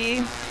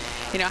see,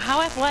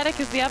 how athletic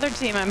is the other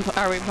team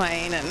are we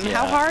playing, and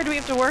how hard do we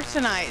have to work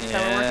tonight. So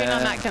we're working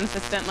on that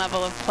consistent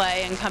level of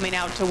play and coming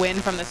out to win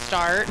from the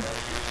start.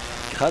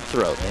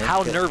 Cutthroat, man.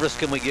 How nervous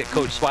can we get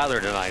Coach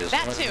Swiler tonight?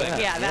 That too.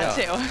 That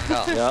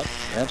too. Yep,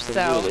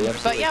 absolutely.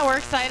 But we're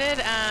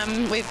excited.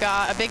 We've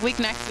got a big week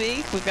next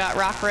week. We've got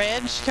Rock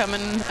Ridge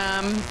coming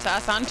to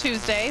us on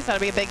Tuesday, so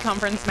that'll be a big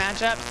conference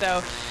matchup.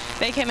 So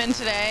they came in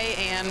today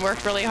and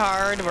worked really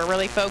hard. We're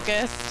really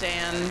focused,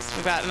 and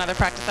we've got another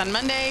practice on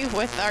Monday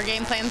with our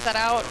game plan set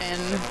out,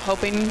 and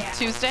hoping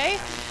Tuesday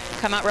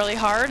come out really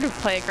hard,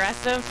 play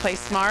aggressive, play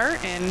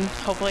smart, and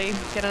hopefully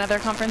get another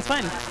conference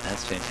win.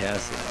 That's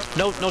fantastic.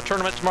 No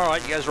tournament tomorrow,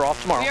 right? You guys are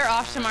off tomorrow. We are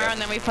off tomorrow, and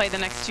then we play the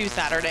next 2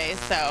 Saturdays.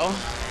 So,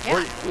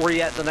 yeah. Where are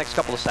you at the next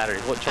couple of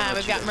Saturdays? What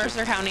tournaments? We've got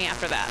Mercer County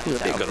after that.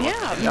 That'd be a good one.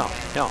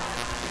 Yeah.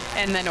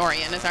 And then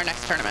Orion is our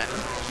next tournament.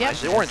 Yep.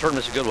 The Orion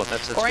tournament's a good one.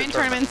 That's Orion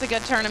tournament's a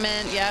good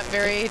tournament. Yep,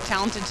 very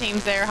talented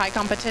teams there, high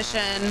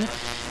competition.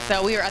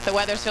 So we were at the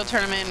Weathersfield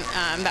tournament.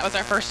 That was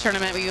our first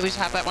tournament. We usually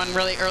have that one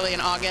really early in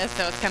August,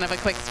 so it's kind of a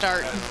quick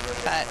start.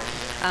 But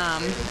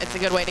it's a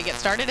good way to get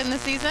started in the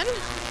season.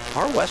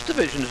 Our West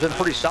Division has been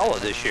pretty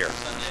solid this year,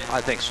 I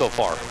think, so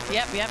far.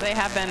 Yep, they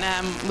have been.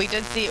 We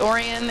did see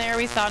Orion there.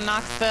 We saw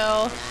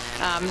Knoxville.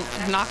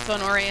 Knoxville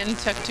and Orion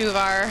took 2 of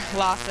our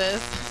losses,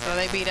 so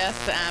they beat us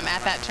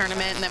at that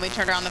tournament. And then we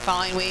turned around the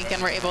following week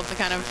and were able to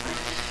kind of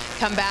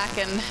come back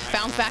and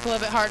bounce back a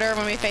little bit harder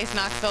when we face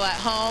Knoxville at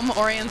home.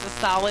 Orion's a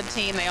solid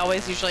team. They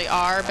always usually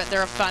are, but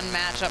they're a fun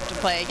matchup to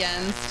play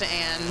against.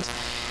 And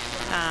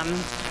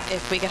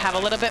if we could have a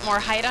little bit more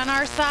height on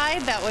our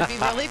side, that would be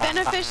really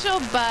beneficial.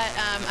 But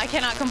I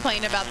cannot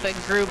complain about the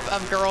group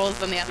of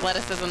girls and the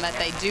athleticism that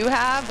they do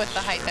have with the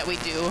height that we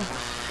do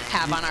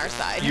have on our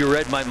side. You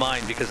read my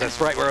mind, because that's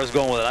right where I was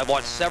going with it. I've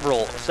watched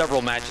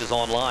several matches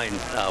online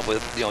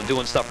with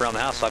doing stuff around the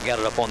house, so I've got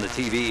it up on the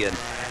TV,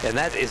 and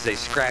that is a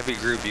scrappy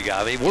group you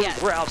got. I mean,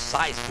 we're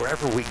outsized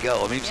wherever we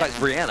go. I mean, besides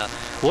Brianna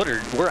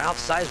Woodard, we're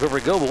outsized wherever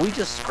we go, but we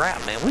just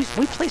scrap, man. We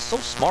play so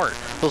smart.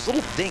 Those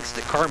little dinks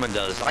that Carmen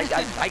does,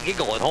 I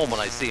giggle at home when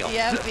I see them.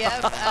 Yep.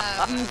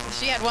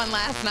 She had one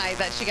last night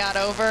that she got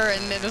over,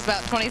 and it was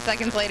about 20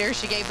 seconds later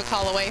she gave the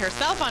call away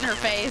herself on her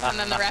face, and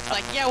then the ref's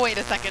like, yeah, wait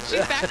a second,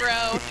 she's back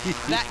row.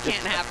 That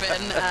can't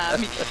happen.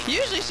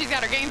 Usually she's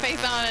got her game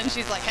face on, and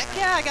she's like, heck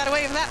yeah, I got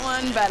away with that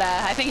one, but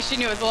I think she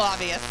knew it was a little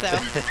obvious. So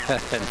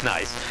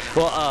Nice.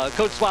 Well,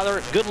 Coach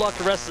Swiler, good luck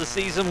the rest of the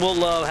season.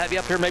 We'll have you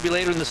up here maybe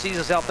later in the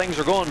season, see how things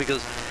are going,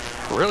 because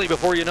really,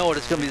 before you know it,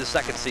 it's going to be the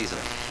second season.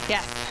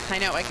 Yes, I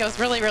know. It goes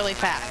really, really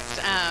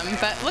fast.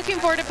 But looking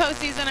forward to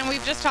postseason, and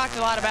we've just talked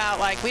a lot about,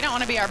 we don't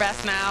want to be our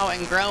best now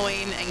and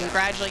growing and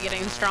gradually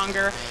getting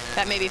stronger.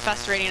 That may be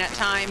frustrating at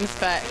times,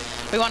 but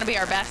we want to be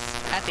our best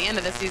at the end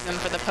of the season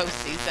for the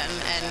postseason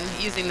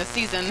and using the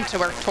season to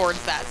work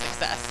towards that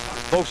success.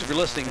 Folks, if you're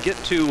listening, get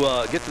to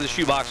the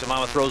shoebox at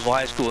Monmouth-Roseville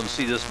High School and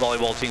see this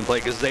volleyball team play,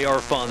 because they are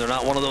fun. They're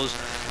not one of those,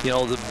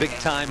 the big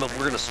time of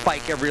we're going to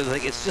spike every other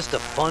thing. It's just a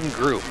fun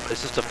group.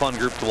 It's just a fun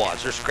group to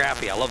watch. They're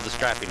scrappy. I love the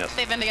scrappiness.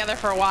 They've been together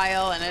for a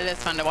while, and it is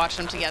fun to watch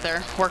them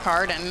together work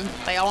hard, and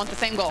they all want the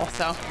same goal.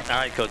 So. All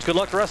right, Coach. Good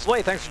luck the rest of the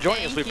way. Thanks for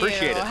joining us. We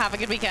appreciate it. Have a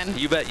good weekend.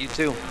 You bet. You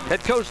too.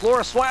 Head coach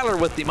Laura Swiler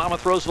with the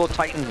Monmouth-Roseville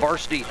Titan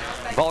varsity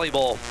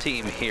volleyball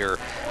team here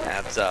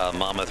at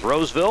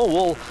Monmouth-Roseville.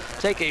 We'll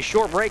take a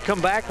short break,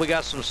 come back. We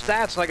got some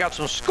stats, and I got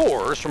some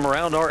scores from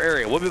around our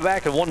area. We'll be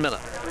back in 1 minute.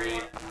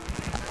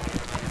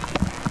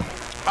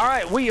 All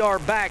right, we are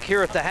back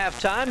here at the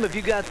halftime. Have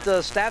you got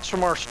stats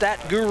from our stat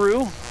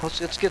guru?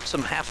 Let's get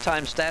some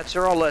halftime stats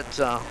here.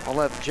 I'll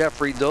let Jeff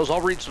read those.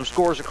 I'll read some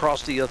scores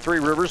across the Three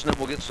Rivers, and then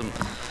we'll get some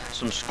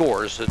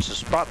scores.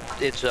 It's brought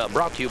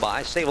to you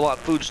by Save A Lot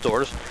Food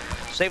Stores.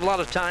 Save a lot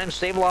of time,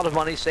 save a lot of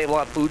money, save a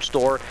lot food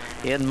store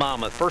in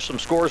Monmouth. First, some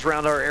scores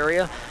around our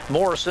area.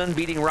 Morrison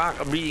beating Orion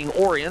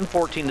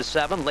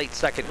 14-7 late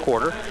second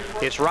quarter.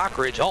 It's Rock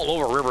Ridge all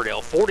over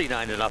Riverdale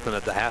 49-0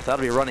 at the half.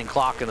 That'll be a running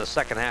clock in the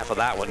second half of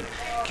that one.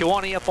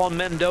 Kewanee up on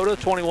Mendota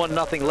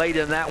 21-0 late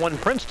in that one.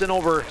 Princeton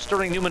over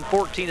Sterling Newman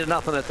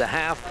 14-0 at the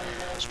half.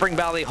 Spring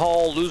Valley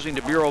Hall losing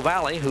to Bureau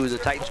Valley, who the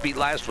Titans beat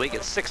last week.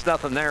 It's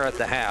 6-0 there at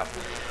the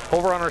half.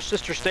 Over on our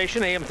sister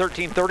station, AM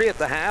 1330 at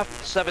the half,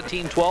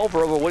 17-12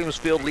 over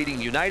Williamsfield leading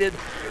United.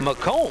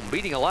 Macomb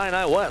beating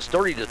Illini West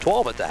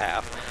 30-12 at the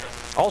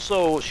half.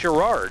 Also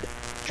Sherrard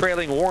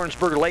trailing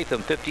Warrensburg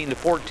Latham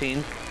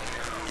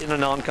 15-14 in a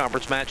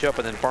non-conference matchup,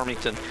 and then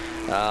Farmington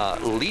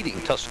leading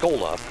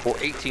Tuscola for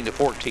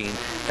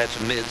 18-14. That's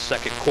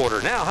mid-second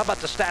quarter. Now, how about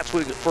the stats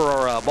for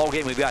our ball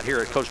game we've got here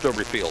at Coach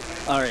Dobry Field?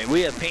 All right,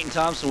 we have Peyton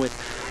Thompson with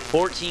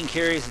 14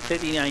 carries and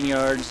 59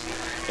 yards.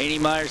 Andy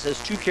Myers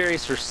has 2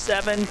 carries for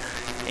 7.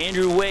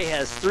 Andrew Way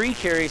has 3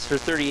 carries for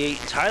 38.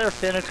 Tyler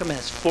Finicum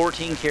has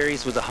 14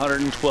 carries with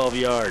 112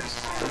 yards.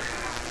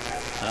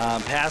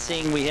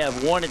 Passing, we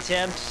have 1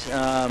 attempt.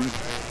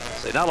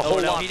 Not a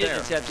whole lot he there.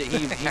 didn't attempt it.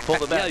 He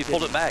pulled it back. Yeah, he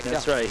pulled it back.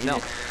 That's yeah. right.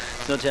 No.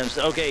 No attempts.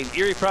 Okay,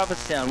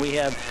 Erie-Prophetstown, we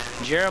have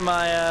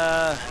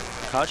Jeremiah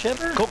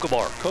Kochever?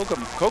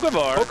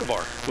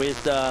 Kochevar with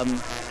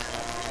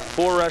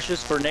 4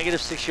 rushes for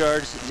 -6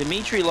 yards.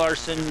 Dimitri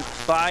Larson,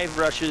 5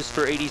 rushes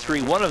for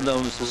 83. One of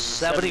those was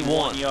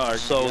 71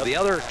 yards. So the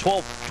other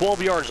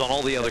 12 yards on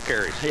all the other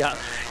carries. Yeah.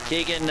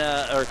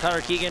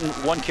 Connor Keegan,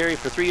 1 carry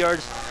for 3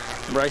 yards.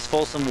 Bryce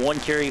Folsom, 1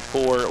 carry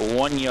for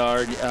 1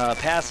 yard.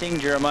 Passing,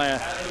 Jeremiah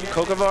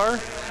Kochevar,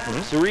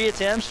 3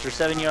 attempts for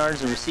 7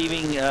 yards. And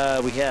receiving,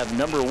 we have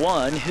number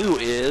 1, who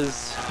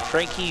is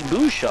Frankie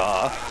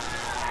Bouchaw,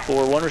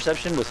 for 1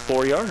 reception with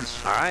 4 yards.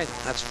 All right,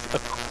 that's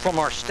from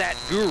our stat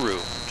guru,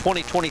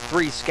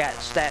 2023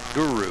 stat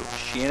guru,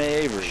 Shanna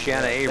Avery.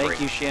 Thank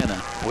you,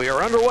 Shanna. We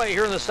are underway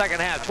here in the second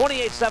half.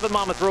 28-7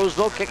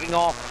 Monmouth-Roseville, kicking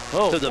off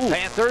to the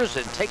Panthers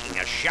and taking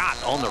a shot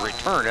on the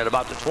return at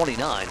about the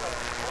 29.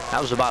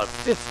 That was about a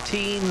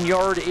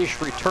 15-yard-ish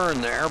return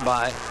there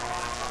by,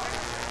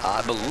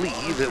 I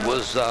believe it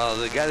was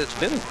the guy that's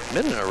been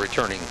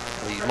returning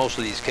most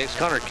of these kicks,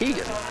 Connor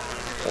Keegan,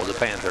 for the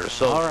Panthers.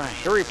 So all right.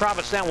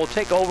 Erie-Prophetstown will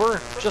take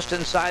over just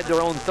inside their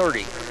own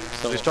 30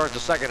 as we start the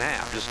second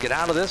half. Just get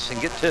out of this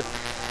and get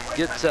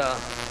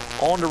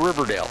on to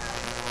Riverdale.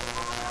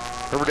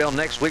 Riverdale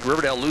next week.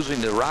 Riverdale losing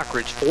to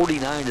Rockridge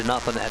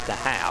 49-0 at the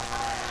half.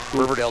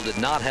 Riverdale did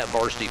not have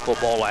varsity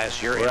football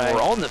last year, and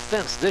we're on the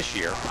fence this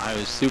year. I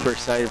was super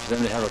excited for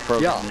them to have a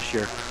program this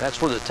year. That's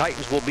where the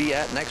Titans will be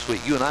at next week.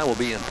 You and I will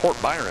be in Port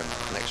Byron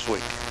next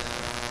week.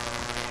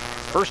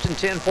 1st and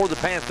 10 for the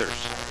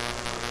Panthers.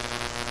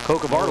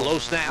 Kochevar, low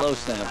snap.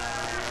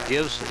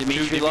 Gives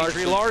Dimitri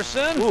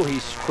Larson. Ooh,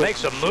 he's quick.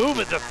 Makes a move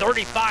at the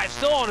 35,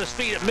 still on his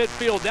feet at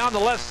midfield, down the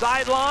left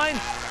sideline.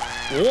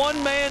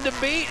 1 man to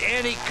beat,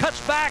 and he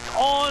cuts back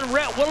on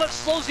Rhett Willett,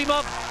 slows him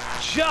up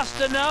just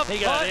enough. He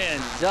got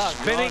in.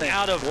 Spinning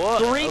out of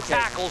 3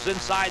 tackles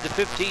inside the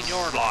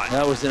 15-yard line.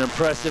 That was an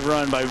impressive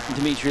run by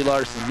Dimitri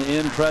Larson.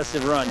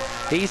 Impressive run.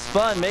 He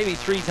spun maybe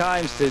 3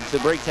 times to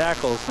break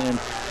tackles, and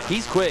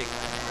he's quick.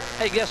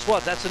 Hey, guess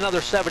what? That's another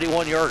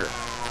 71-yarder.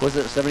 Was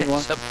it 71?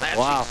 It's a magic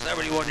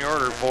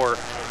 71-yarder for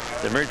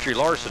Dimitri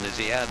Larson, as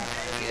he had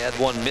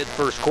one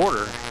mid-first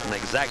quarter in the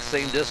exact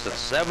same distance.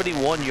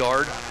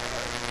 71-yard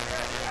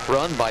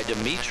run by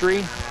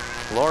Dimitri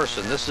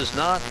Larson. This is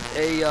not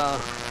a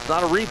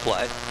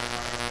replay.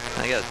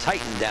 I got to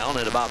tighten down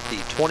at about the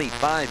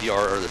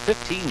 25-yard or the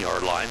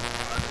 15-yard line.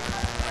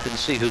 Didn't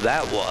see who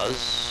that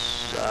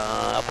was.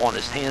 Up on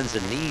his hands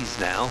and knees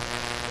now,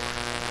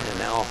 and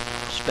now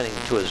spinning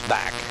to his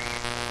back.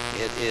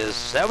 It is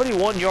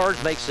 71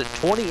 yards, makes it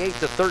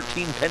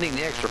 28-13 pending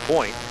the extra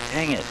point.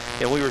 Dang it.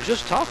 And we were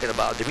just talking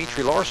about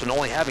Dimitri Larson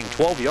only having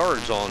 12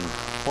 yards on,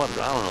 I don't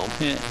know,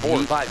 4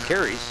 or 5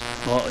 carries.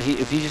 Well,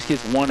 if he just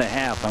gets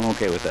 1.5, I'm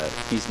okay with that.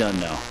 He's done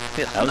now.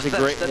 Yeah, that was a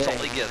great. That's all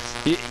he gets.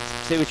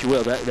 Say what you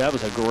will, that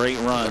was a great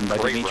run by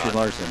Dimitri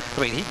Larson.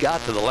 I mean, he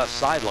got to the left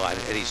sideline,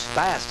 and he's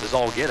fast as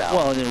all get out.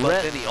 Well, and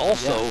then he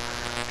also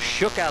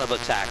shook out of a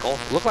tackle.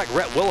 Looked like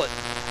Rhett Willett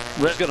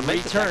was going to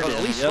make the tackle,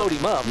 at least slowed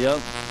him up. Yep.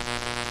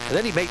 And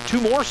then he made 2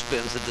 more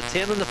spins at the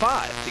 10 and the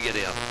 5 to get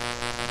in.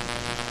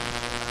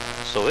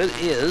 So it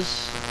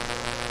is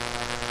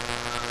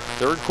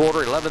third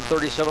quarter,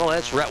 11:37. Oh,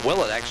 that's Rhett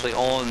Willett actually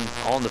on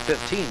the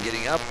 15,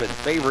 getting up and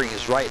favoring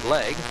his right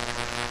leg,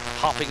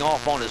 hopping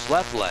off on his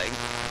left leg.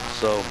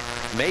 So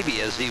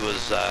maybe as he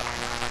was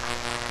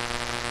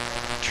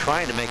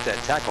trying to make that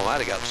tackle, might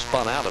have got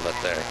spun out of it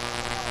there.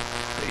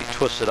 He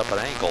twisted up an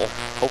ankle.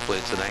 Hopefully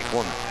it's an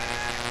ankle and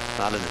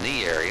not in the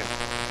knee area.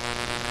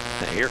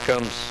 And here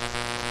comes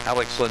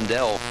Alex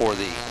Lindell for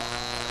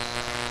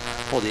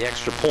the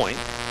extra point.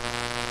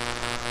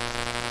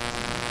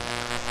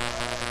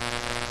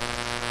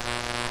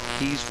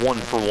 He's 1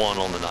 for 1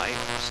 on the night.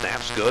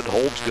 Snaps good,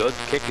 holds good,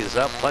 kick is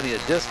up, plenty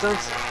of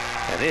distance,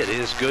 and it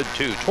is good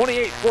too.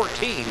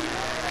 28-14.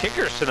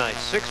 Kickers tonight,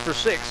 6 for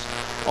 6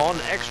 on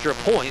extra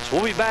points.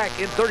 We'll be back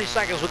in 30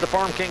 seconds with the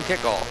Farm King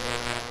kickoff.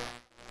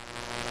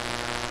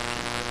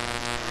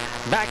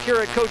 Back here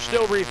at Coach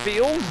Dobry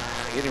Field,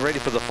 getting ready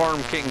for the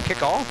Farm King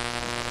kickoff.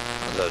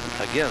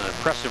 Again, an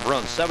impressive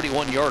run,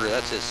 71-yarder.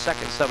 That's his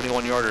second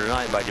 71-yarder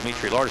tonight by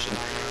Dimitri Larson.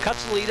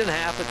 Cuts the lead in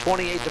half at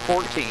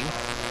 28-14.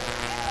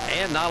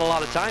 And not a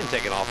lot of time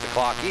taken off the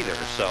clock either.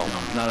 So no,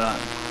 not a lot.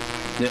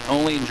 The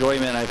only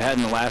enjoyment I've had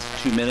in the last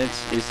 2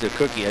 minutes is the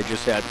cookie I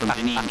just had from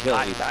Janine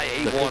Kelly. I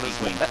ate one as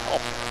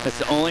well. That's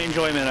the only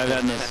enjoyment I've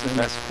had in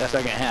this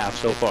second half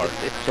so far.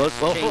 So let's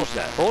change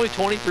that. We're only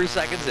 23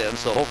 seconds in,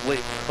 so hopefully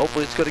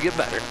it's going to get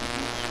better.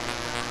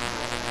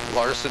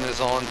 Larson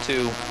is on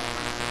to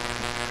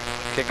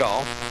kick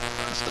off.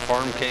 It's the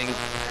Farm King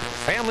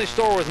Family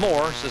store with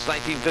more since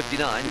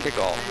 1959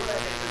 kickoff.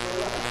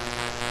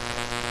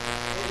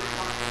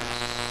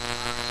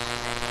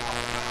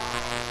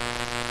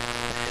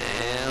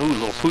 And a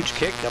little pooch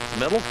kick up the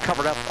middle,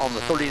 covered up on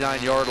the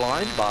 39-yard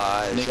line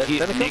by Nick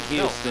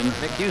Houston. No,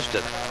 Nick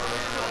Houston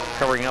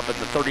covering up at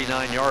the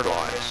 39-yard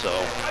line. So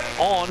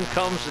on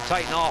comes the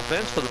Titan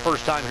offense for the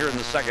first time here in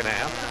the second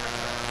half.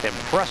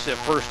 Impressive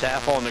first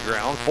half on the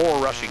ground, 4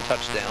 rushing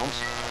touchdowns.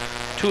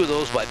 2 of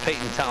those by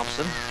Peyton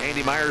Thompson.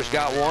 Andy Myers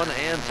got 1,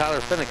 and Tyler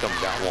Finicum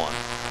got 1.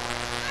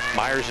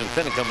 Myers and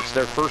Finicum, it's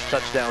their first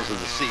touchdowns of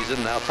the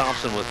season. Now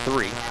Thompson with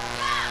 3.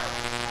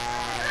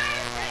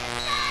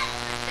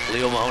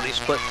 Leo Mahoney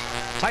split.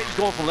 Titans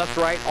going from left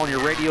to right on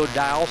your radio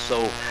dial,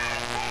 so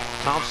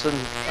Thompson,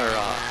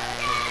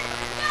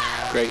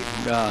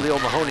 Leo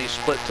Mahoney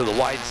split to the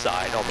wide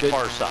side on the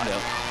far side.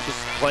 Yeah. Just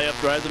play up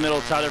right in the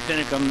middle. Tyler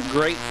Finicum,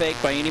 great fake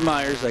by Andy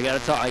Myers. I gotta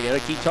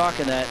keep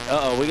talking that.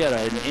 We got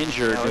an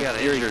injured. We got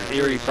an injured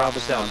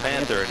Erie-Prophetstown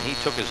Panther, and he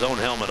took his own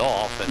helmet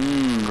off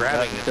and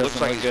grabbing it. Looks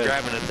like he's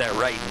grabbing at that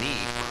right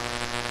knee.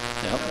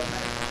 Yep.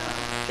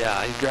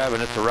 Yeah, he's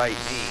grabbing at the right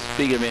knee.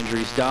 Speaking of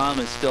injuries, Dom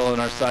is still on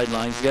our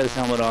sidelines. He's got his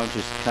helmet on,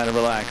 just kind of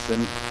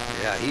relaxing.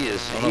 Yeah, he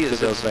is. He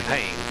is in some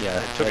pain. Yeah,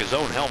 he took his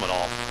own helmet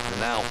off,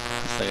 and now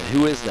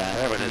who is that?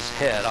 grabbing his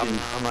head. I'm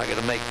not going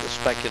to make the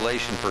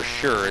speculation for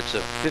sure. It's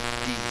a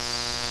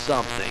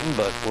 50-something,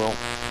 but we'll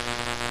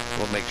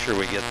make sure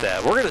we get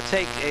that. We're going to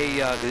take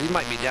because he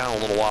might be down a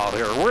little while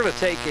here. We're going to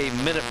take a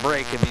minute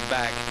break and be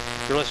back.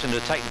 You're listening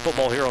to Titan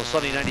Football here on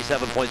Sunny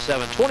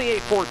 97.7,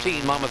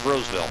 28-14,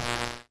 Monmouth-Roseville.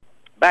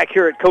 Back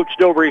here at Coach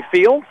Dobry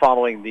Field,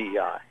 following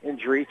the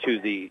injury to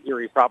the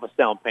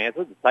Erie-Prophetstown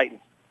Panthers, the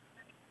Titans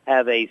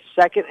have a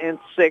 2nd and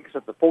 6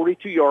 at the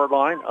 42-yard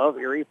line of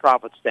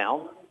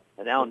Erie-Prophetstown,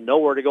 and now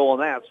nowhere to go on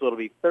that, so it'll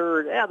be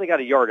third. They got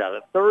a yard out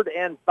of it. 3rd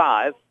and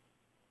 5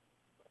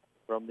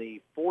 from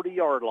the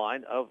 40-yard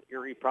line of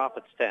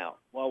Erie-Prophetstown.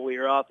 While we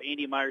were off,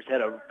 Andy Myers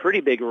had a pretty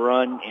big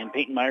run, and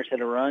Peyton Myers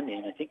had a run,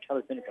 and I think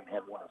Tyler Finicum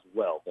had one as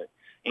well. But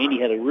Andy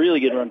had a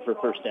really good run for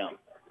first down.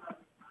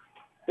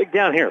 Big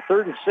down here,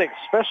 3rd and 6,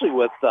 especially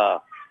with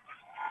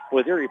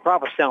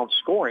Erie-Prophetstown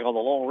scoring on the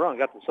long run.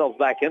 Got themselves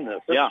back in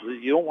this. Yeah.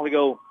 You don't want to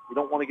go. You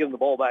don't want to give them the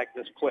ball back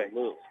this quick.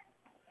 Here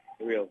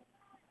we go.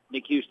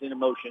 Nick Houston in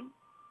motion.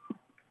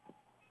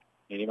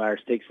 Andy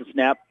Myers takes the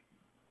snap.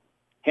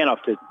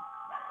 Handoff to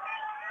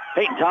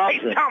Peyton Thompson.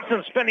 Peyton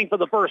Thompson spinning for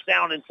the first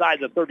down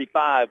inside the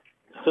 35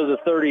 to the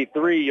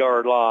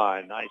 33-yard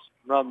line. Nice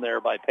run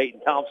there by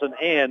Peyton Thompson.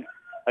 And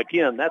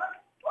again, that's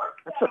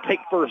a big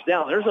first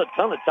down. There's a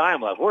ton of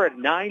time left. We're at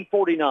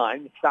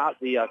 9:49.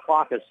 The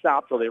clock has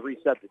stopped, so they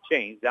reset the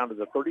chains down to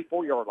the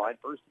 34-yard line.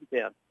 1st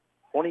and 10.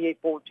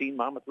 28-14.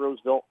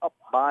 Monmouth-Roseville up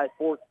by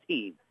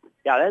 14.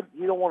 Yeah,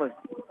 you don't want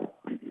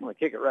to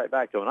kick it right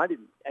back to him. I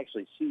didn't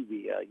actually see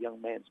the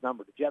young man's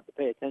number. Did you have to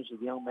pay attention to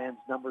the young man's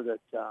number that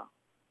was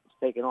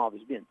taken off?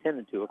 He's being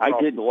tended to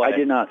across the way. I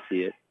did not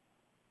see it.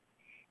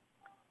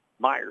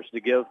 Myers to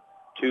give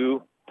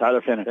to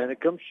Tyler Finicum.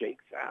 Finicum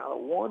shakes out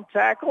one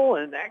tackle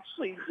and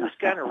actually just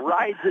kind of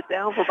rides it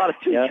down for about a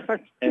 2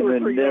 yard. And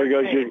then there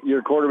goes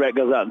your quarterback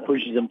goes out and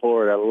pushes him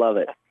forward. I love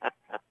it.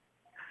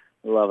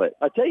 Love it.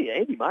 I tell you,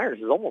 Andy Myers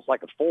is almost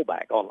like a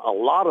fullback on a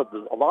lot of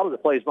the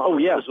plays. Oh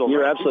yeah,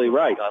 you're absolutely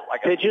right.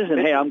 Like pitches and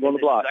hey, I'm going to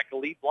block. Like a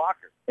lead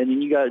blocker. And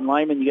then you got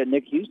lineman. You got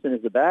Nick Houston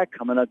as the back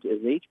coming up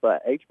as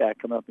H-back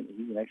coming up, and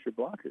he's an extra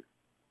blocker.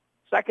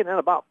 2nd and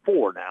about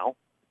 4 now.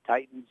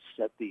 Titans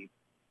at the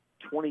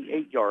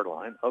 28-yard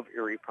line of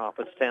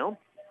Erie-Prophetstown.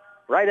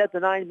 Right at the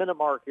 9-minute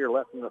mark here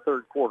left in the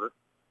 3rd quarter.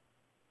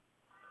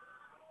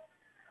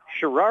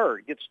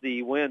 Sherrard gets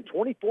the win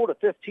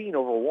 24-15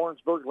 over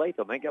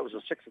Warrensburg-Latham. I think that was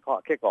a 6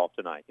 o'clock kickoff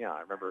tonight. Yeah,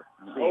 I remember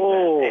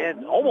seeing that.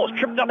 And almost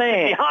tripped up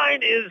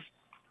behind is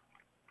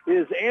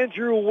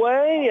Andrew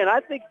Way. And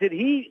I think, did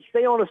he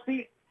stay on his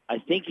feet? I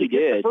think he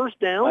did. The first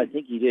down? I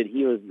think he did.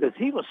 He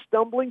was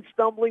stumbling.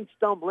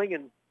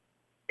 And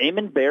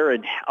Eamon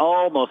Barron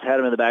almost had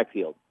him in the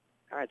backfield.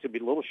 All right, it's going to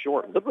be a little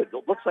short.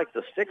 It looks like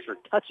the sticks are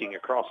touching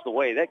across the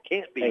way. That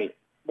can't be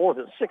more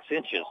than 6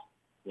 inches.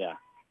 Yeah.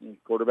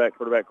 Quarterback.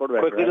 Quickly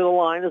right? to the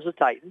line is the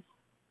Titans.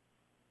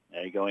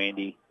 There you go,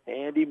 Andy.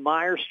 Andy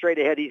Myers straight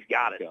ahead. He's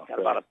got it. Got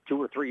about a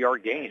 2 or 3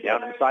 yard gain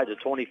down inside the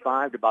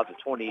 25 to about the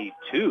 22.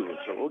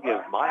 So we'll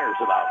give Myers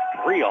about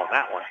 3 on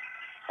that one.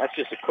 That's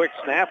just a quick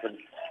snap and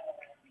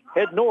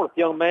head north,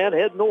 young man.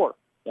 Head north.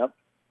 Yep.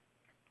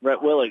 Rhett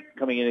Willig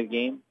coming into the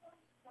game.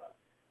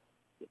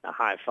 Getting a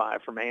high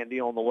five from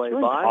Andy on the way by.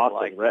 Toss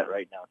like Rhett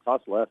right now.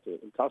 Toss left.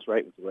 Toss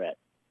right with Rhett.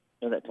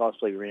 You know that toss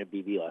play we ran at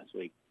BB last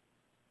week.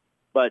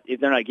 But if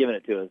they're not giving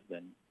it to us,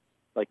 then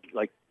like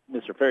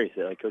Mr. Ferry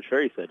said, like Coach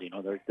Ferry said,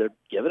 they're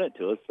giving it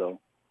to us,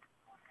 so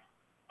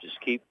just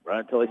keep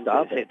running until they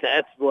stop it.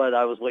 That's what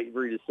I was waiting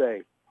for you to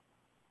say.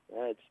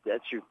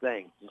 That's your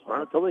thing. Just run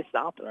until they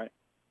stop it. Right.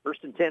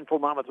 1st and 10 for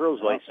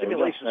Monmouth-Roseville.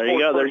 Simulation. There you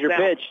go. There's your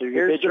pitch.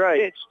 Here's the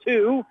pitch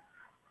to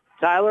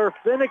Tyler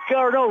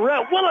Finicum. No,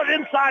 Rhett Willett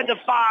inside the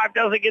 5.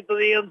 Doesn't get to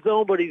the end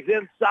zone, but he's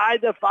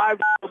inside the 5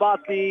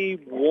 about the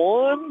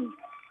 1.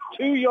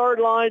 2-yard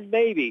line,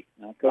 maybe.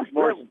 Coach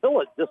Morris,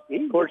 just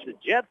course the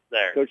Jets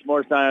there. Coach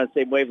Morris and I on the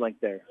same wavelength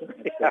there.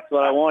 That's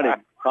what I wanted.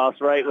 Toss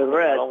right with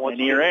red, and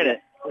you're in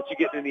it. Once you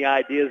get any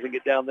ideas and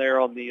get down there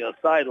on the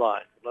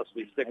sideline, unless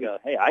we stick a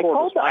I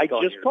called that. I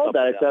just called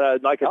that. I said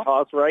I'd like a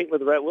toss right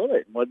with Rhett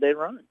Willett. And what'd they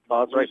run?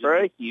 Toss right for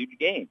a huge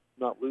game.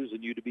 Not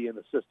losing you to be an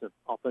assistant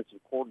offensive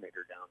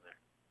coordinator down there.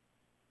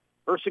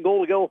 First and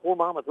goal to go for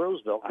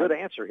Monmouth-Roseville. Good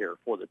answer here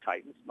for the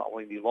Titans,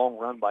 following the long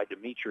run by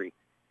Dimitri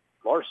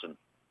Larson.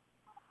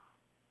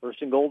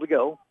 First and goal to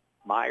go.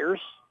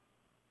 Myers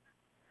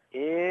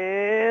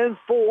in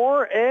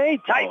for a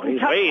Titan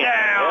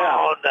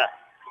touchdown.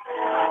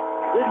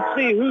 Didn't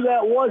see who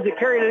that was that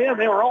carried it in.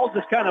 They were all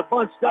just kind of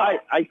bunched up.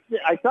 I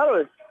thought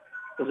it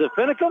was it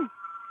Finicum?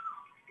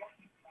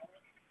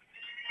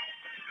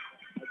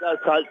 I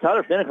thought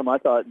Tyler Finicum. I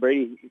thought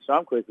Brady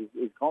Stromquist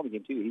is calling the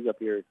game too. He's up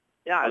here.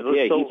 Yeah,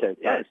 he said.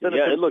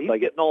 It looked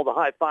like getting all the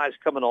high fives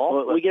coming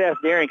off. Well, we could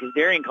ask Darian because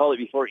Darian called it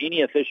before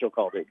any official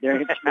called it.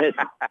 Darian Smith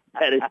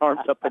had his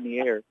arms up in the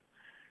air,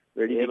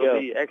 ready to go. It'll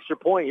be extra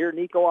point here.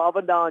 Nico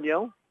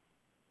Avendano.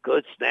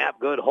 Good snap,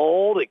 good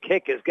hold. The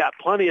kick has got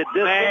plenty of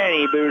distance. Man,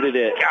 he booted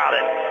it. Got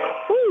it.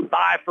 Woo,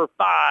 5 for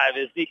 5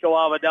 is Nico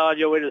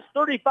Avendano. It is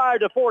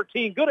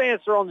 35-14. Good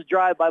answer on the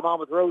drive by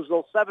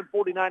Monmouth-Roseville.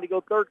 7:49 to go,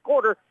 third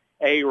quarter.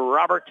 A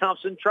Robert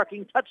Thompson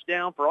Trucking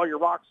touchdown for all your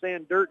rock,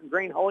 sand, dirt, and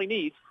grain hauling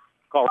needs.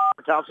 Call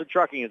Robert Thompson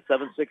Trucking at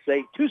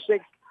 768-2697.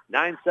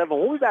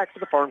 We'll be back for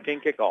the Farm King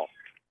kickoff.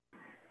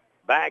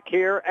 Back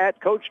here at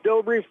Coach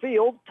Dobry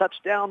Field,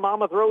 touchdown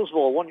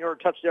Monmouth-Roseville.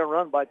 1-yard touchdown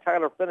run by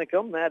Tyler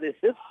Finicum. That is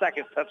his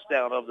second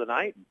touchdown of the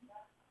night.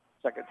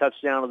 Second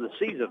touchdown of the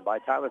season by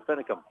Tyler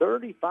Finicum.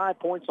 35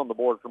 points on the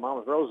board for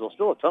Monmouth-Roseville.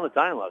 Still a ton of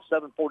time left,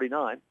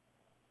 7:49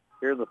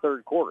 here in the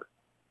third quarter.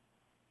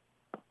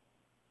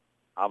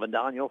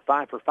 Avendano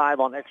 5 for 5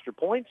 on extra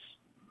points.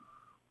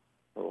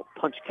 A little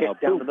punch kick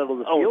down the middle of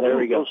the field. There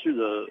we go. Goes through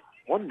the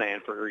one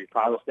man for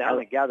Erie-Prophetstown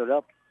and gathered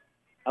up.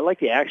 I like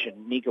the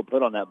action Nico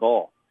put on that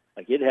ball.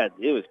 Like it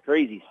was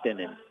crazy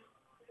spinning.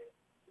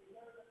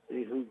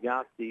 See who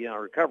got the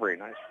recovery.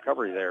 Nice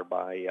recovery there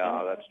by,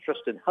 that's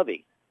Tristan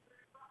Hovey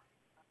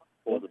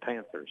for the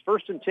Panthers.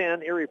 First and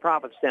 10,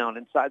 Erie-Prophetstown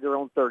inside their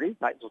own 30.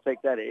 Titans will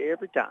take that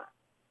every time.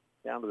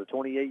 Down to the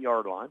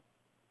 28-yard line.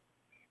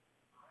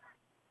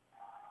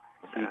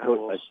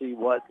 We'll see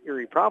what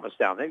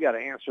Erie-Prophetstown. They've got to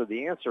answer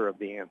the answer of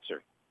the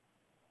answer.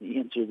 The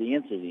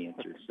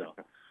answer. So,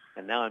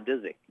 and now I'm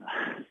dizzy.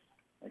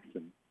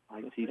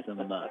 I see some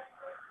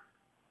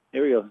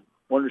Here we go.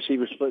 One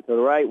receiver split to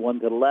the right, one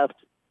to the left,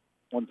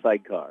 one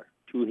sidecar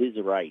to his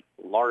right.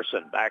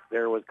 Larson back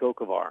there with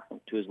Kokovar.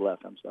 To his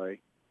left, I'm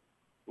sorry.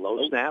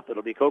 Low snap.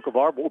 It'll be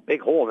Kokovar. Oh,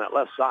 big hole in that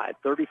left side.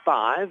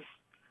 35.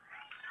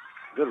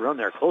 Good run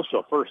there. Close to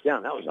a first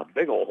down. That was a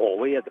big old hole.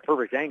 We had the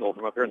perfect angle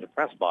from up here in the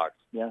press box.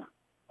 Yeah.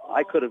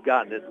 I could have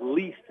gotten at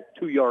least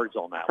 2 yards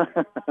on that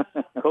one.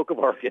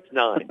 Kokovar gets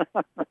 9.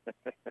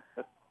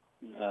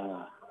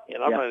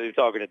 And I'm not even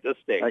talking at this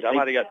stage. I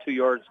might have got 2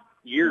 yards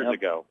years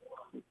ago.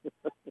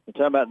 We're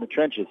talking about in the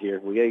trenches here.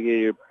 We got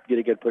to get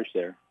a good push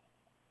there.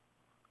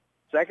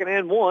 Second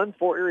and 1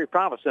 for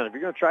Erie-Prophetstown. If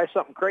you're going to try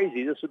something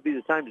crazy, this would be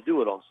the time to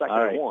do it on second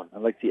and 1. I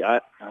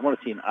want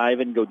to see an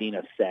Ivan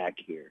Godina sack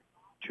here.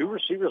 2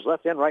 receivers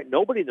left and right.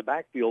 Nobody in the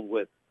backfield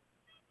with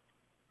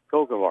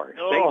Kokovar.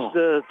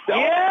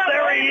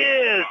 There he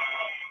is.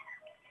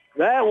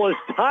 That was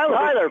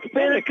Tyler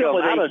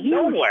Finicum out of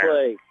nowhere.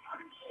 Play.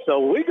 So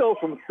we go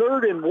from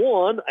 3rd and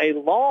 1, a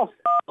loss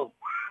of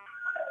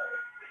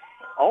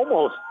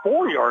almost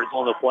 4 yards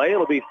on the play.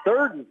 It'll be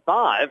 3rd and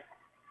 5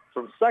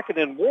 from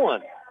 2nd and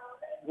 1.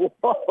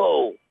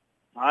 Whoa.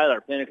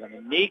 Tyler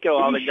Finicum. Nico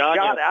Avendano.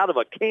 Shot out of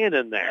a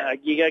cannon there.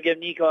 You got to give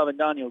Nico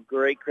Avendano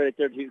great credit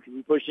there, too, because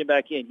he pushed him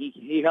back in.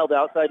 He held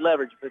outside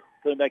leverage, put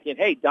him back in.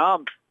 Hey,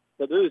 Dom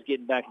Taboo's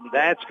getting back in the game.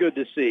 That's good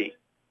to see.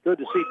 Good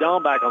to see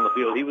Dom back on the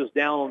field. He was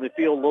down on the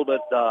field a little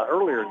bit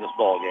earlier in this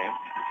ball game.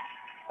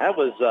 That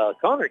was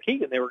Connor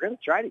Keegan. They were going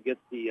to try to get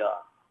the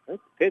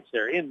pitch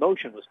there. In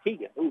motion was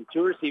Keegan. Ooh,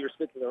 2 receivers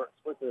split to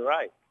the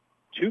right.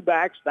 2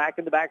 backs back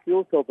in the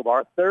backfield.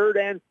 Kokovar. 3rd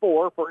and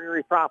 4 for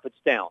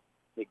Erie-Prophetstown.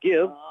 They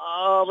give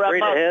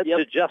straight ahead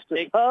to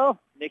Justice Huff.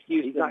 Nick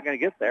Houston. He's not going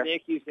to get there.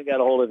 Nick Houston got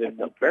a hold of him.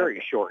 It's a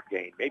very short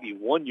gain, maybe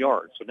 1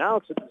 yard. So now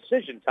it's a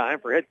decision time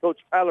for head coach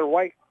Tyler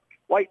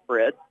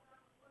Whitebread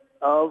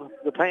of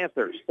the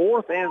Panthers.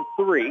 4th and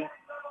 3,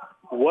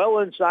 well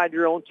inside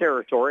your own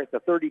territory at the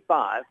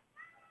 35.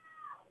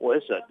 Well,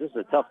 this is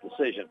a tough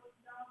decision.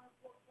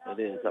 It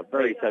is a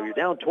very tough. You're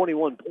down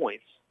 21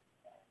 points.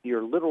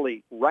 You're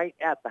literally right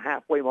at the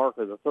halfway mark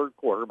of the third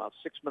quarter, about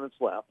 6 minutes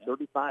left,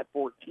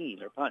 35-14.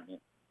 They're punting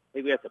it.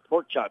 Hey, we got the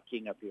Pork Chop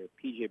King up here,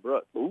 P.J.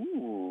 Brooks.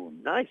 Ooh,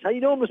 nice. How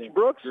you doing, Mr.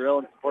 Brooks?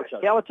 Grilling pork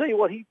chop. Yeah, I'll tell you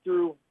what he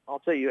threw. I'll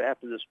tell you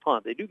after this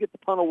punt. They do get the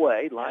punt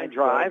away, line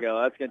drive.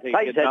 That's going to take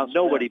Titans had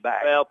nobody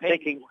back. Well,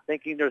 thinking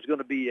there's going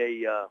to be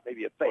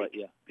maybe a fake.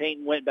 Yeah,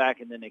 Payton went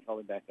back and then they called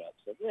him back up.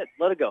 So yeah,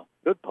 let it go.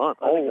 Good punt.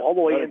 All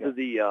the way into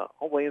the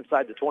all the way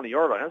inside the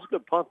 20-yard line. That's a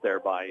good punt there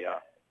by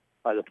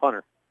the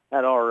punter.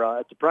 at our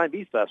at the Prime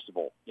Beef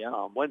Festival.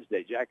 Yeah.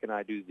 Wednesday, Jack and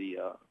I do the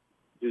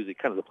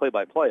kind of the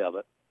play-by-play of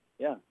it.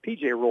 Yeah.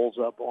 PJ rolls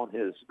up on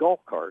his golf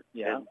cart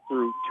Yeah. and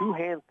threw 2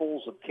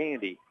 handfuls of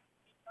candy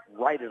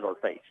right at our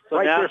face. So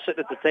right now- there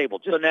sitting at the table.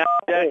 Just So now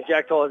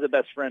Jack Toll has a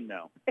best friend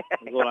now, is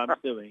what I'm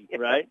assuming,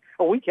 right?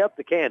 Oh, we kept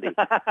the candy.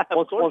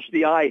 once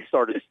the eye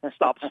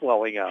stopped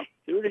swelling up.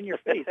 Do it in your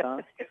face,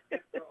 huh?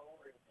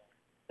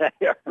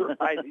 Yeah,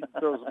 right. He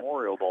throws some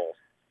Oreo balls.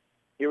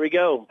 Here we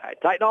go. All right,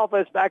 Titan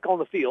offense back on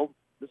the field.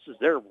 This is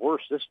their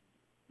worst. This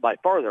by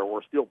far their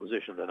worst field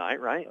position tonight,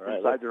 right? All right,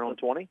 Inside their own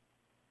 20.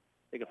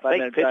 Take a Fake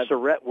 5-minute pitch drive. to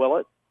Rhett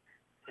Willett.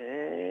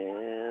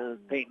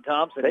 And Peyton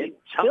Thompson. Peyton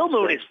Still Thompson.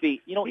 moving his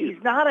feet. You know,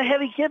 he's not a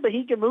heavy kid, but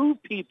he can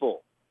move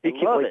people. He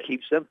Love it.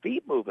 keeps them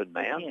feet moving,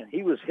 man. Man.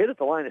 He was hit at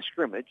the line of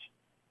scrimmage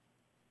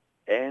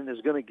and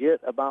is going to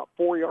get about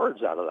 4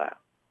 yards out of that.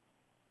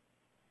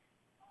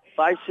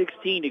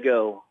 5:16 to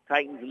go.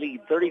 Titans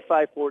lead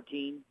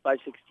 35-14,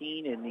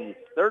 5:16 in the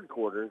third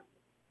quarter.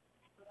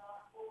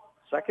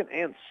 2nd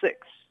and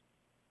 6.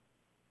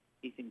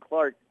 Ethan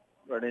Clark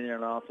running in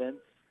on offense.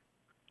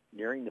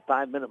 Nearing the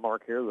 5-minute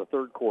mark here of the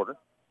third quarter.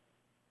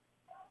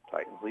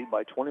 Titans lead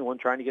by 21,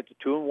 trying to get to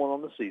 2-1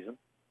 on the season.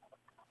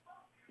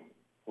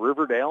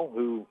 Riverdale,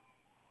 who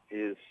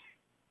is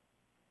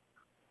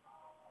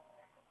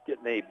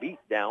getting a beat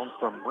down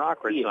from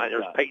Rockridge tonight.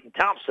 There's Peyton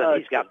Thompson.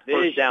 He's got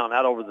first down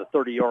out over the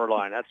 30-yard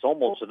line. That's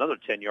almost another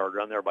 10-yard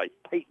run there by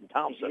Peyton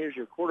Thompson. Here's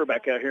your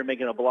quarterback out here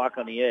making a block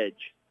on the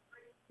edge.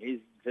 He's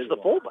the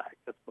fullback.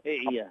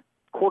 Yeah.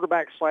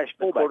 Quarterback slash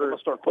fullback. I'm going to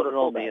start putting it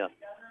on the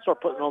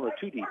the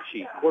 2-deep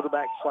sheet.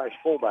 Quarterback slash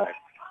fullback.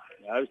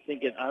 Yeah,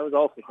 I was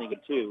also thinking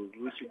too,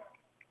 we should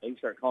maybe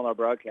start calling our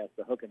broadcast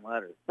the hook and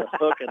ladder. The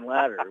hook and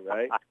ladder,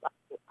 right? I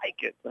like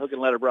it. The hook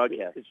and ladder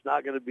broadcast. It's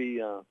not going to be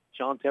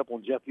Sean Temple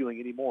and Jeff Ewing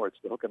anymore. It's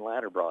the hook and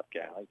ladder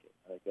broadcast. I like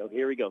it. Okay,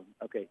 here we go.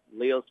 Okay,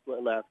 Leo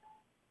split left.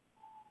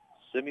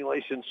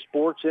 Simulation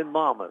Sports in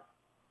Monmouth.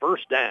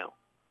 First down.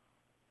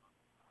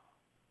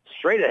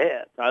 Straight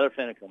ahead. Tyler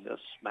Finicum.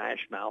 Just smash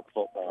mouth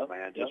football,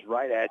 man. Just Yep.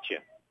 right at you.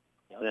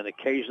 Yep. And then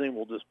occasionally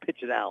we'll just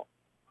pitch it out.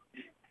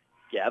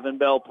 Gavin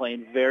Bell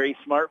playing very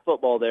smart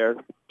football there.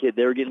 Kid,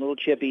 they were getting a little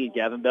chippy.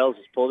 Gavin Bell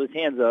just pulled his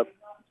hands up,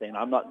 saying,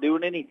 I'm not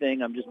doing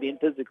anything. I'm just being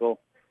physical.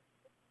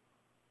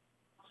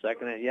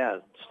 Second,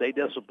 stay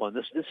disciplined.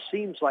 This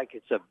seems like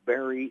it's a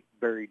very,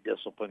 very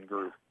disciplined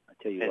group. I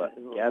tell you And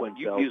what, Gavin when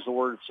you've Bell, used the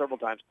word several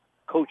times,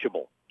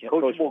 coachable. Yeah,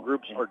 Coachable coachable.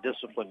 groups Yeah. are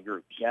disciplined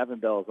groups. Gavin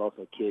Bell is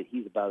also a kid.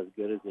 He's about as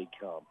good as they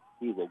come.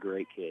 He's a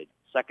great kid.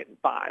 2nd and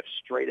 5,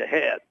 straight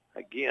ahead.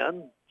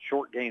 Again,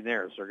 short gain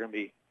there. So they're going to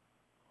be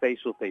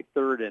faced with a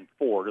 3rd and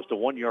 4, just a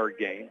 1-yard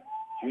gain.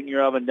 Junior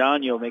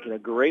Avendano making a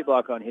great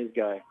block on his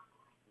guy.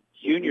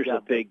 Junior's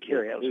a big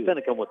carry. kid. That was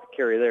Finicum with the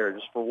carry there,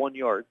 just for 1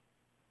 yard.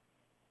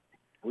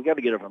 We got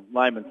to get our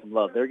linemen some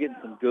love. They're getting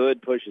some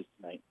good pushes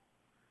tonight.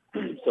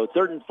 So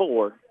 3rd and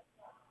 4. It's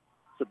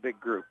a big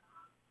group.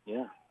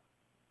 Yeah.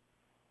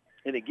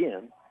 And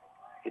again,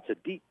 it's a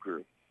deep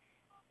group.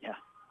 Yeah.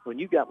 When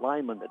you got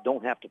linemen that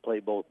don't have to play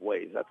both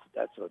ways,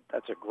 that's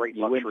a great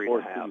luxury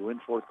to have. You win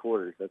fourth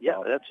quarters. That's Yeah,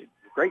 all. that's a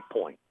great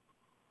point.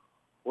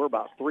 We're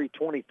about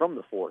 3:20 from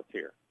the fourth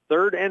here.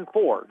 3rd and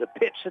 4. The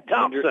pitch to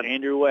Thompson.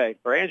 Andrew Way.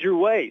 Or Andrew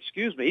Way,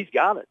 excuse me. He's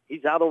got it.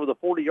 He's out over the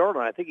 40-yard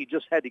line. I think he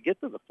just had to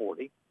get to the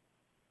 40.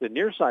 The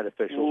near side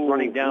officials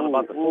running down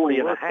about the 40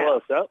 and a half.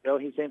 Close up. No,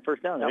 he's saying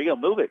first down. There you go.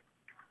 Move it.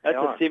 That's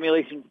a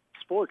simulation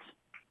sports.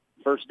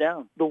 First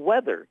down. The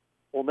weather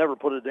will never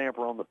put a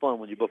damper on the fun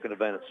when you book an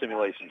event at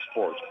Simulation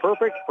Sports.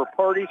 Perfect for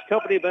parties,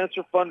 company events,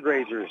 or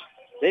fundraisers.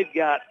 They've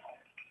got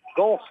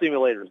golf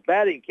simulators,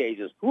 batting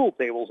cages, pool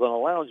tables, and a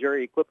lounge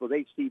area equipped with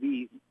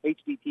HD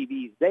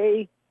TVs.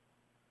 They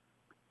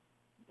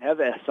have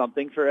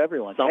something for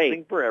everyone.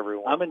 Something for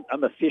everyone.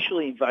 I'm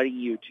officially inviting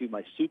you to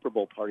my Super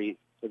Bowl party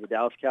for the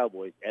Dallas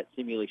Cowboys at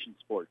Simulation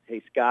Sports.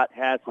 Hey, Scott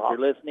Hatz, if you're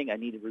listening, I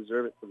need to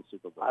reserve it for the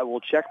Super Bowl. I will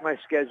check my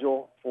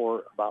schedule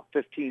for about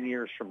 15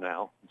 years from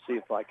now and see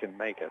if I can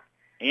make it.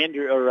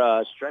 Andrew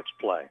or stretch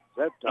play. Is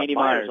that Andy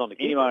Myers on the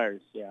keeper? Andy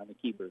Myers, yeah, on the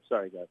keeper.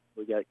 Sorry, guys,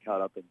 we got caught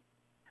up in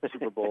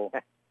Super Bowl.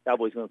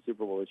 Cowboys won the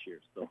Super Bowl this year,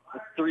 so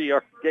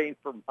 3-yard gain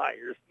for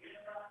Myers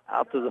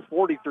out to the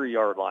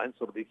 43-yard line,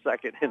 so it'll be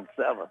 2nd and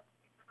 7.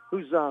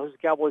 Who's the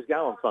Cowboys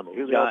got on Sunday?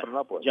 Who's they opening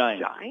up with?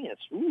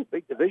 Giants. Ooh,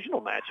 big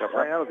divisional matchup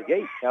right out of the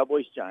gate.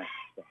 Cowboys Giants.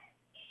 So.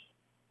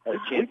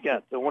 We've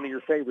got one of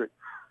your favorite,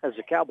 as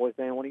a Cowboy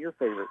fan, one of your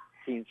favorite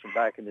teams from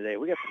back in the day.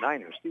 We got the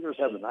Niners. Steelers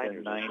have the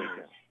Niners.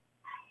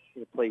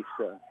 The place.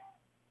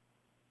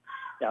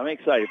 Yeah, I'm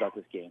excited about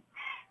this game.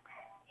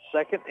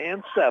 2nd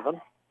and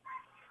 7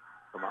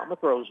 from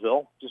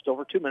Monmouth-Roseville. Just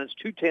over 2 minutes.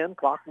 2:10.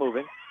 Clock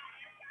moving.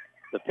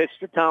 The pitch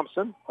to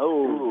Thompson.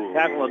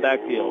 Tackle in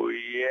backfield. Oh,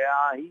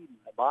 yeah. He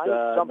might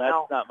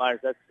somehow. That's not Myers.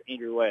 That's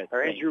Andrew Way.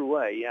 Or Andrew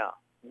Way, yeah.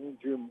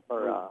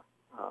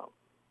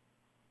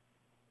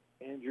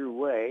 Andrew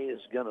Way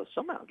is going to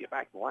somehow get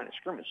back to the line of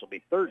scrimmage. It'll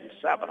be 3rd and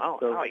 7. I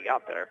don't know how he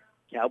got there.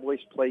 Cowboys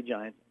play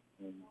Giants.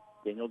 And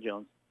Daniel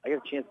Jones I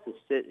got a chance to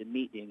sit and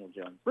meet Daniel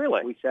Jones.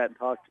 Really? We sat and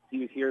talked. He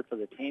was here for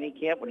the Tanny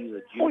camp when he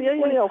was a junior.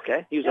 Oh, yeah,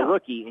 okay. He was a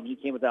rookie, and he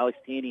came with Alex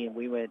Tanny, and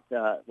we went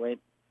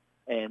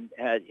and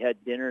had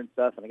dinner and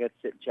stuff, and I got to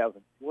sit and chat with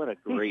him. What a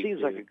great He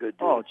seems dude. like a good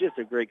dude. Oh, just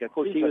a great guy. Of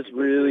course, he was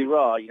really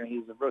raw. You know, he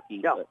was a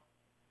rookie, but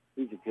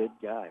he's a good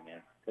guy,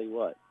 man. Tell you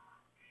what.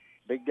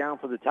 Big down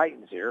for the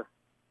Titans here.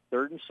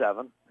 3rd and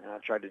 7. And I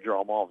tried to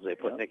draw them off as they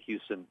put Nick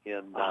Houston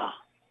in.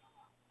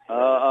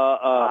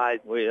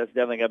 Wait, that's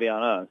definitely got to be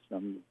on us.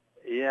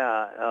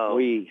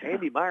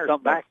 Andy Myers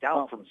backed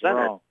out from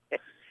center.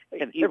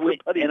 And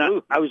everybody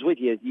moved. I was with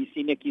you. You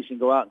see Nick Houston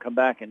go out and come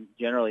back, and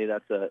generally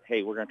that's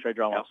hey, we're going to try to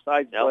draw him off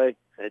sides play.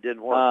 It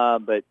didn't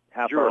work. But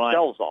half our line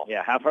off.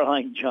 Yeah, half our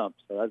line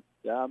jumped. So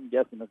I'm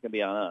guessing that's going to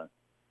be on us.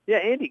 Yeah,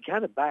 Andy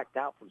kind of backed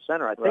out from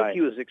center. I think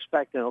he was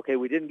expecting, okay,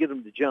 we didn't get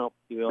him to jump.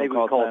 Maybe we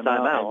call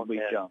timeout.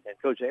 And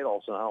Coach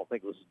Adolson, I don't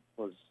think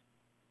was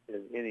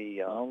in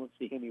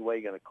any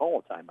way going to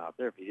call a timeout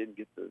there if he didn't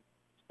get the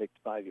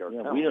 6-5-yard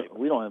penalty.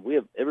 We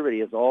have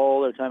everybody has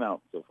all their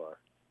timeouts so far.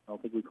 I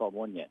don't think we called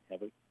one yet,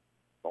 have we?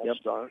 False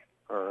start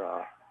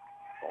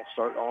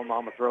on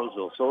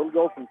Monmouth-Roseville. So it'll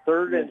go from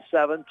 3rd and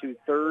 7 to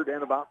 3rd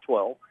and about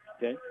 12.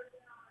 Okay.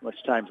 Much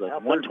time's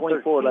left?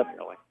 124 left.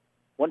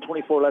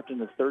 124 left in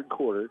the third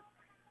quarter.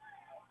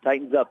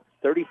 Titans up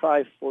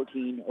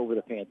 35-14 over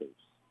the Panthers.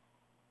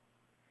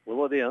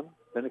 Will it in?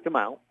 Then it come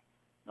out.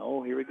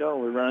 Oh, here we go.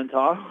 We're running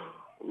toss.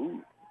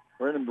 Ooh.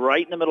 We're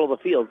right in the middle of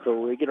the field,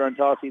 so we could run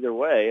toss either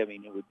way. I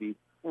mean, it would be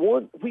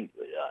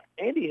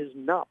Andy has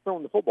not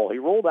thrown the football. He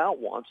rolled out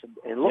once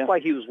and looked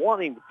like he was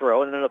wanting to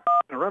throw and ended up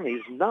running.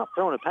 He's not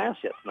thrown a pass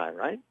yet tonight,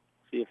 right?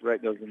 See if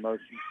Rhett goes in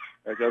motion.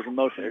 There it goes in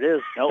motion. It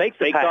is. Nope.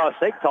 Fake toss.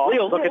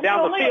 Looking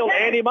down the field.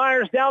 Andy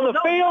Myers down the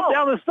field,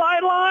 down the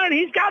sideline.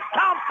 He's got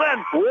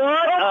Thompson.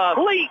 What?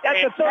 Complete at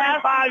the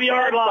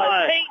 35-yard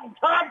line. Peyton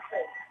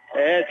Thompson.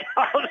 And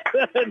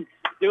Thompson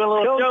doing a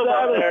little show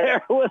out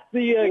there with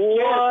the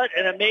what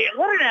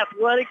an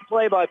athletic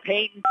play by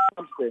Peyton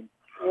Thompson.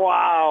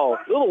 Wow.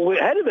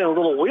 Had to been a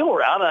little wheel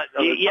route.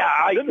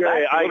 I agree.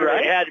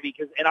 It had to be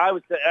and I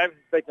was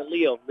expecting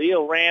Leo.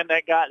 Leo ran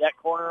that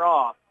corner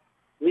off.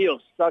 Leo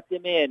sucked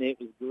him in. It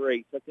was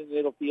great. Sucked in the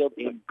middle field.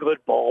 Good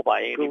ball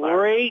by Andy Myers.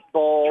 Great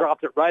ball.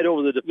 Dropped it right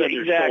over the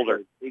defender's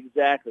shoulder.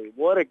 Exactly.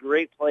 What a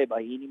great play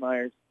by Andy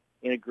Myers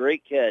and a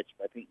great catch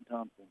by Peyton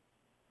Thompson.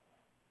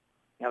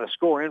 Now to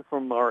score in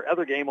from our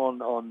other game on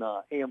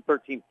AM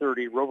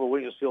 1330, Rover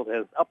Williamsfield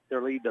has upped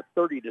their lead to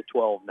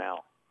 30-12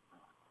 now.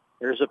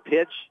 There's a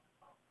pitch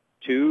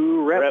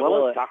to Rhett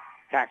Willett.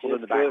 Tackled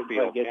in the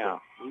backfield. Yeah.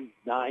 He's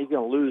going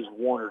to lose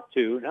one or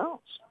two.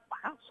 No,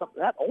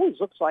 that always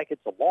looks like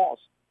it's a loss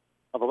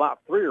of about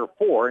 3 or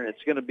 4, and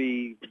it's going to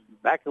be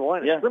back to the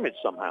line of scrimmage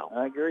somehow.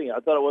 I agree. I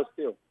thought it was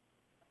too.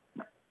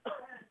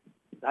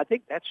 I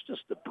think that's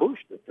just the push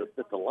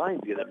that the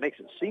line's get. That makes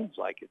it seem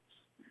like it's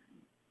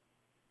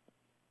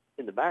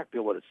in the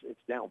backfield, but it's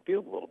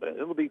downfield a little bit.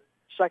 It'll be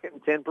 2nd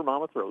and 10 for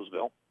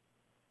Monmouth-Roseville.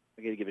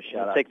 I got to give a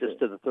shout out. Take this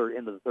to the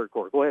end of the third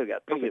quarter. Go ahead, we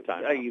got plenty of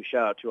time. I give a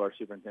shout out to our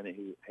superintendent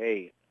who,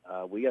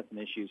 we got some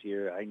issues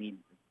here. I need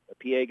a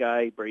PA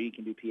guy. Brady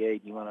can do PA.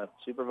 Do you want to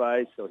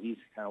supervise? So he's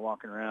kind of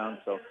walking around.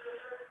 So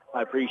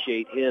I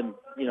appreciate him,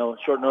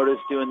 short notice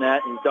doing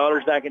that. His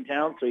daughter's back in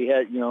town, so he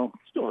had, he's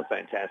doing a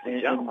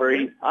fantastic job. And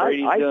Brady's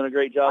doing a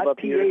great job up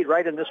here. I PA'd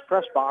right in this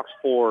press box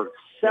for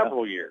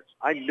several years.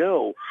 I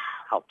know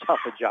how tough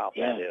a job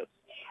that is.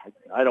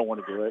 I don't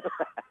want to do it.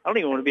 I don't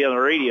even want to be on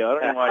the radio. I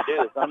don't even want to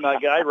do this. I'm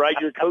not. I ride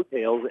your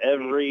coattails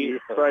every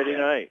Friday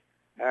night.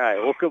 All right,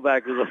 we'll come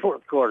back to the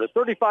fourth quarter.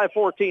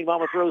 35-14,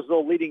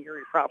 Monmouth-Roseville leading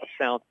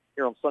Erie-Prophetstown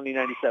here on Sunday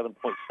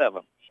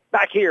 97.7.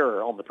 Back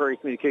here on the Prairie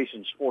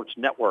Communications Sports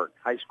Network,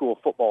 high school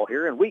football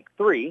here in Week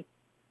 3.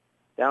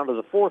 Down to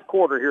the fourth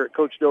quarter here at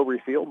Coach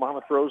Dobry Field.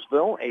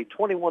 Monmouth-Roseville, a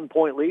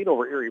 21-point lead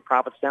over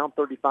Erie-Prophetstown,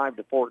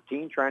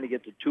 35-14, trying to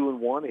get to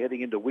 2-1,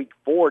 heading into Week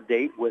 4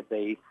 date with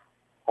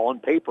on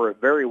paper, a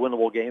very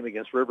winnable game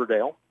against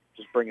Riverdale,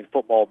 just bringing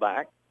football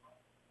back.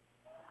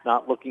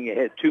 Not looking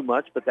ahead too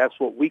much, but that's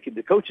what we can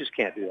do. Coaches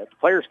can't do that. The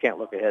players can't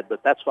look ahead,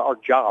 but that's our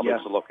job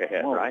is to look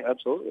ahead, right?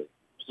 Absolutely.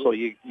 So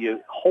you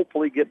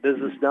hopefully get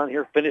business done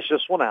here, finish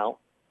this one out.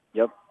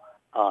 Yep.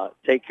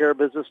 Take care of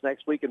business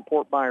next week in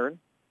Port Byron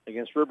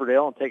against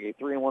Riverdale and take a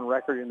 3-1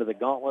 record into the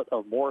gauntlet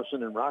of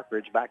Morrison and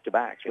Rockridge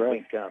back-to-backs in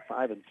Week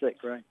 5 and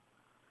 6. Right.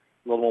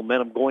 A little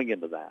momentum going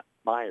into that.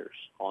 Myers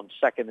on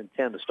 2nd and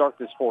 10 to start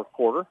this fourth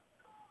quarter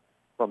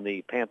from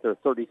the Panther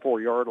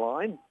 34-yard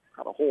line.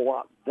 Not a whole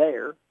lot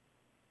there.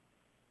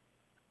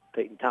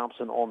 Peyton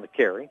Thompson on the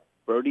carry.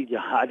 Brody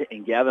Dodd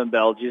and Gavin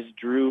Bell just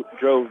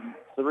drove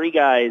 3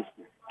 guys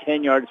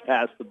 10 yards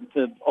past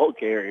the ball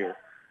carrier.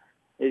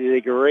 They did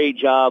a great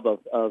job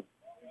of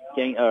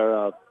putting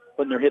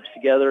their hips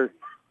together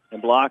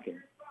and blocking.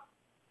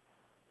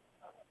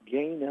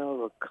 Gain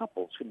of a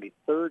couple. It's going to be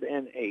 3rd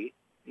and 8.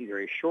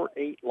 Either a short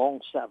 8, long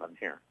 7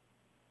 here.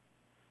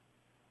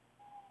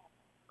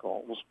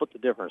 We'll split the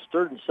difference.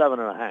 3rd and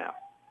 7.5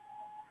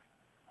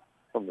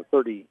 from the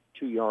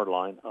 32-yard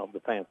line of the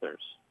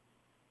Panthers.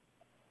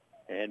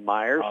 And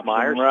Myers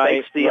right,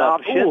 takes the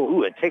left. option.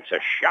 Ooh, and takes a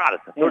shot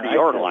at the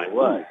 30-yard line.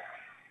 What?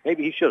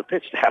 Maybe he should have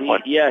pitched that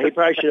one. Yeah, he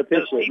probably should have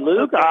pitched it.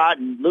 Luke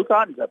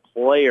Otten's a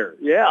player.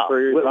 Yeah,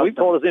 we've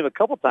told his name a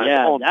couple times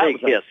on that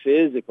big was hits. a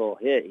physical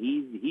hit.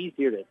 He's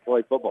here to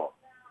play football.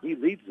 He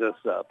leads this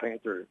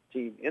Panther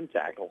team in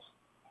tackles.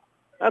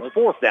 That's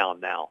fourth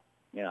down now.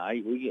 Yeah,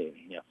 we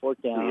get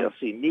fourth down. Let's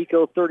see,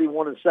 Nico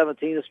 31-17.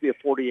 This will be a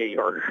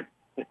 48-yarder.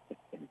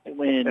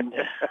 When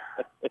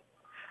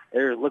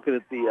they're looking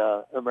at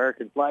the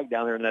American flag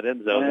down there in that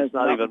end zone. It's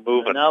not even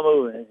moving. Not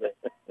moving.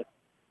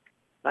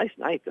 Nice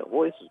night, though.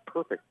 Boy, this is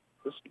perfect.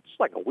 This is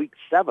like a week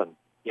 7.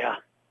 Yeah.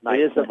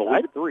 Night of a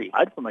week 3.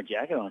 I'd put my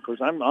jacket on,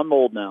 because I'm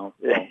old now.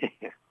 So.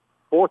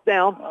 Fourth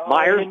down.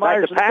 Myers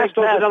back to pass.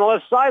 Goes it on the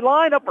left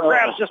sideline. Upper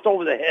grabs just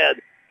over the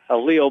head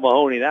of Leo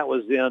Mahoney. That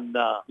was in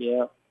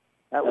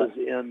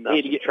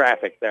in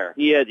traffic there.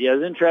 It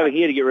was in traffic.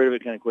 He had to get rid of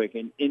it kind of quick.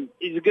 And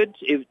it's a good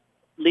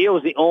 – Leo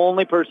was the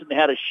only person that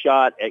had a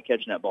shot at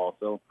catching that ball.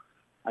 So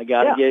I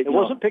got to get – it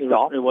wasn't picked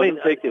off. It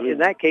wasn't picked off. In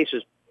that case,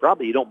 it's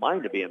probably you don't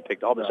mind it being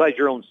picked off. Besides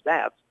your own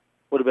stats,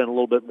 would have been a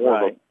little bit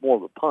more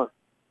of a punt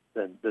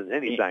than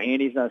anything.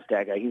 And he's not a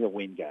stat guy. He's a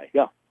win guy.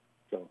 Yeah.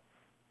 So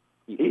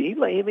he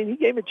gave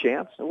him a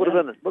chance. It would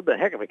have been a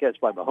heck of a catch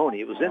by Mahoney.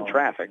 It was in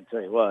traffic. I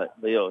tell you what,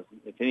 Leo,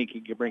 if any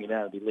kid could bring it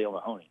down, it'd be Leo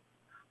Mahoney.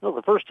 Well,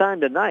 the first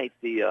time tonight,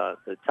 the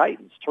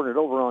Titans turned it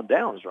over on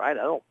downs, right?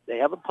 They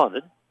haven't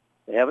punted.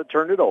 They haven't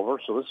turned it over,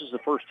 so this is the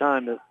first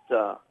time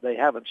that they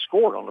haven't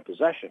scored on a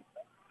possession.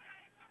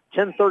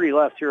 10:30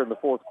 left here in the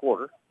fourth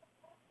quarter.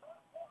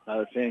 I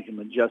was thinking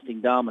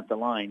adjusting Dom at the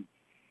line.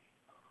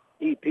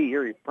 EP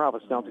here,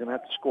 Erie-Prophetstown's going to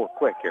have to score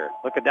quick here.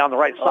 Looking down the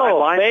right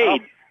sideline.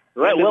 Fade.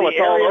 Right, Willett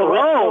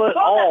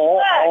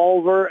all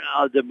over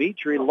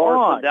Dimitri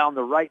Larson down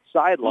the right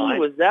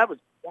sideline. That was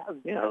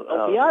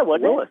OPI,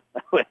 wasn't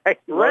it?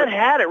 Red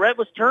had it. Red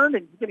was turned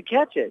and he's going to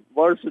catch it.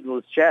 Larson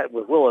was chatting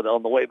with Willett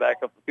on the way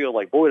back up the field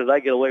like, boy, did I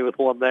get away with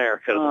one there.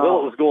 Because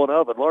Willett was going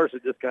up and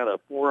Larson just kind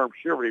of forearm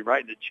shivered him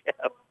right in the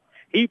chest.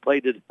 He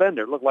played the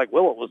defender. It looked like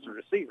Willett was the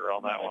receiver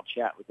on that one.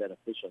 Chat with that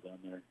official down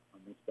there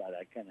on this side.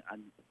 I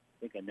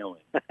think I know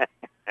him.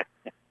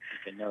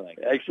 I know that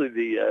guy. Actually,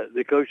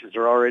 the coaches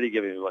are already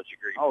giving him a bunch of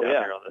grief down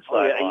here on the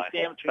sideline. He's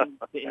standing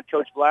between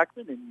Coach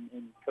Blackman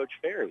and Coach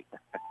Ferry.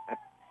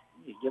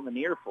 He's giving an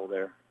earful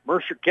there.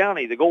 Mercer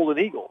County, the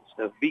Golden Eagles,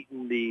 have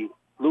beaten the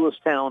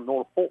Lewistown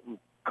North Fulton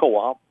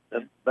Co-op,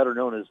 better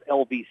known as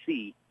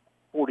LBC,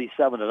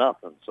 47-0.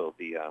 So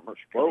the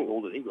Mercer County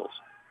Golden Eagles.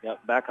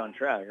 Yep, back on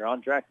track. You're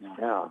on track now.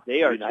 Yeah,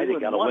 they are United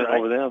 2-1, got a win right?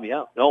 over them.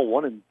 Yeah, no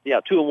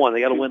 2-1.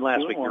 They got a win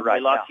last week. You're right.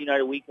 They lost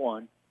United week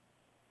 1.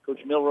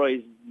 Coach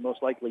Milroy's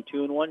most likely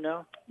 2-1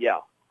 now. Yeah.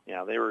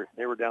 They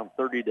were down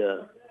 30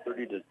 to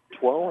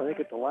 12. I think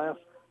at the last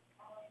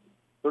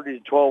 30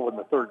 to 12 in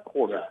the third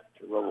quarter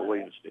to Rebel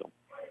Williamsville.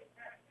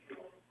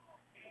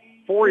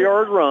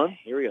 4-yard run.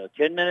 Here we go.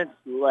 10 minutes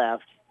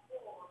left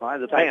by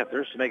the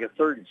Panthers to make it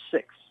 3rd and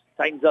 6.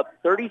 Titans up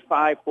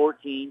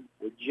 35-14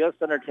 with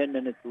just under 10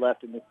 minutes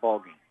left in this ball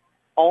game.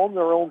 On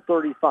their own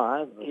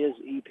 35 is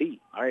EP.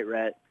 All right,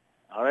 Rhett.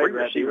 All right,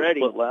 Rhett, be ready.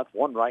 Split left,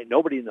 one right.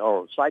 Nobody in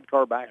the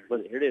sidecar back.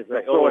 But here it is.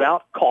 Right. Throw it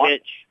out.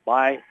 Caught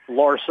by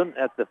Larson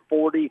at the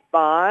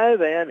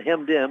 45 and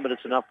hemmed in, but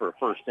it's enough for a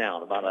first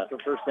down. About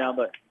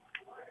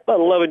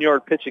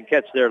 11-yard pitch and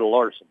catch there to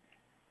Larson.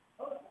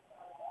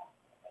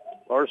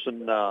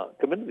 Larson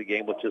come into the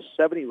game with just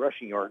 70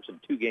 rushing yards in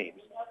 2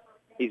 games.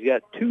 He's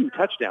got 2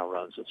 touchdown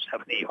runs of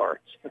 70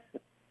 yards.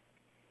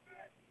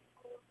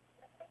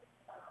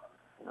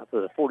 Not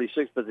the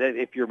 46, but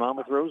if you're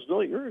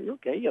Monmouth-Roseville, you're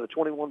okay. You got a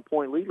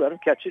 21-point lead. Let him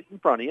catch it in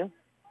front of you.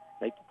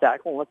 Make the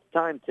tackle and let the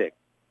time tick.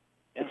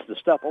 It's the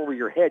stuff over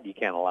your head you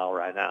can't allow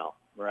right now.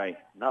 Right.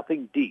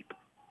 Nothing deep.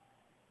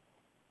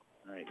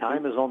 All right.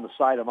 Time is on the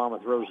side of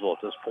Monmouth-Roseville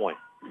at this point.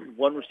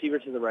 1 receiver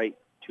to the right,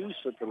 2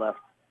 slip to left.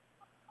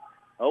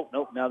 Oh,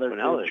 nope. Now there's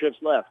 2 trips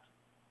left.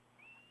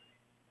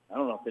 I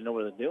don't know if they know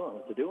what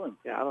they're doing.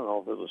 Yeah, I don't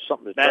know if it was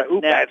something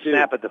bad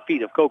snap at the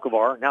feet of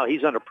Kokovar. Now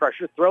he's under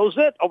pressure. Throws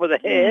it over the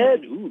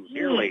head. Ooh,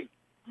 nearly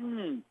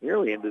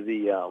into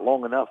the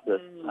long enough that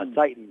a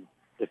Titan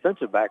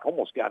defensive back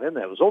almost got in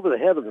there. It was over the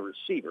head of the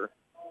receiver.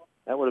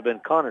 That would have been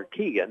Connor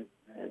Keegan.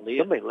 And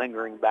somebody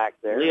lingering back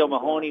there. Leo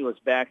Mahoney was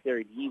back there,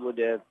 and he would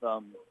have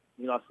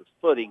he lost his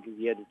footing because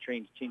he had to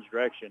change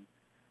direction.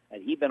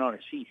 Had he been on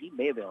his feet, he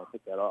may have been able to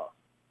pick that off.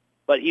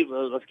 But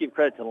let's give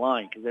credit to the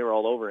line because they were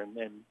all over him.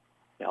 And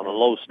on the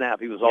low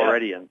snap, he was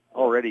already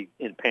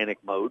in panic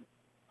mode.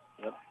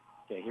 Yep.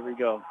 Okay, here we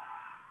go.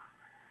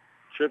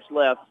 Trips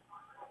left,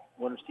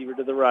 1 receiver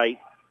to the right,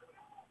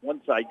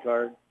 1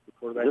 sidecar.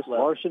 This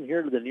Larson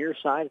here to the near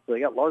side. So they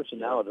got Larson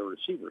now at the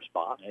receiver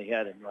spot. They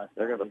had him last.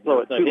 They're going to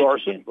throw it to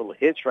Larson. Little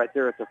hitch right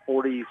there at the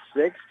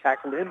 46.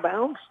 Tackled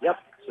inbounds. Yep.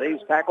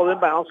 Saves tackled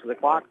inbounds. So the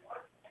clock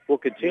will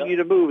continue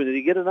to move. And did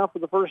he get enough for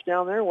the first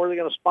down there? Where are they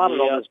going to spot it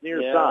on this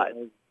near side?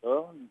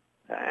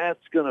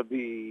 That's going to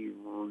be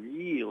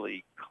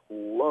really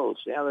close.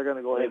 Yeah, they're going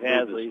to go ahead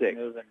and move the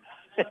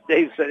stick.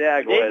 Dave said, go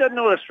ahead. Dave doesn't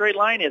know what a straight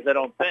line is, I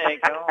don't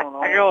think. I don't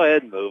know. Go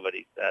ahead and move it,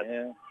 he said.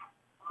 Yeah.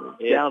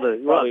 down to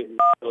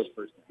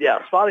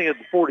spotting at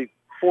the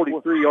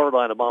 43-yard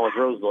line of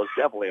Monmouth-Roseville is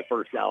definitely a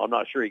first down. I'm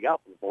not sure he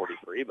got to the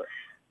 43, but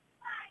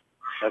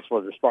that's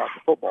where they're spotting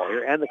the football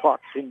here, and the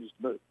clock continues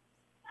to move.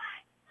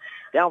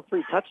 Down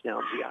 3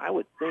 touchdowns, I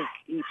would think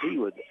EP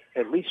would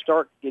at least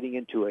start getting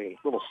into a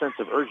little sense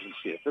of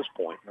urgency at this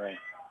point. Right.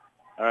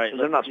 All right.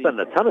 They're not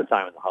spending a ton of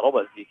time in the huddle,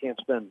 but you can't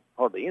spend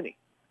hardly any.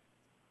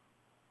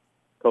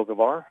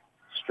 Kokovar,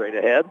 straight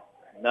ahead.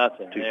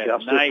 Nothing.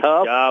 Just nice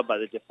tough. job by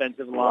the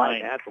defensive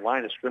line. At the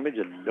line of scrimmage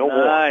and no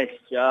nice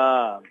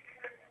job.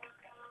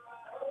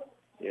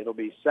 It'll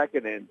be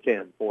 2nd and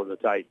 10 for the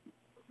Titans.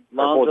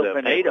 Alonzo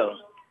Pinedo.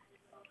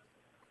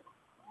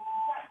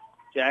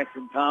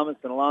 Jackson Thomas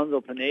and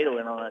Alonzo Pinedo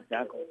in on that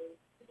tackle.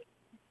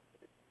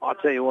 I'll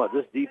tell you what,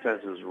 this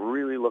defense is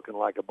really looking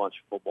like a bunch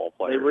of football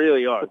players. They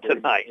really are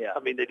tonight. Yeah. I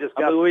mean, they just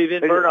got. we've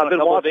been burned on a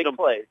couple of big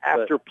plays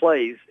after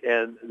plays,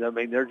 and I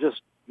mean, they're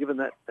just giving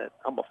that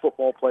I'm a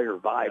football player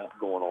vibe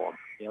going on.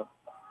 Yep.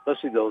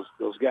 Especially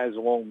those guys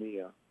along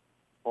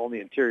the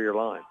interior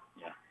line.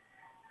 Yeah.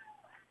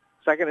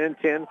 2nd and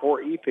 10 for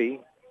EP.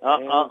 Is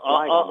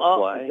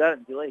that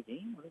a delay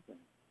game? What is that?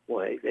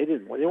 Well,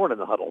 they weren't in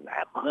the huddle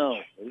that much. No,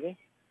 were they?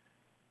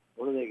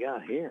 What do they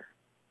got here?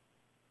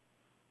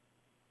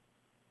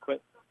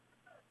 Quit.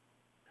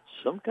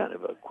 Some kind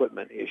of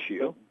equipment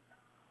issue.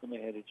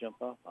 Somebody had to jump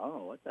off. I don't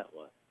know what that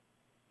was.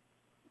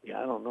 Yeah,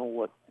 I don't know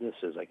what this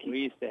is. We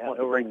used to have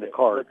to bring the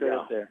card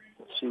down there.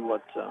 Let's see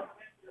what. A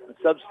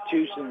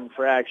substitution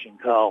for action.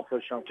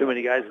 Too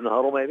many guys in the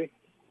huddle, maybe?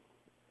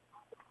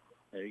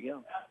 There you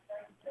go.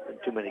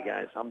 Too many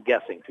guys. I'm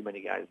guessing too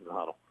many guys in the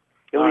huddle.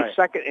 It'll be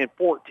 2nd and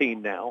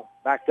 14 now.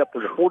 Backed up to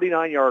the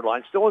 49-yard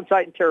line. Still in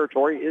Titan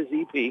territory is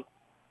EP.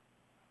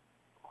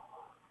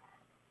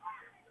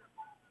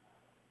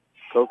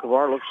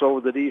 Kokovar looks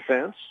over the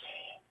defense.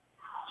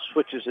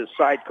 Switches his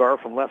sidecar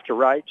from left to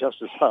right,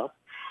 Justice Huff.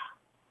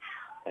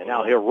 And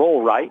now he'll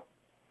roll right.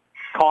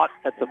 Caught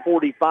at the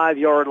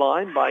 45-yard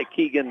line by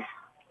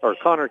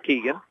Connor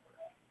Keegan.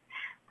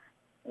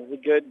 That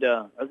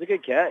was a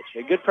good catch.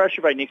 A good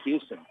pressure by Nick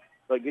Houston.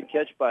 But a good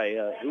catch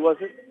by, who was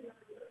it?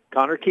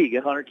 Connor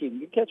Keegan.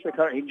 Good catch by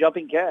Connor.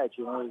 Jumping catch,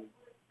 Not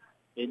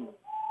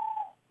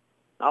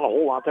a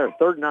whole lot there.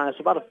 3rd and 9. It's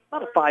about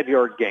a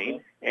 5-yard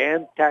gain.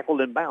 And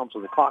tackled in bounds, so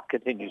the clock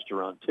continues to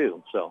run,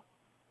 too. So,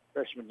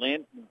 freshman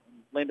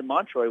Landon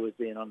Montroy was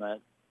in on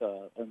that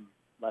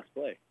last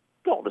play.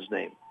 Called his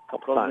name a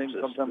couple times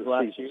this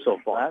season so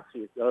far.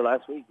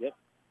 Last week, yep.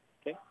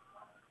 Okay.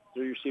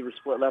 3 receivers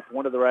split left,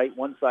 one to the right,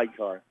 one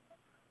sidecar.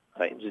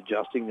 Titans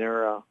adjusting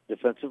their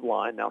defensive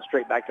line. Now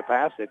straight back to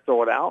pass. They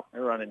throw it out.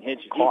 They're running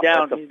hitches. He's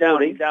down.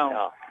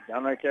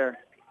 Down right there.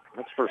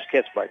 That's first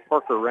catch by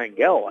Parker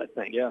Rangel, I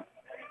think. Yeah.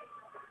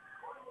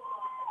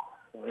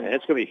 And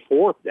it's going to be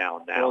 4th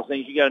down now. Those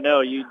things you got to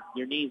know. Your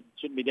knees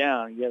shouldn't be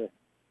down. You got to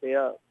stay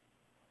up.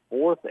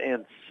 4th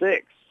and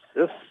 6.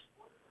 This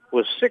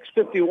was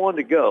 6:51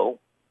 to go.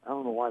 I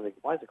don't know why the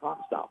clock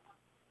stopped.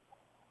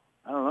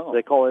 I don't know. Did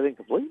they call it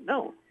incomplete?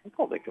 No, they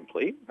called it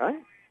complete, right?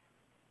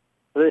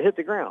 But it hit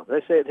the ground.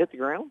 Did they say it hit the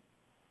ground?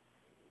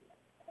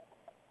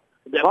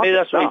 Maybe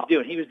that's what he was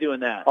doing. He was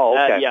doing that. Oh,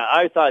 okay.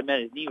 I thought it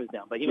meant his knee was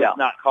down, but he was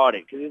not caught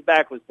it because his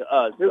back was to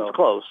us. It was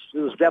close. It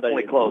was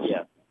definitely close.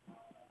 Yeah.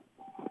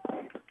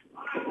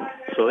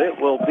 So it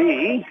will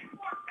be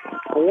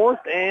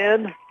 4th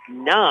and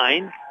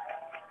 9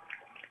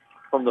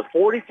 from the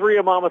 43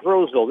 of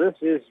Monmouth-Roseville. This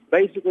is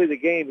basically the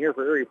game here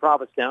for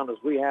Erie-Prophetstown as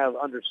we have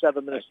under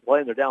 7 minutes to play,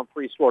 and they're down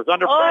 3 scores.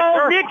 Under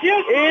pressure Nick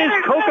Houston is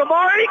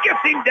Kokovar. He gets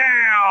him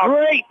down.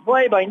 Great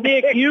play by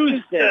Nick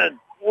Houston.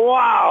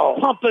 Wow.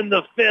 Pumping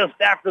the fist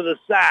after the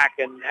sack,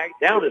 and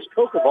down is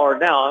Kokovar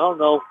now. I don't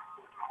know.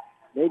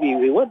 Maybe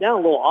he went down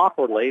a little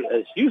awkwardly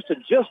as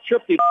Houston just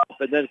tripped him up,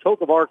 and then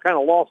Kokovar kind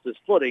of lost his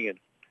footing, and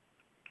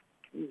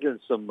he's in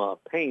some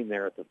pain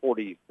there at the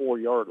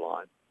 44-yard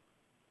line.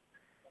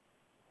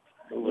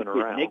 Moving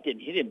around. Nick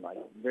didn't hit him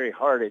very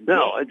hard.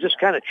 No, it just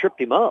kind of tripped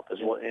him up.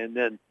 And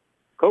then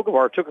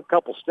Kokovar took a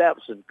couple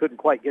steps and couldn't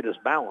quite get his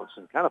balance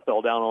and kind of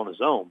fell down on his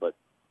own. But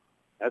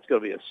that's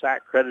going to be a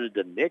sack credited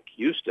to Nick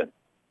Houston.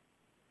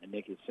 And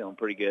Nick is feeling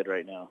pretty good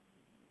right now.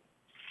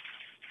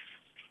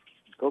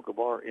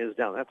 Kokovar is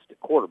down. That's the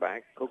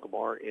quarterback.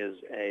 Kokovar is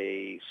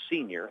a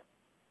senior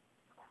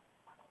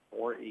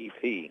for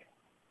EP.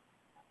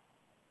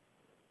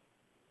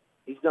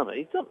 He's done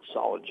a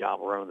solid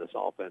job around this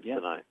offense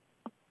tonight.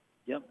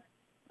 Yep,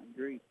 I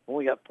agree.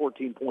 Only got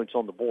 14 points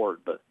on the board,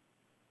 but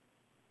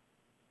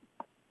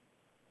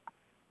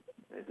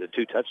the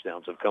 2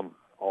 touchdowns have come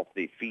off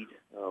the feet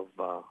of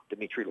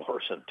Dimitri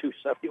Larson. 2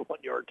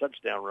 71-yard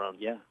touchdown runs.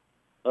 Yeah.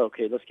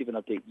 Okay, let's give an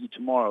update.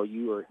 Tomorrow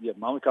you have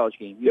Monmouth College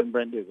game. You and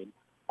Brent Dugan.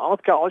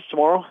 Monmouth College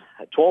tomorrow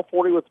at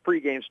 12:40 with the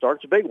pregame start.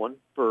 It's a big one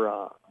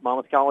for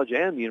Monmouth College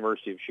and the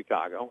University of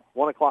Chicago.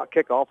 1 o'clock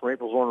kickoff from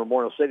April's War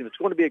Memorial Stadium. It's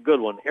going to be a good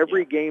one.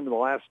 Every game in the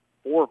last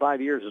 4 or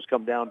 5 years has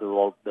come down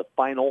to the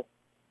final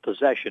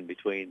possession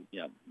between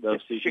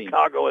those two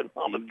Chicago and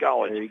Monmouth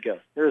College. There you go.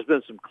 There's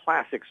been some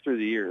classics through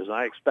the years, and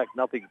I expect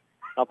nothing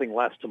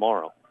less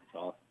tomorrow.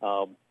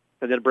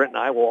 And then Brent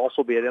and I will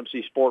also be at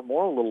MC Sport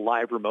More, a little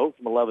live remote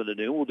from 11 to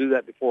noon. We'll do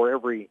that before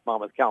every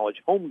Monmouth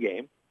College home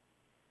game.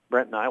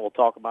 Brent and I will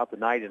talk about the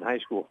night in high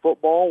school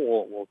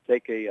football. We'll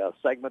take a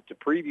segment to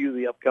preview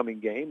the upcoming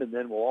game, and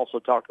then we'll also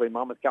talk to a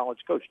Monmouth College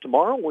coach.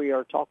 Tomorrow we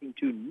are talking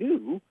to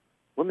new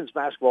women's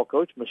basketball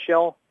coach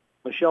Michelle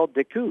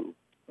Decoux.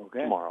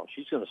 Okay. Tomorrow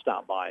she's going to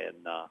stop by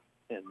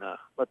and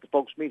let the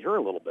folks meet her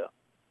a little bit.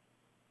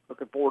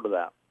 Looking forward to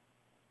that.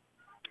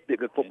 Be a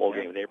good football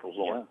game in April's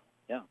on.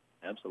 Yeah,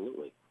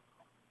 absolutely.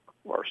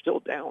 We're still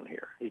down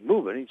here. He's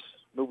moving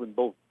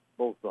both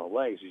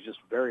legs. He's just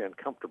very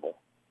uncomfortable.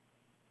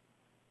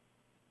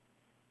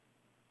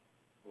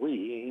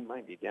 He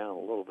might be down a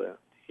little bit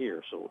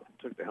here, so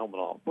took the helmet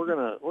off. We're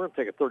gonna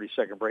take a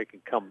 30-second break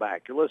and come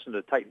back. You're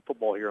listening to Titan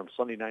Football here on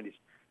Sunday 90s.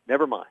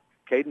 Never mind,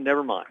 Caden.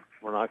 Never mind.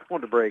 We're not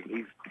going to break.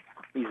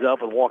 He's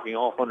up and walking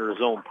off under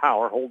his own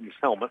power, holding his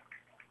helmet.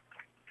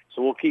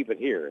 So we'll keep it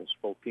here as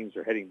both teams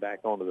are heading back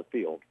onto the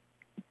field.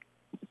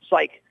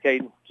 Psych,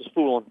 Caden. Just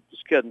fooling.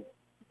 Just kidding.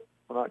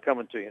 We're not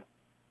coming to you.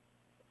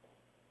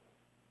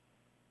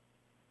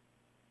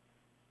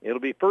 It'll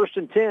be 1st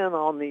and 10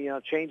 on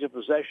the change of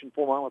possession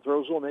for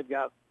Monmouth-Roseville, and they've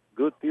got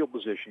good field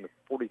position at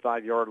the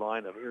 45-yard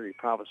line of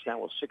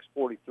Erie-Prophetstown with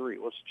 6:43.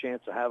 What's the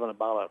chance of having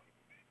about a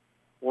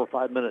 4 or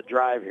 5 minute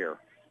drive here?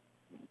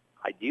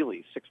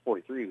 Ideally,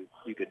 6:43,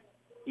 you could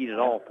eat it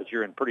all, but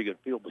you're in pretty good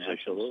field position.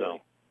 Absolutely.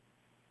 So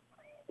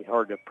it's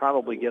hard to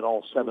probably get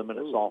all 7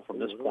 minutes off from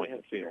this point in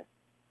the field.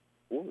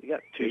 Ooh, we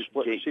got two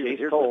split receivers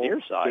here to the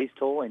near side. Chase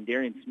Toll and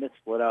Darian Smith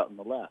split out on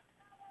the left.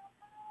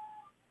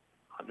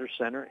 Under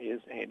center is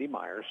Andy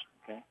Myers.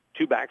 Okay.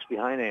 Two backs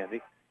behind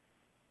Andy.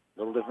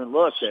 Little different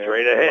look there.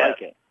 Straight ahead. I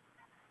like it.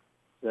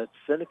 That's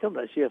Finicum.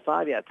 I see a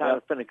 5. Yeah,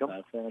 Tyler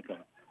Finicum. Finicum.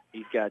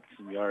 He's got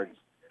some yards.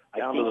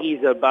 Down I think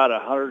he's about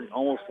 100,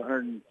 almost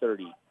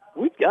 130.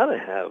 We've got to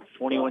have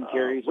 21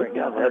 carries. We've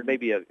got to have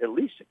maybe at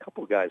least a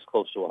couple of guys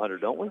close to 100,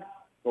 don't we?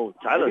 Oh,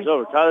 Tyler's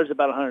over. Tyler's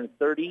about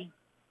 130.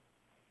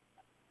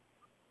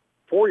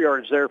 4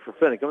 yards there for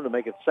Finicum to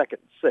make it 2nd and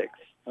 6.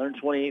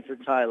 128 for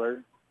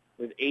Tyler,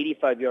 with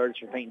 85 yards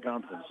for Peyton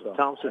Thompson. So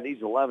Thompson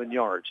needs 11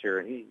 yards here,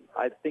 and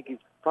I think he's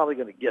probably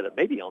going to get it,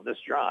 maybe on this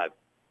drive.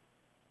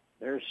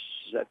 There's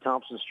that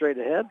Thompson straight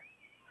ahead.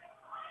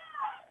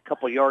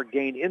 Couple yard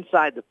gain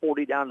inside the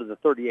 40 down to the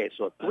 38,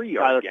 so a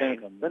 3-yard gain.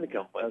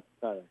 Finicum. That's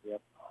Tyler,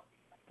 yep.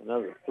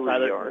 Another 3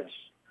 Tyler, yards.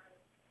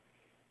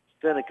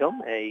 Finicum,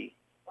 a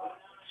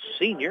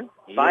senior,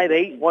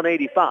 5'8",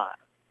 185.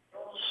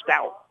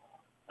 Stout.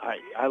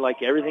 I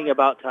like everything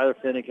about Tyler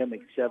Finicum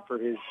except for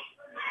his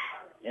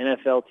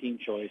NFL team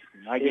choice.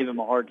 And I gave him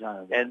a hard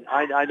time. And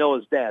I know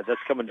his dad. That's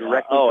coming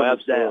directly from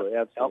his dad.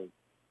 Absolutely.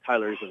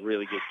 Tyler is a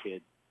really good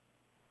kid.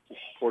 Just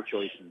poor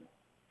choice and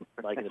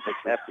liking the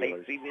Pittsburgh That Steelers.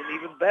 makes him an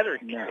even better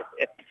kid. No.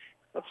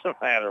 What's the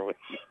matter with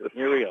you?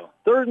 Here we go.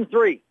 3rd and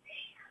 3.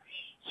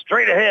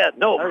 Straight ahead.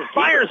 No,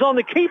 fires on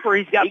the keeper.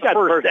 He got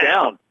first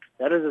down.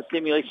 That is a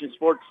Simulation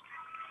Sports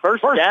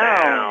First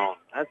down.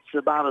 That's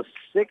about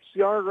a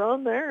 6-yard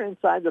run there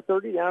inside the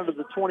 30 down to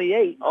the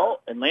 28. Oh,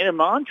 and Landon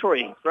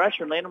Montroy,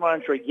 freshman Landon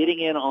Montroy, getting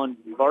in on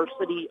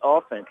varsity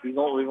offense. We've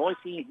only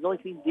seen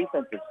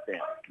defensive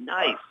stand.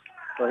 Nice.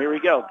 So here we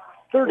go.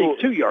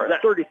 33-yard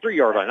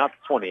line, not the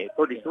 28.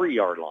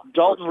 33-yard line.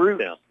 Dalton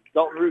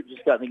Root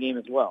just got in the game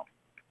as well.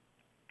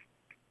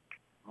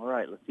 All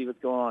right, let's see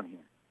what's going on here.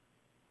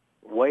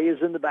 Way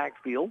is in the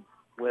backfield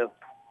with.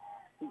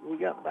 We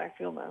got in the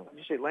backfield now. Did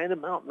you say Landon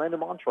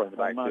Montroy in the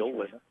backfield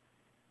with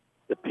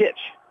the pitch.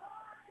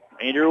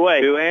 Andrew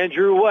Way. To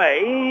Andrew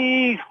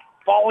Way. He's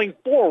falling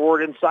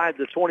forward inside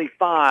the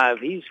 25.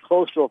 He's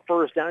close to a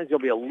first down. He's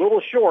going to be a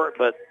little short,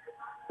 but,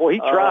 boy, he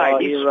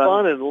tried. He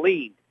spun and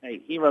leaned.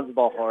 Hey, he runs the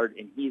ball hard,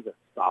 and he's a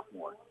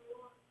sophomore.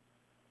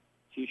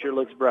 Future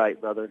looks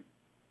bright, brother.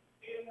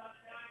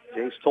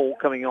 Jace Toll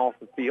coming off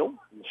the field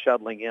and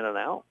shuttling in and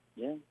out.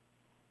 Yeah.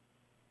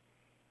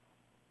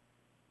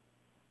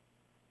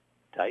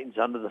 Titans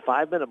under the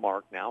 5-minute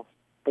mark now.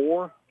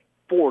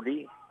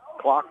 4:40,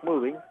 clock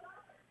moving.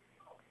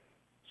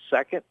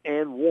 2nd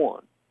and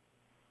 1.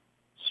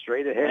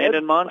 Straight ahead.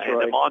 Landon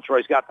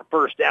Montroy's got the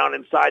first down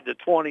inside the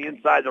 20,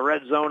 inside the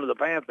red zone of the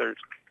Panthers,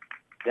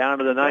 down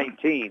to the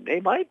 19.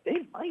 They might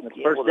be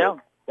first down.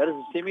 That is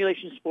a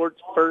Simulation Sports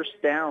first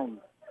down.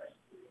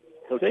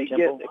 They get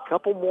a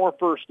couple more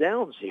first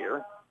downs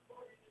here,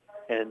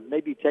 and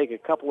maybe take a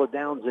couple of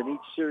downs in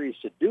each series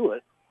to do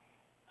it.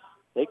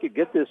 They could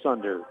get this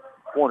under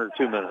 1 or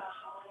 2 minutes.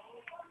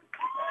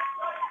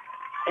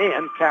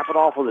 And cap it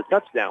off with a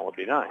touchdown would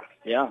be nice.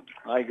 Yeah,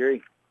 I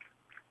agree.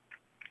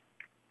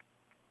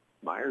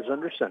 Myers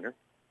under center.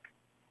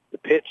 The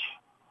pitch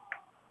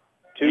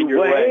to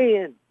Andrew Way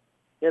and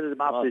hit it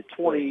about the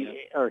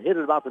 20 or hit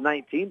it about the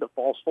 19, but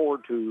falls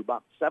forward to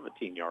about the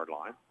 17-yard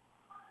line.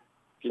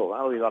 So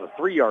that'll be about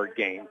a 3-yard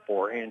gain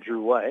for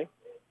Andrew Way.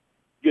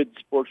 Good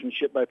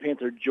sportsmanship by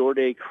Panther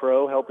Jordan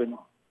Crow helping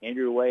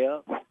Andrew Way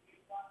up.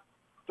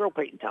 Throw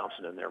Peyton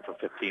Thompson in there for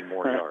 15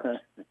 more yards.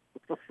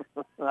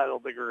 I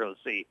don't think we're going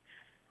to see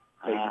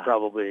Peyton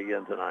probably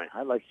again tonight.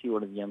 I'd like to see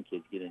one of the young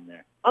kids get in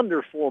there.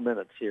 Under 4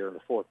 minutes here in the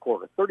fourth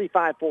quarter.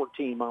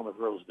 35-14,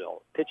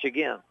 Monmouth-Roseville. Pitch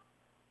again.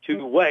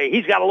 Two-way.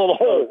 He's got a little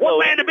hole. One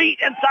man to beat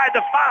inside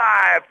the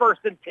 5.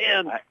 First and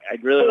 10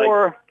 I'd really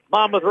for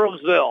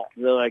Monmouth-Roseville.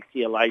 really like to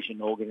see Elijah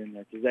Knoll get in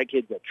there because that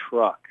kid's a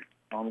truck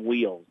on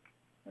wheels.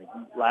 Like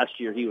last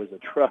year, he was a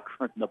truck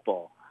running the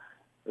ball.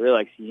 I really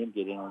like to see him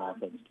get in on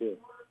offense, too.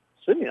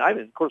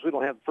 Of course, we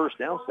don't have first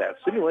down stats.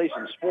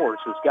 Simulation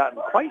Sports has gotten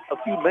quite a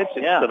few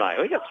mentions tonight.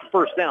 We got some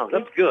first downs.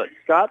 That's good.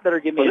 Scott better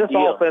give me a this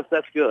deal. offense,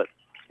 that's good.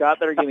 Scott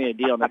better give me a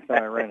deal next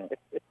time I run it.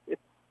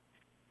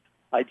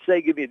 I'd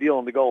say give me a deal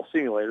on the golf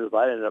simulators, but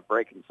I ended up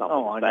breaking something.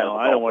 Oh, I know.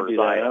 I don't want to do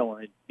that. I don't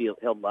want to be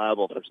held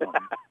liable for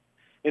something.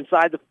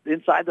 inside the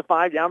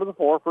 5, down to the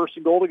 4. First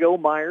and goal to go.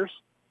 Myers.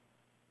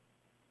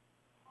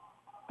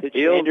 Pitch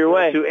to Andrew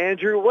Way. To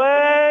Andrew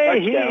Way.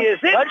 Touchdown. He is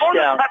in for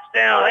the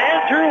touchdown.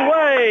 Andrew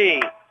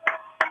Way.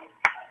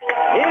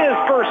 His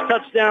first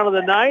touchdown of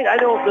the night.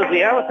 Does he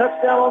have a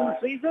touchdown on the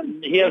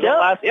season? He has one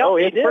last. Yep, oh,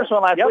 he had the first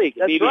one last week.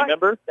 That's BB, right.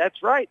 remember?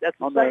 That's right. That's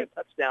the second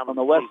touchdown on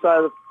the west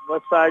side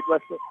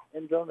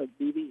end zone at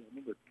BB. I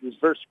remember his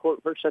first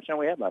touchdown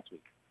we had last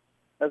week.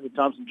 That's the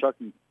Thompson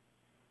Trucking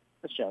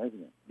touchdown,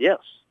 isn't it? Yes.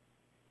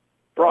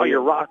 For all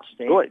your rocks,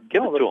 go ahead.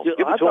 Give it to him. Give it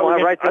to him. I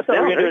thought we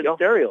were going to do it in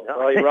stereo.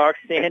 For all your rocks,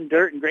 sand,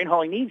 dirt, and grain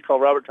hauling needs, call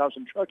Robert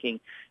Thompson Trucking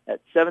at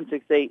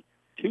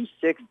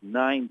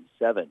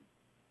 768-2697.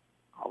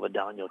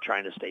 Avendano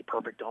trying to stay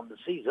perfect on the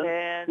season.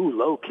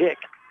 Low kick.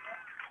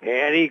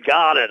 And he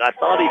got it. I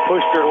thought he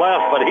pushed her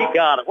left, but he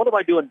got it. What am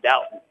I doing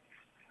doubting?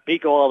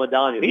 Nico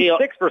Avendano. He's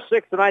 6 for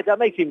 6 tonight. That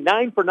makes him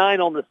 9 for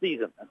 9 on the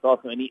season. That's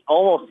awesome. And he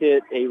almost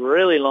hit a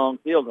really long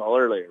field goal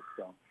earlier.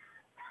 So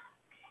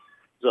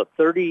it's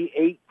a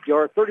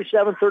 38-yard,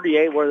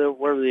 37-38,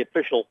 where the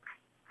official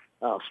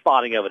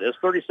spotting of it is.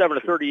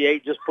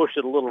 37-38, just push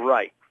it a little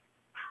right.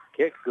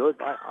 Kick good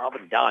by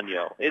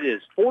Avendano. It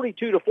is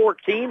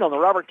 42-14 on the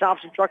Robert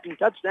Thompson Trucking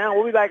touchdown.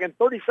 We'll be back in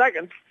 30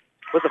 seconds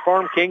with the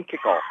Farm King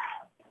kickoff.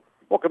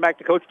 Welcome back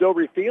to Coach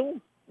Dobry Field.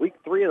 Week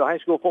 3 of the high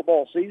school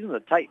football season. The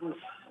Titans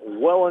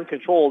well in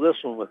control of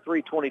this one with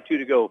 3:22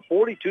 to go.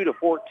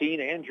 42-14.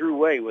 Andrew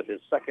Way with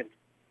his second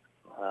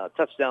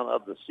touchdown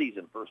of the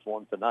season. First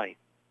one tonight.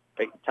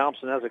 Peyton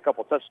Thompson has a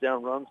couple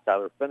touchdown runs.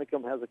 Tyler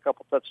Finicum has a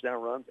couple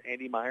touchdown runs.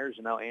 Andy Myers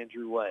and now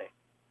Andrew Way.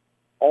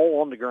 All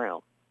on the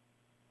ground.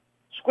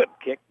 Squib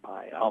kick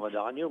by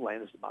Avendano.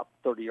 Lands about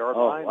the 30-yard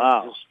line.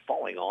 Wow. Just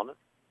falling on it.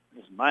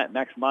 This is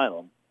Max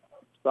Milam.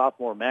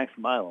 Sophomore Max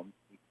Milam.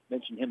 We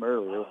mentioned him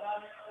earlier.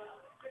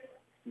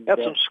 Got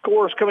some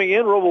scores coming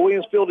in.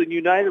 Roval-Williamsfield and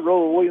United.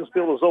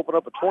 Roval-Williamsfield has opened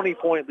up a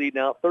 20-point lead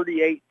now,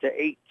 38-18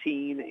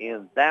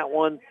 in that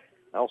one.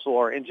 Also,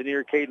 our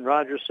engineer, Caden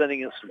Rogers,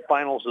 sending us some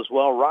finals as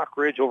well. Rock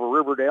Ridge over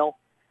Riverdale,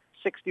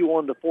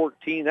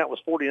 61-14. That was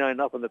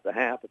 49-0 at the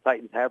half. The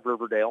Titans have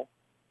Riverdale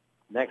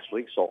next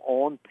week. So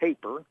on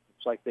paper,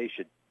 looks like they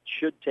should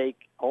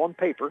take a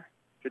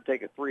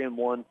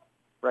 3-1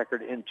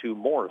 record into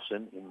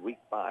Morrison in Week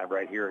 5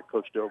 right here at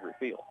Coach Dobry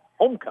Field.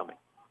 Homecoming.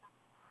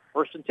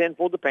 First and 10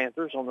 for the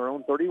Panthers on their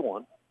own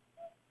 31.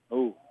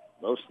 Oh,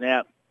 low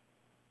snap.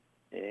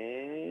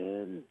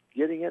 And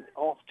getting it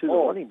off to the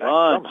running back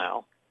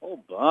somehow.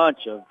 Whole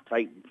bunch of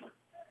Titans.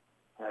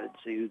 I didn't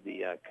see who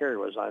the carrier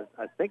was. I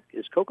think,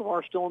 is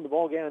Kokovar still in the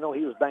ball game? I know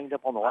he was banged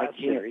up on the last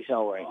series. I can't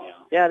tell right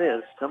now. Yeah, it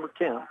is. Number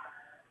 10.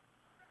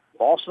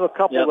 Loss of a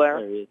couple there.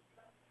 There is.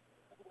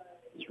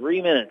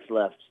 3 minutes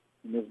left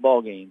in this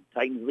ball game.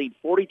 Titans lead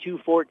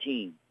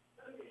 42-14.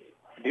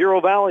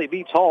 Bureau Valley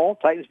beats Hall.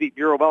 Titans beat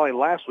Bureau Valley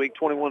last week,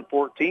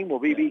 21-14. Well,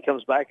 BB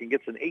comes back and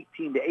gets an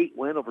 18-8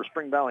 win over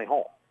Spring Valley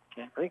Hall.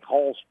 Okay. I think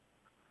Hall's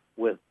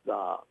with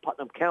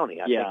Putnam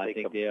County. I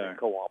think they are.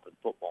 Co-op in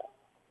football.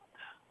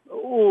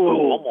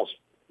 Oh, almost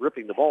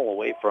ripping the ball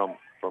away from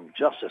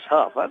Justice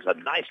Huff. That's a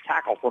nice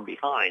tackle from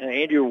behind. And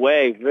Andrew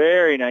Way,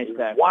 very nice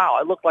tackle. Wow,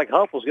 it looked like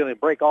Huff was going to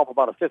break off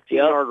about a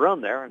 15-yard run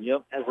there. And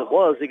as it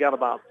was, he got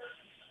about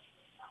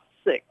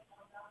 6.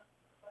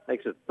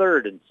 Makes it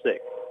 3rd and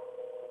 6.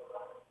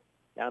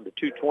 Down to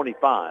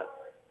 2:25.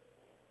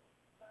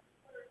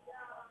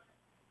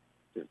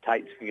 The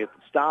Titans can get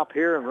the stop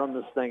here and run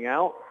this thing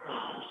out.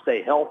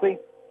 Stay healthy.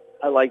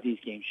 I like these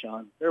games,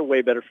 Sean. They're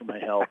way better for my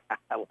health.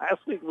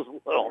 Last week was a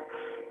little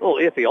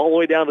iffy all the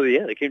way down to the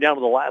end. It came down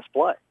to the last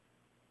play.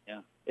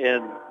 Yeah.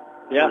 And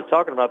we were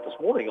talking about this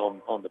morning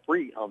on the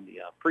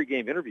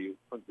pregame interview,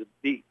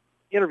 the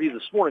interview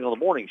this morning on the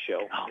morning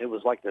show. It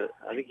was like I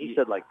think he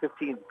said like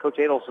 15. Coach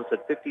Adelson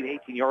said 15,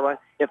 18-yard line.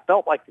 It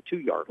felt like the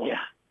 2-yard line.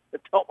 Yeah.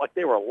 It felt like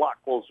they were a lot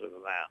closer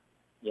than that.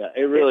 Yeah,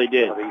 it really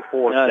did. It's going to be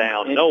 4th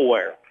down,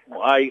 nowhere.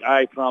 Well,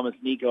 I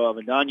promised Nico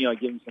Avendano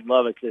I'd give him some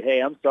love. I said, hey,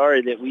 I'm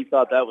sorry that we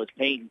thought that was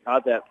Peyton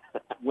caught that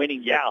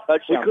winning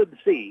touchdown. We couldn't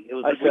see. It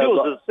was a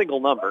single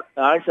number.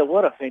 I said,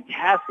 what a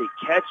fantastic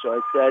catch. So I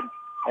said,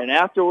 and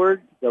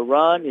afterward, the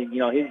run and,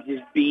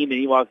 his beam, and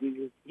he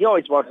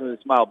always walks with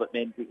a smile, but,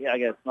 man, I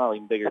got a smile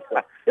even bigger.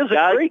 So, it was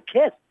a great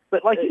catch.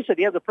 But like you said,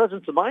 he had the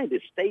presence of mind to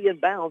stay in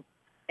bounds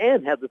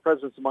and have the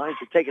presence of mind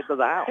to take it to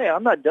the house. Hey,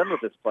 I'm not done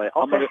with this play.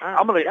 I'm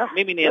gonna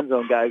meet me in the end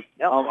zone, guys.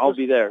 Yep. I'll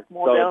be there.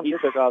 So he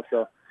took off.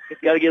 So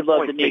got to give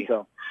love to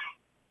Nico.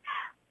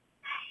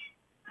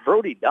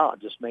 Brody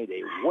Dodd just made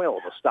a whale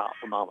of a stop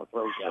for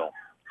Monmouth-Roseville.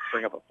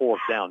 Bring up a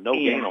fourth down. No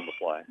gain on the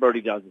play.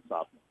 Brody Dodd's a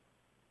sophomore.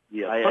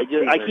 Yeah,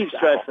 I keep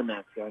stressing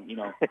that. We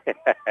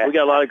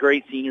got a lot of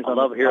great seniors. I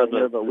love hearing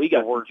that, but we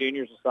got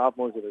juniors and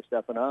sophomores that are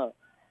stepping up.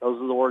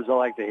 Those are the words I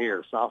like to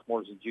hear,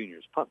 sophomores and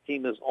juniors. Punt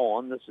team is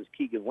on. This is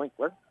Keegan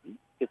Winkler. He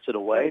gets it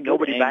away.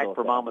 Nobody back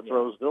for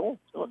Monmouth-Roseville.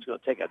 So it's going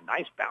to take a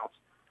nice bounce.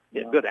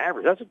 Yeah, good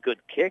average. That's a good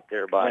kick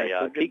there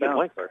by Keegan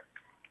Winkler.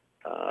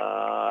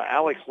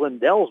 Alex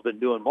Lindell's been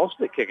doing most of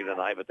the kicking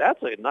tonight, but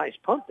that's a nice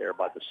punt there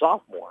by the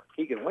sophomore,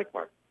 Keegan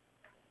Winkler.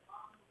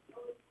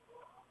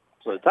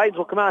 So the Titans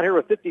will come out here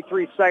with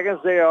 53 seconds.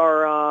 They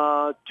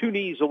are 2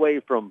 knees away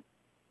from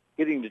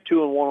getting to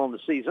 2-1 on the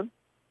season.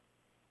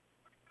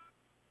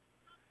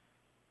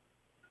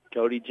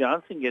 Cody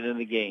Johnson getting in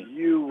the game.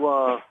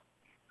 You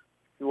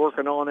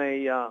working on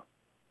a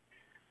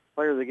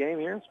player of the game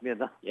here?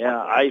 Yeah,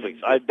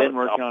 I've been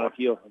working on a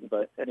few of them,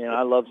 but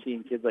I love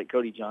seeing kids like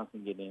Cody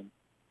Johnson get in.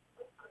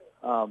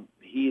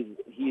 He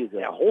is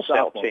a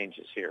wholesale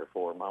changes here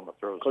for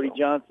Monmouth-Roseville. Cody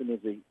Johnson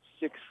is a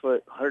 6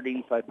 foot,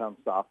 185-pound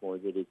sophomore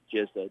that is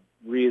just a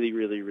really,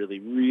 really, really,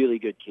 really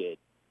good kid,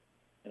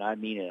 and I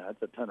mean it.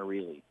 That's a ton of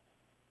really.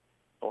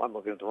 Oh, I'm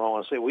looking at the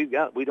wrong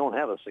one. We don't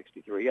have a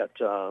 63. We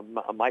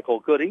got Michael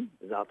Goody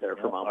is out there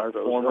from our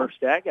former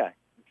stat guy.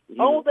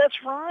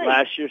 That's right.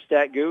 Last year's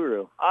stat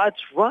guru.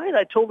 That's right.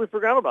 I totally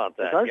forgot about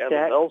that. Is our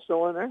Bell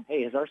still in there?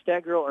 Hey, has our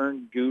stat girl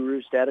earned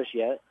guru status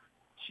yet?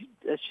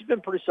 She's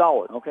been pretty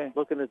solid. Okay.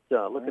 Looking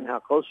how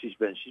close she's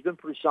been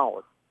pretty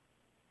solid.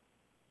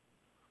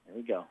 There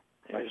we go.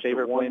 My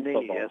favorite play in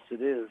football. Yes,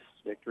 it is.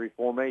 Victory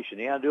formation.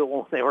 You got to do it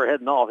when they were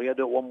heading off. You got to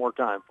do it one more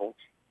time, folks.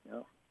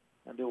 Yep.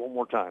 Got to do it one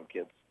more time,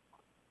 kids.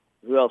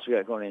 Who else we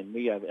got going in?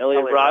 We have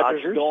Elliot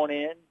Rogers going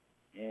in,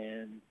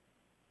 and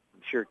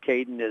I'm sure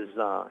Caden is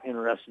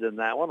interested in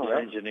that one, our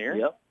engineer.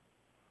 Yep.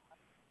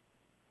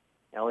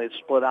 Elliot's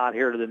split out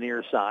here to the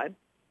near side.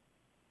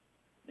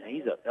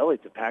 Yeah,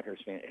 Elliot's a Packers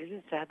fan. It's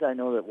just sad that I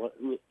know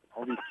who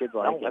all these kids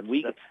like.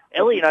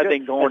 Elliot and I've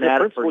been going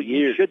at it for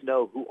years. You should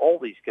know who all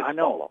these kids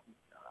follow.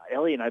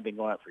 Elliot and I've been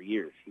going at it for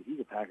years. He's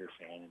a Packers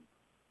fan.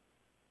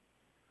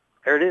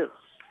 There it is.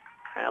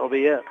 That'll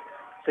be it.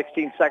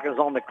 16 seconds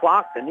on the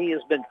clock. The knee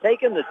has been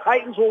taken. The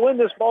Titans will win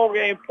this ball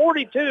game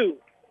 42-14,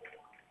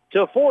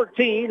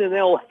 and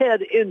they'll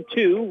head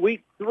into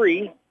week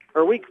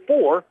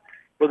 4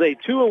 with a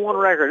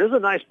 2-1 record. This is a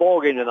nice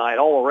ball game tonight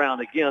all around.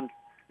 Again,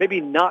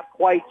 maybe not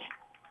quite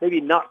the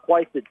team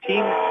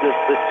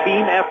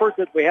effort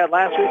that we had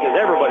last week, because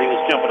everybody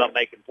was jumping up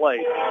making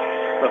plays.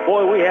 But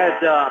boy, we had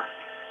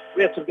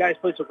some guys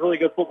play some really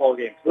good football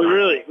games. We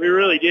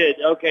really did.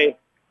 Okay.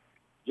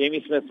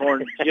 Jamie Smith's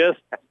horn just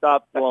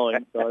stopped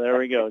blowing, so there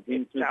we go.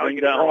 Jamie Smith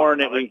brings that horn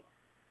that we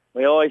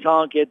always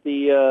honk at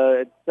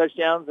the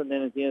touchdowns, and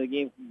then at the end of the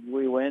game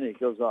we win. It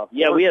goes off.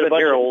 Yeah, we had been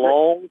here a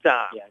long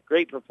time. Yeah,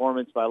 great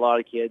performance by a lot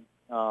of kids.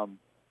 A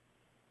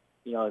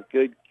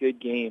good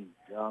game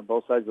on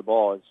both sides of the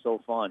ball. It's so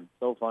fun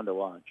to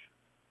watch.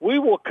 We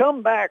will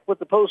come back with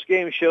the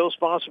post-game show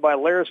sponsored by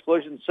Laris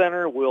Collision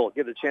Center. We'll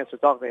get a chance to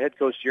talk to head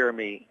coach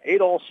Jeremy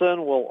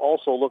Adolson. We'll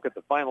also look at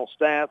the final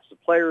stats, the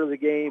player of the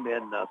game,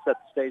 and set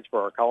the stage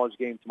for our college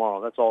game tomorrow.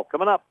 That's all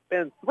coming up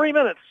in 3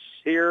 minutes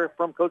here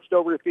from Coach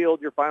Dobry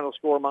Field. Your final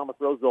score,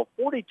 Monmouth-Roseville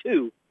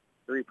 42,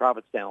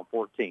 Erie-Prophetstown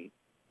 14.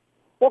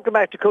 Welcome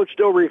back to Coach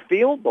Dobry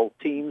Field. Both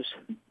teams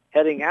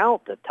heading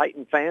out. The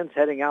Titan fans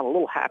heading out a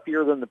little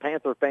happier than the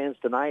Panther fans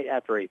tonight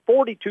after a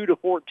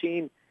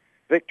 42-14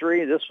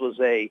 victory. This was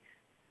a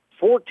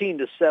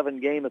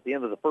 14-7 game at the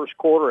end of the first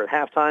quarter. At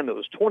halftime, it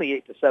was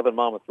 28-7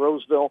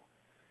 Monmouth-Roseville.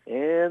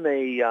 And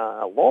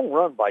a long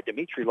run by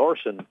Dimitri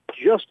Larson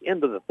just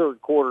into the third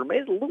quarter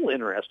made it a little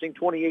interesting,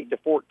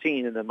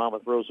 28-14, and then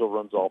Monmouth-Roseville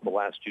runs off the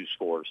last 2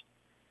 scores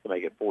to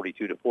make it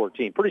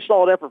 42-14. Pretty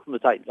solid effort from the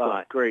Titans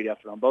tonight. Great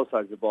effort on both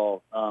sides of the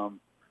ball.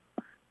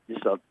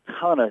 Just a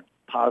ton of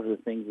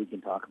positive things we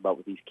can talk about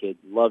with these kids.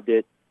 Loved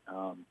it.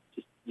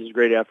 Just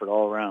great effort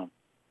all around.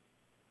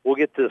 We'll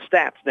get to the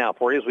stats now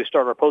for you as we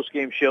start our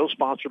post-game show,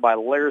 sponsored by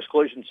Laris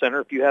Collision Center.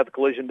 If you have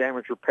collision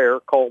damage repair,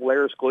 call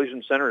Laris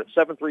Collision Center at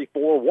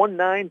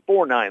 734-1949.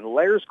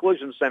 Laris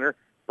Collision Center,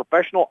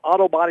 professional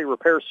auto body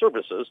repair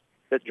services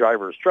that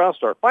drivers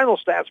trust. Our final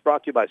stats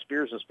brought to you by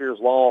Spears & Spears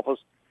Law Office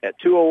at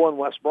 201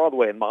 West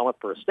Broadway in Monmouth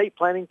for estate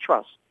planning,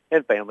 trust,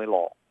 and family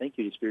law. Thank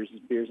you to Spears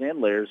 & Spears and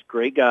Laris.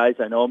 Great guys.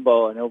 I know them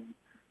both. I know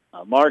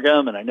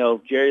Margum, and I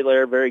know Jerry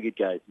Lair. Very good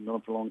guys. I've known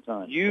them for a long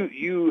time.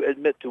 You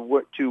admit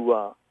to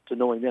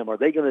knowing them. Are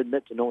they going to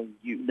admit to knowing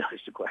you?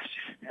 That's the question.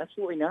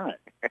 Absolutely not.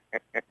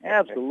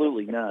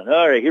 Absolutely not.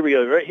 All right, here we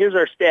go. Right, here's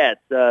our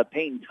stats.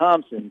 Peyton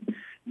Thompson,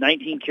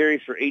 19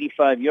 carries for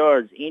 85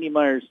 yards. Andy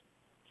Myers,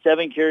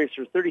 7 carries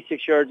for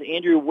 36 yards.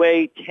 Andrew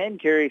Way, 10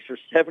 carries for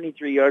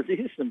 73 yards. These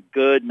are some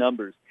good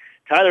numbers.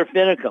 Tyler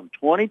Finicum,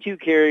 22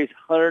 carries,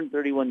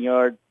 131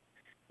 yards.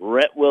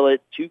 Rhett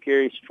Willett, 2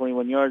 carries for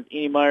 21 yards.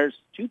 Andy Myers,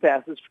 2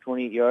 passes for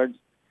 28 yards.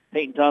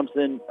 Peyton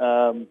Thompson,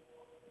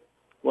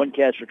 1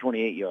 catch for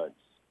 28 yards.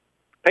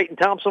 Peyton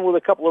Thompson with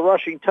a couple of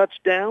rushing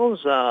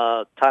touchdowns.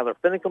 Tyler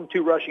Finicum,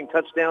 2 rushing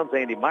touchdowns.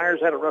 Andy Myers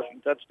had a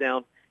rushing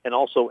touchdown, and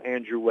also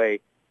Andrew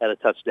Way had a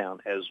touchdown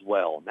as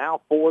well.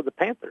 Now for the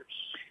Panthers.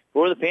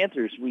 For the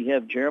Panthers, we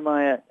have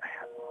Jeremiah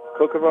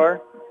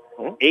Kokovar,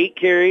 8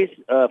 carries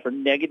for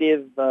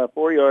negative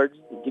 4 yards.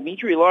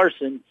 Dimitri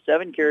Larson,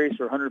 7 carries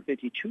for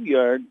 152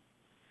 yards.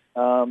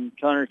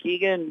 Connor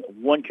Keegan,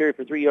 1 carry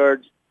for 3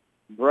 yards.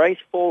 Bryce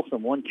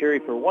Folsom, 1 carry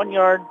for 1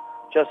 yard.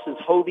 Justice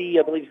Hovey,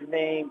 I believe is his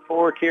name,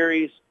 4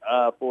 carries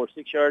for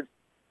 6 yards.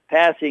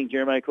 Passing,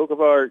 Jeremiah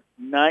Kokovar,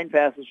 9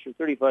 passes for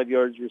 35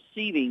 yards.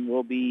 Receiving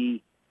will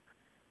be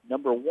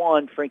number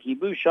 1, Frankie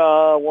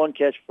Bouchaw, 1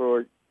 catch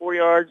for 4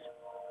 yards.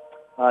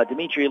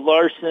 Dimitri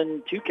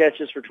Larson, 2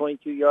 catches for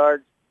 22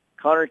 yards.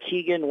 Connor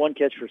Keegan, 1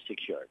 catch for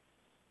 6 yards.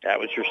 That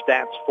was your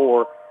stats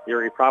for the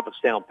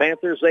Erie-Prophetstown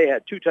Panthers. They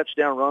had 2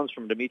 touchdown runs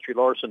from Dimitri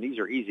Larson. These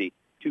are easy.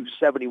 2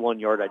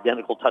 71-yard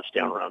identical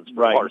touchdown runs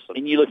for Larson.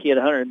 And you look at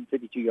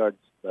 152 yards,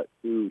 but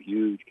 2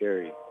 huge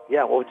carries.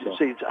 Yeah, well, it's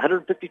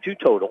 152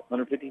 total.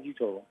 152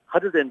 total.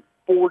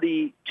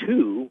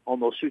 142 on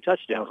those 2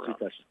 touchdowns. But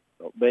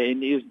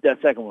that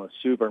second one was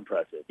super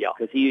impressive. Yeah.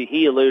 Because he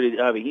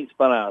he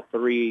spun out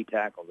 3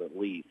 tackles at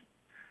least.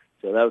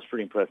 So that was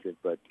pretty impressive.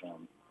 But,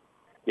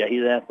 yeah,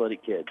 he's an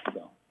athletic kid.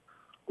 So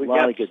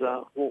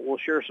we'll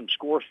share some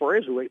scores for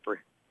you as we wait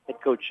for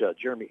head coach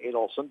Jeremy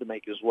Adolson to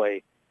make his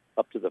way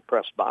up to the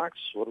press box.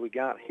 What do we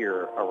got here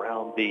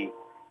around the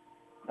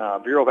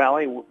Bureau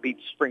Valley? Beat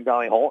Spring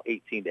Valley Hall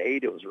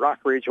 18-8. It was Rock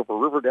Ridge over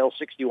Riverdale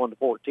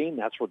 61-14.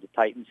 That's where the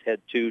Titans head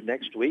to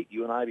next week.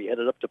 You and I be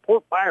headed up to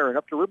Port Byron,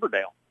 up to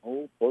Riverdale.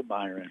 Oh, Port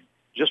Byron.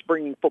 Just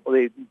bringing football.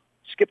 They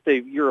skipped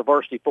the year of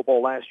varsity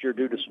football last year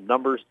due to some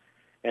numbers,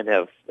 and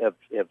have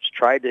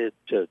tried to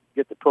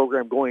get the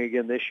program going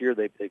again this year.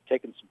 They've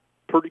taken some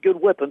pretty good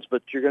whippings,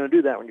 but you're going to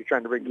do that when you're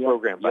trying to bring the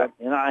program back.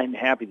 And I'm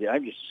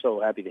just so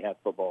happy to have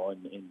football,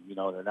 and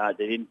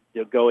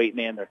they'll go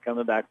 8-man. They're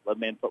coming back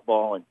 11-man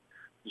football, and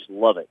just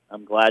love it.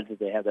 I'm glad that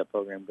they have that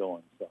program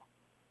going. So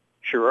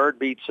Sherrard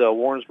beats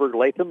Warrensburg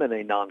Latham in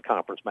a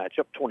non-conference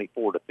matchup,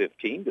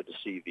 24-15. Good to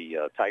see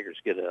the Tigers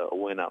get a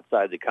win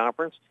outside the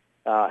conference.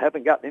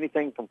 Haven't gotten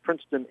anything from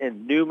Princeton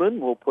and Newman.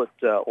 We'll put,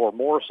 or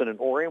Morrison and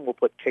Orion. We'll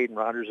put Caden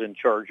Rogers in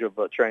charge of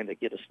trying to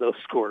get us those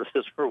scores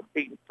as we're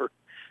waiting for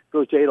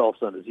Coach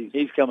Adolson.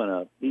 He's coming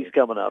up. He's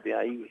coming up.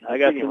 Yeah, I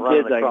got some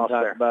kids I can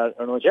talk about.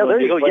 Yeah,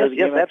 there you go.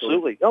 Yes,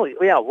 absolutely. Oh,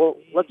 yeah. Well,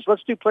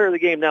 let's do player of the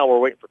game now. We're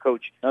waiting for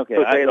Coach. Okay.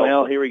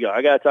 Well, here we go.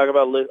 I got to talk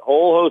about a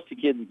whole host of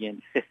kids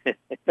again.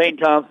 Peyton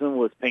Thompson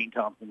was Peyton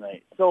Thompson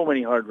night. So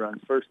many hard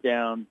runs, first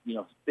down.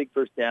 Big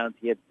first downs.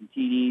 He had some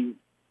TDs.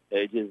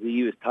 He was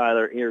he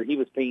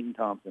was Peyton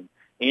Thompson.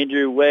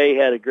 Andrew Way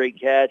had a great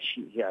catch.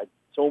 He had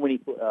so many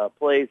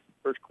plays.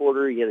 First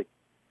quarter, he had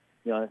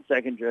a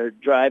second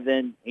drive.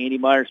 Then Andy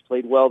Myers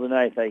played well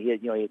tonight. He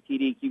had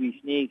TD,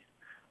 QB sneaks,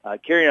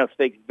 carrying out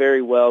fakes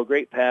very well.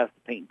 Great pass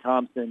to Peyton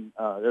Thompson.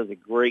 That was a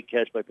great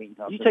catch by Peyton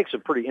Thompson. You take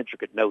some pretty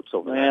intricate notes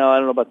over there. Well, I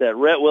don't know about that.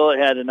 Rhett Willett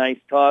had a nice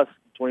toss,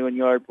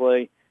 21-yard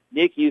play.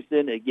 Nick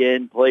Houston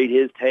again played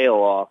his tail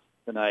off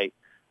tonight.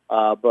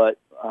 But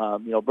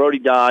Brody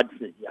Dodds.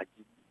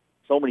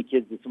 So many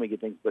kids did so many good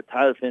things, but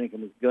Tyler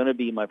Finicum is going to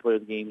be my player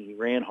of the game. He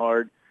ran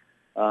hard,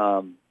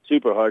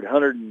 super hard,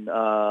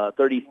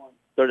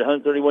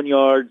 131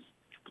 yards,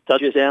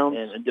 touchdowns,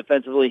 and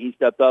defensively he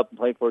stepped up and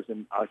played for us.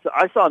 And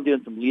I saw him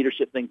doing some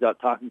leadership things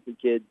out, talking to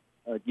kids,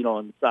 on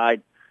the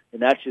side,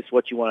 and that's just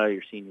what you want out of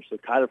your seniors. So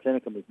Tyler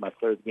Finicum is my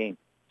player of the game.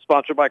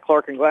 Sponsored by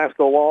Clark &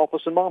 Glasgow Law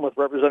Office in Monmouth,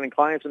 representing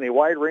clients in a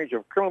wide range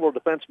of criminal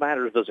defense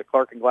matters. Visit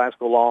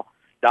ClarkandGlasgowLaw.com.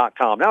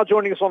 Now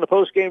joining us on the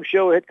post-game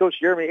show, head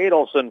coach Jeremy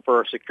Adolson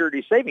for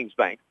Security Savings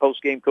Bank.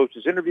 Post-game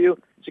coaches interview.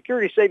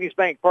 Security Savings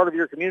Bank, part of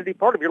your community,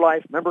 part of your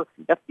life. Member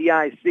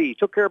FDIC.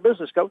 Took care of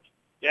business, Coach.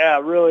 Yeah,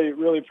 really,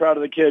 really proud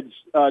of the kids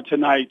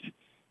tonight.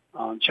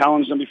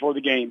 Challenged them before the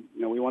game.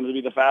 We wanted to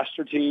be the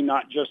faster team,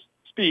 not just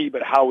speed,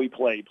 but how we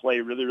play. Play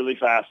really, really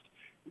fast.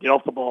 Get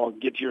off the ball.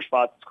 Get to your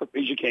spots as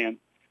quickly as you can.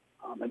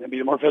 And then be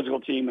a more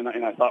physical team. And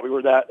I thought we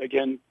were that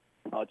again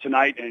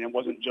tonight, and it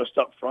wasn't just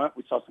up front.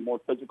 We saw some more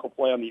physical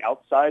play on the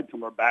outside.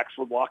 Some of our backs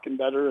were blocking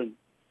better, and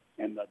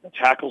the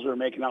tackles we were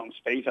making out in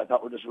space I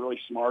thought were just really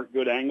smart,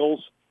 good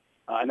angles.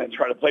 And then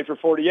try to play for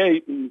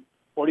 48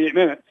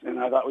 minutes, and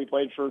I thought we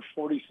played for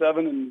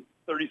 47 and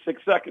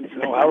 36 seconds.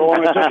 However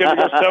long it took him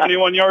to go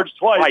 71 yards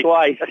twice.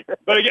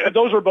 But again,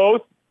 those were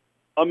both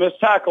a missed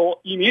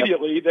tackle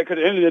immediately that could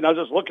have ended it. And I was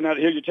just looking at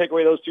it here. You take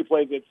away those 2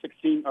 plays, it's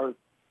 16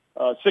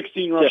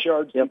 rush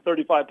yards and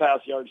 35 pass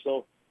yards.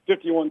 So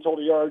 51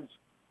 total yards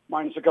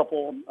minus a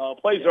couple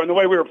plays there. And the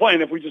way we were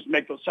playing, if we just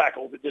make those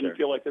tackles, it didn't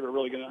feel like they were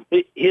really going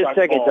to. His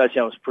second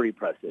touchdown was pretty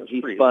impressive. He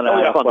spun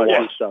out quite a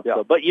lot of stuff. Yeah.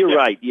 So, but you're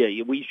right.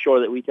 Yeah, we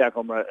sure that we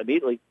tackle them right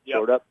immediately.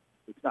 Showed up.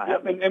 It's not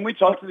happening. And we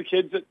talked to the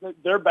kids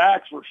that their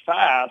backs were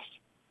fast.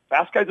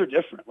 Fast guys are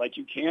different. Like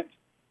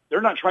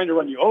they're not trying to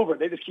run you over.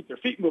 They just keep their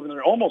feet moving.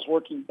 They're almost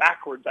working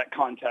backwards at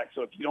contact.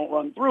 So if you don't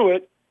run through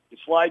it, you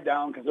slide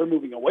down because they're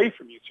moving away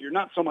from you. So you're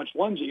not so much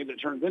lunging as it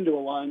turns into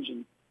a lunge.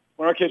 And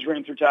when our kids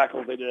ran through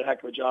tackles, they did a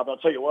heck of a job. I'll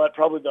tell you what,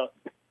 probably the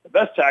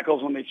best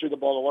tackles when they threw the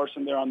ball to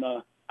Larson there out in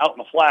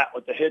the flat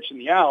with the hitch and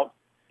the out.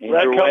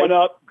 Brett coming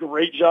up,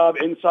 great job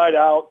inside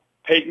out.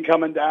 Peyton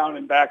coming down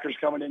and backers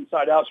coming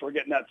inside out. So we're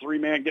getting that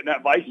three-man, getting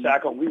that vice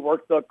tackle. And we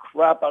worked the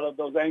crap out of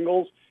those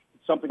angles.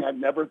 It's something I've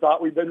never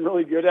thought we've been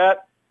really good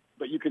at.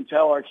 But you can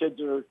tell our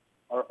kids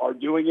are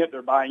doing it.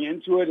 They're buying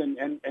into it.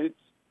 And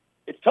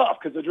it's tough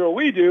because the drill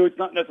we do, it's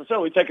not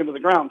necessarily taken to the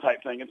ground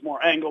type thing. It's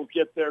more angles,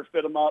 get there,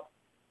 fit them up.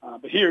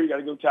 But here you got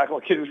to go tackle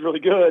a kid who's really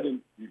good.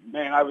 And,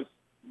 man, I was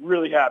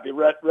really happy.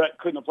 Rhett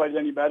couldn't have played it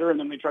any better, and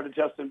then they tried to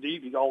test him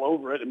deep. He's all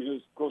over it. I mean, it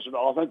was closer to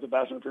offensive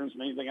pass interference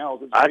than anything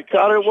else. I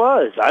thought it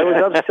was. I was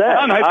upset.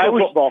 I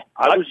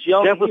was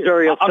yelling.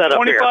 Very upset. I'm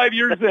 25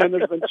 years in.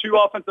 There's been 2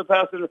 offensive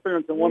pass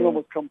interference, and one of them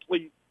was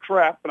complete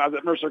crap when I was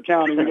at Mercer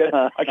County.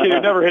 I can't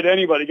have never hit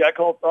anybody. Got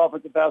called for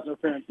offensive pass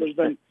interference. There's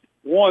been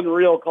one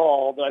real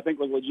call that I think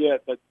was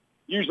legit, but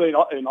usually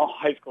in all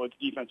high school, it's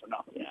defense or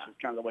nothing. Yeah.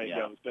 It's kind of the way it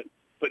goes.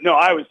 But no,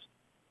 I was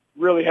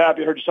really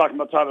happy. I heard you talking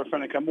about Tyler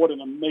Finicum. What an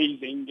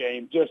amazing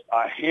game. Just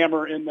a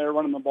hammer in there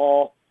running the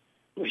ball.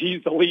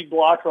 He's the lead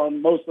blocker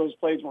on most of those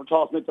plays when we're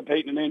tossing it to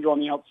Peyton and Andrew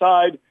on the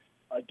outside.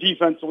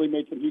 Defensively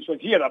made some huge plays.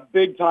 He had a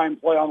big-time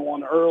play on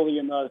one early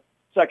in the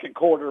second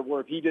quarter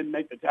where if he didn't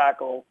make the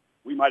tackle,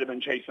 we might have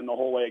been chasing the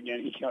whole way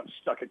again. He kind of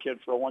stuck a kid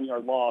for a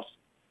 1-yard loss.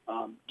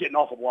 Getting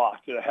off a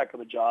block, did a heck of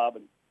a job.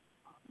 And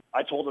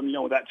I told him,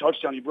 with that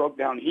touchdown he broke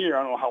down here,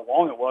 I don't know how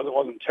long it was. It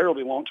wasn't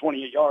terribly long,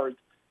 28 yards.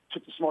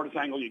 Took the smartest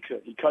angle you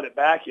could. He cut it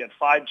back. He had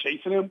 5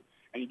 chasing him,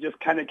 and he just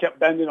kind of kept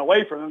bending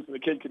away from him so the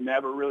kid could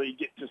never really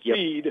get to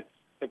speed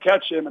to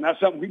catch him. And that's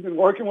something we've been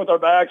working with our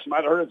backs. You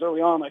might have heard us early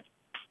on. Like,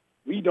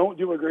 we don't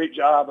do a great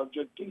job of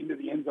just getting to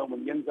the end zone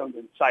when the end zone's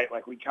in sight.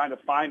 Like, we kind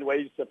of find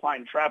ways to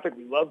find traffic.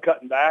 We love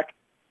cutting back.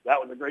 That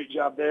was a great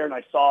job there, and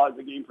I saw as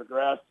the game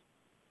progressed,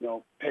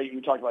 Peyton,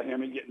 we talked about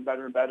him. He's getting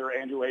better and better.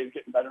 Andrew Way's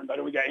getting better and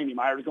better. We got Amy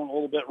Myers going a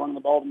little bit, running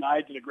the ball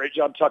tonight. Did a great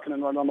job tucking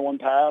and running on the one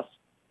pass.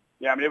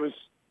 Yeah, I mean, it was,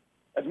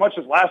 as much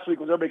as last week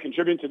was everybody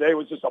contributing, today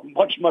was just a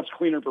much, much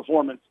cleaner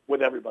performance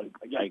with everybody.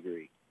 Again. I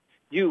agree.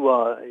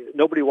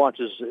 Nobody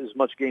watches as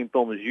much game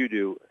film as you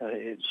do.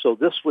 So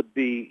this would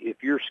be,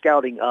 if you're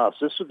scouting us,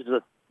 this would be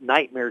a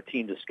nightmare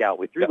team to scout.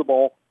 We threw the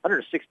ball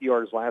 160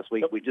 yards last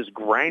week. We just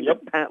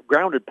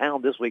grounded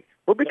pound this week.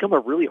 We're becoming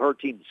a really hard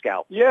team to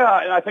scout.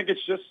 Yeah, and I think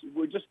it's just,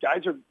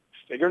 guys are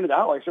figuring it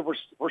out. Like I said,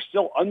 we're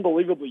still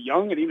unbelievably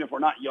young, and even if we're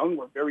not young,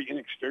 we're very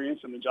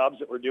inexperienced in the jobs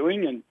that we're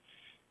doing,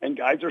 and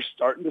guys are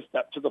starting to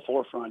step to the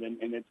forefront,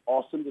 and it's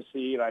awesome to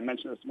see. And I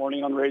mentioned this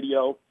morning on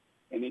radio,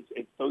 and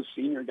it's those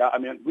senior guys. I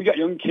mean, we got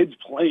young kids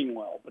playing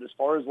well, but as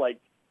far as like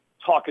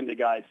talking to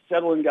guys,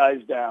 settling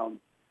guys down,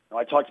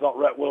 I talked about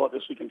Rhett Willett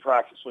this week in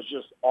practice, was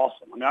just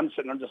awesome. I mean, I'm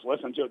sitting there just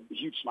listening to a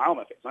huge smile on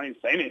my face. I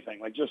didn't say anything,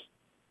 like just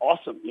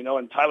awesome,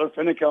 And Tyler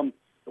Finicum,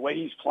 the way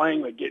he's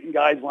playing, like getting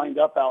guys lined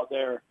up out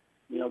there.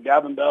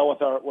 Gavin Bell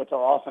with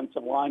our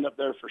offensive line up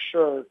there for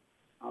sure.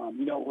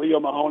 Leo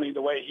Mahoney,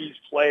 the way he's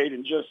played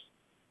and just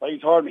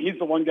plays hard. I mean, he's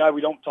the one guy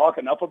we don't talk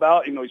enough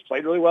about, even though he's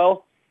played really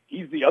well.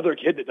 He's the other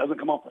kid that doesn't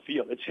come off the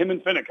field. It's him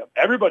and Finicum.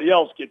 Everybody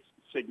else gets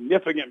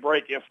significant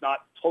break, if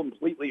not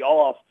completely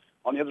off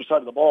on the other side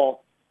of the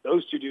ball.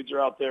 Those 2 dudes are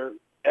out there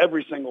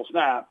every single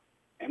snap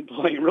and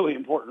playing really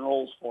important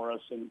roles for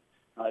us, and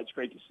it's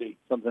great to see.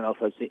 Something else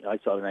I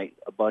saw tonight,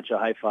 a bunch of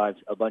high fives,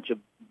 a bunch of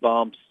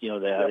bumps. They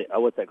had,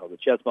 what's that called, the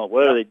chest bump?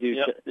 What do they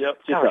do? Yep.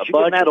 Just a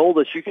bunch. That old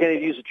that you can't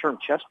even use the term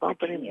chest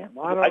bump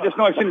anymore. I just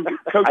know I've seen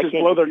coaches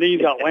blow their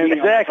knees out landing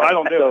exactly. on it, so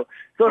I don't do it.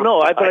 So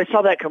no, but I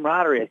saw that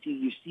camaraderie.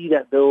 You see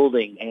that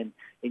building, and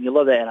you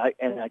love that.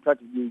 And I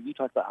talked to you. You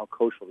talked about how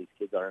coachful these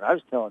kids are, and I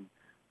was telling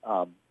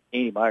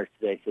Amy Myers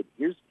today. I said,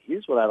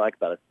 here's what I like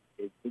about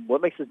it.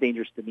 What makes us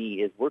dangerous to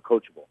me is we're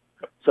coachable.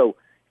 So,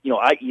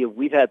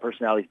 we've had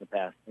personalities in the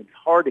past. It's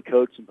hard to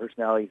coach some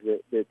personalities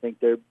that think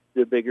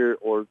they're bigger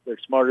or they're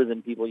smarter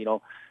than people.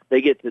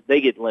 They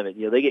get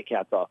limited. They get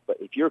capped off. But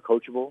if you're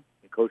coachable,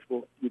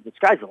 the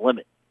sky's the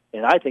limit.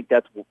 And I think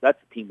that's the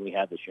team we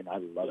have this year, and I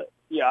love it.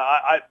 Yeah,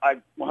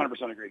 I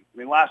 100% agree. I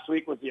mean, last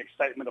week was the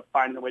excitement of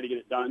finding a way to get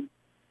it done.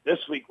 This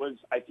week was,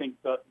 I think,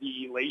 the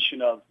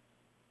elation of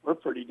we're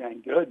pretty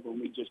dang good when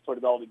we just put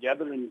it all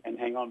together and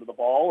hang on to the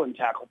ball and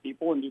tackle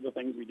people and do the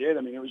things we did.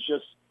 I mean, it was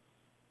just,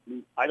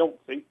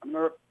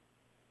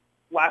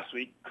 last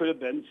week could have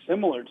been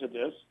similar to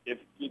this if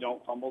you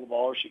don't fumble the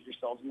ball or shoot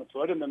yourselves in the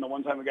foot. And then the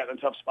one time we got in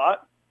a tough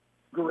spot,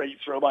 great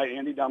throw by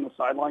Andy down the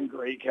sideline,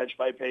 great catch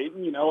by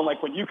Peyton.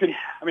 When you can,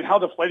 how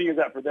deflating is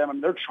that for them? I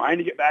mean, they're trying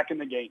to get back in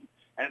the game.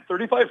 And at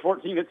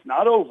 35-14, it's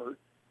not over.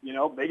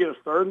 They get a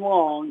 3rd and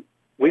long.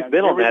 We've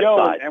been on that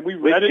side. And we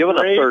read it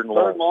great, 3rd and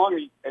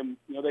long. And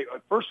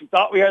at first we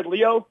thought we had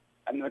Leo,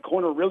 and the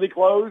corner really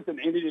closed, and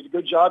Andy did a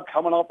good job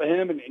coming off of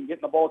him and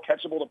getting the ball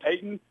catchable to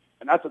Peyton.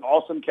 And that's an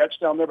awesome catch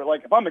down there. But,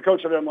 if I'm the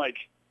coach of it, I'm like,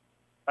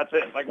 That's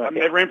it. Like, I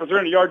mean, they ran for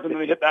 300 yards, and then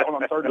they hit that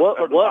one on third.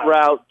 What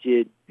route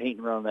did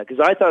Peyton run on that?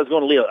 Because I thought it was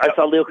going to Leo. I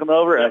saw Leo come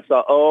over, and I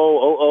saw,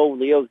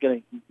 Leo's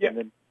going to. Yeah.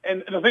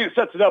 And the thing that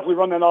sets it up, we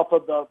run that off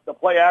of the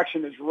play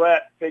action is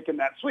Rhett taking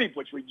that sweep,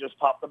 which we just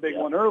popped the big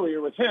one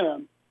earlier with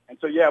him. And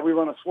so, we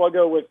run a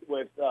sluggo with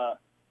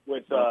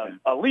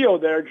Leo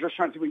there, just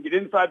trying to see if we can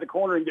get inside the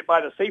corner and get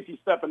by the safety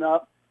stepping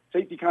up.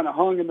 Safety kind of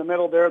hung in the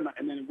middle there, and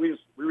then we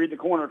read the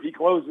corner. If he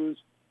closes,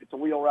 it's a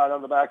wheel right out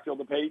of the backfield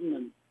to Peyton.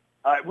 And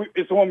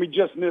it's the one we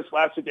just missed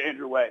last week to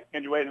Andrew Way.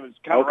 And it was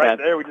kind of right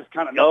there. We just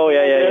kind of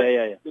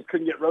just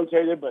couldn't get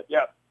rotated. But,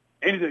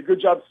 Andy did a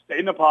good job, stayed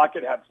in the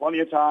pocket, had plenty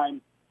of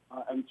time,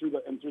 and threw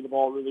the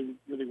ball really,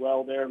 really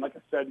well there. And like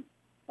I said,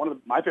 one of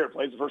my favorite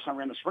plays, the first time we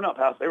ran the sprint out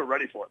pass, they were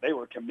ready for it. They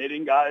were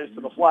committing guys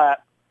to the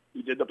flat.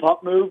 He did the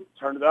pump move,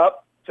 turned it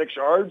up, 6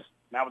 yards.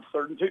 Now it's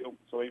 3rd and 2.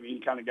 So he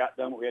kind of got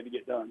done what we had to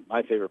get done.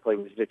 My favorite play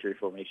was victory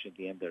formation at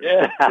the end there.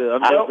 Yeah.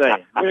 I'm just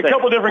saying. We had a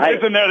couple different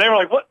kids in there. They were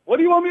like, what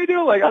do you want me to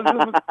do? Like,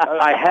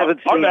 I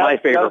haven't seen my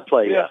favorite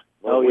play yet.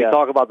 Well, we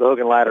talk about the hook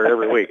and ladder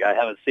every week. I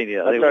haven't seen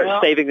it. They were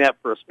saving that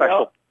for a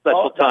special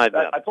time.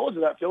 I told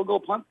you that field goal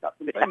punt got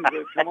some things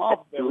that come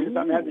off there. We just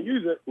haven't had to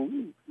use it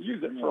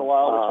for a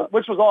while,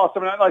 which was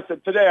awesome. And like I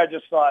said, today I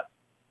just thought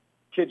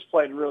kids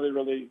played really,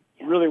 really,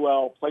 really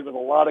well, played with a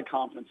lot of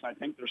confidence. And I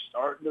think they're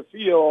starting to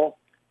feel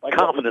like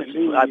confidence.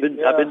 I've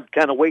been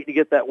kind of waiting to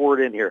get that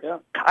word in here. Yeah.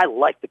 I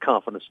like the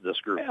confidence of this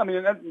group. Yeah, I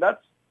mean,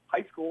 that's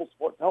high school,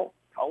 sports, health,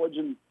 college,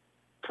 and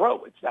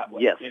pro. It's that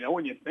way. Yes. You know,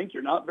 when you think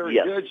you're not very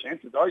good,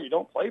 chances are you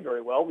don't play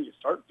very well. When you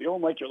start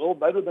feeling like you're a little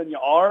better than you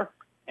are,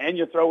 and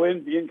you throw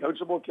in being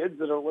coachable kids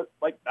that are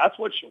like, that's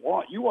what you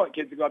want. You want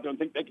kids to go out there and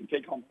think they can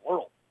take home the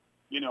world,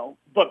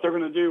 but they're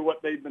going to do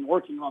what they've been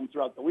working on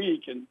throughout the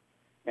week.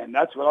 And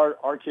that's what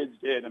our kids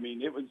did. I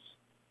mean, it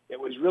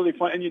was really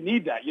fun. And you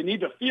need that. You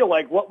need to feel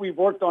like what we've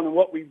worked on and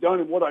what we've done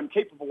and what I'm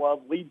capable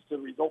of leads to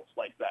results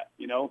like that.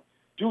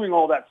 Doing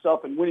all that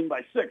stuff and winning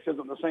by 6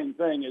 isn't the same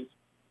thing as,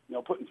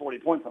 putting 40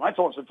 points on. I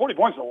told him 40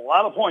 points is a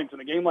lot of points in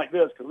a game like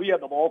this because we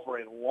had the ball for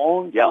a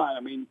long time. I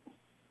mean,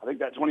 I think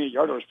that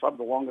 28-yarder was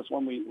probably the longest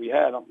one we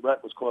had.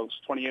 Brett was close,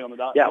 28 on the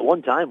dot. Yeah,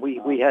 one time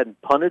we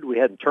hadn't punted, we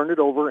hadn't turned it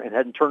over, and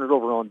hadn't turned it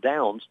over on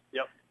downs.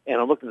 Yep. And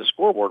I'm looking at the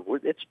scoreboard.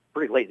 It's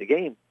pretty late in the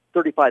game.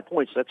 35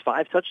 points. That's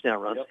 5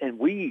 touchdown runs, and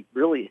we'd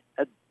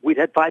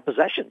had 5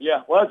 possessions.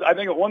 Yeah. Well, I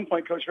think at one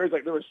point, Coach Ferry's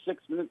like there was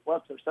 6 minutes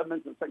left or 7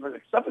 minutes in the second.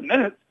 Like 7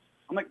 minutes.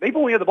 I'm like, they've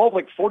only had the ball for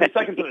like 40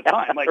 seconds at a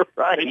time. Like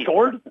they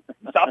scored,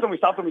 we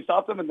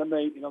stopped them, and then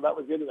they, that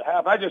was the end of the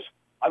half. I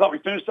thought we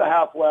finished the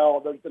half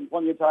well. There's been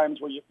plenty of times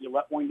where you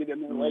let one get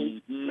in there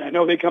late. I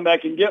know they come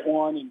back and get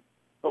one,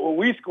 but when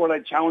we scored,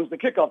 I challenged the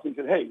kickoff team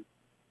and said, hey,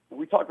 when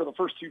we talked for the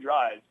first 2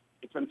 drives,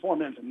 it's been 4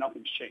 minutes and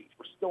nothing's changed.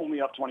 We're still only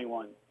up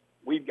 21.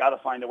 We've got to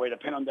find a way to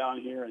pin them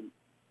down here and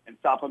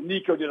stop them.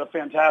 Nico did a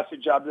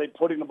fantastic job today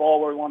putting the ball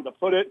where we wanted to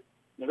put it.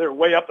 They were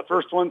way up the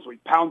first one, so he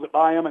pounds it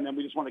by him, and then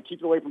we just want to keep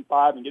it away from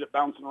 5 and get it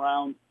bouncing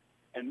around.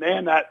 And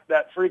man, that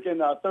freaking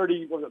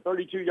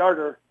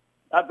 32-yarder,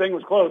 that thing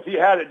was close. He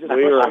had it just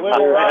everyone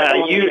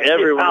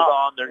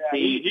on their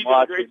team. He did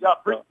a great job.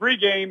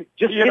 Pre-game,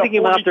 just getting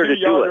him out there to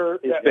do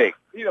it is big.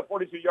 He had a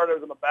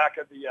 42-yarder on the back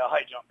of the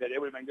high jump pit. It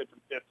would have been good from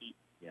 50.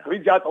 Yeah. So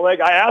he's got the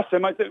leg. I asked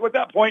him, I said, at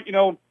that point,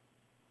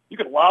 you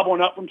could lob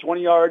one up from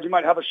 20 yards. You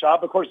might have a shot.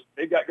 But of course,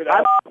 they've got good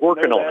athletes. I'm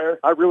working on it.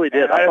 I really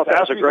did. I thought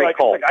that was a great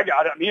call. I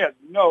got it. I mean, he has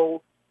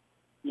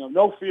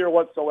no fear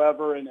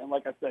whatsoever. And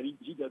like I said,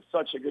 he does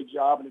such a good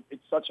job, and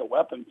it's such a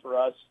weapon for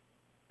us.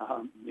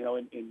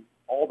 In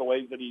all the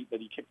ways that he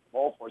kicks the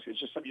ball for us, it's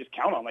just something you just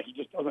count on. Like he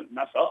just doesn't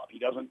mess up. You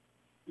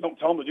don't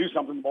tell him to do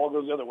something, the ball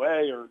goes the other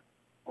way or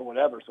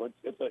whatever. So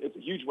it's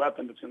a huge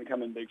weapon that's going to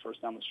come in big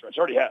first down the stretch.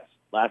 Already has.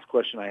 Last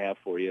question I have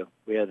for you.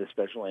 We had the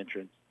special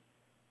entrance.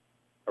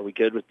 Are we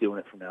good with doing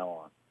it from now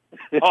on?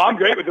 I'm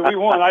great with it. We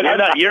won.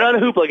 You're not a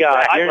hoopla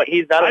guy.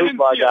 He's not a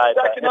hoopla guy. I didn't see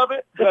a second of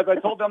it, but as I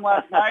told them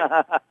last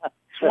night,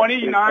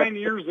 29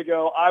 years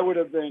ago, I would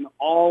have been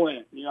all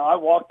in. I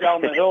walked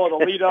down the hill at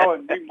Aledo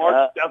and we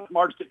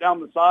marched it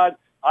down the side.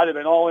 I'd have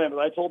been all in. But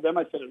I told them,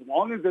 I said, as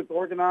long as it's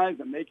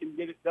organized and they can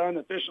get it done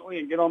efficiently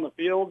and get on the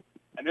field,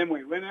 and then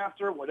we win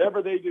after,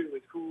 whatever they do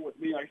is cool with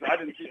me. Like I said, I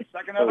didn't see a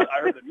second of it.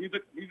 I heard the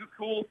music's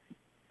cool.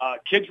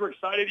 Kids were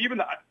excited.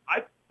 Even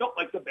I felt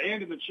like the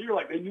band and the cheer,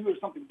 like they knew there was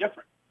something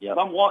different. Yep.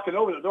 I'm walking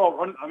over there, they're all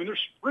running. I mean, they're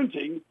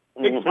sprinting,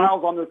 big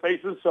smiles on their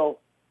faces. So,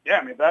 yeah,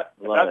 I mean, that's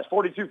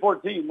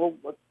 42-14.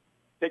 Let's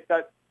take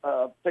that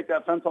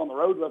fence on the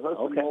road with us,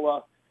 and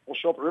we'll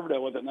show up at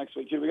Riverdale with it next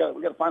week too. We got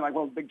to find like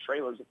one of those big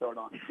trailers to throw it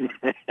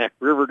on.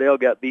 Riverdale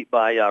got beat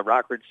by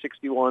Rockridge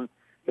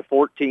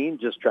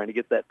 61-14. Just trying to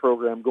get that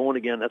program going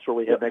again. That's where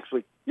we head next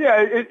week. Yeah,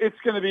 it's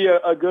going to be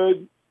a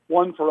good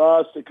one for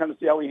us to kind of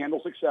see how we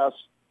handle success.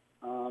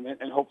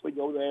 And hopefully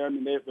go there. I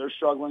mean, they're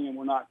struggling, and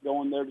we're not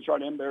going there to try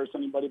to embarrass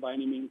anybody by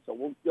any means. So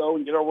we'll go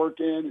and get our work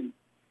in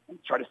and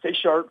try to stay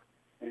sharp,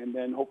 and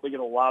then hopefully get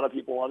a lot of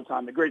people a lot of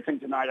time. The great thing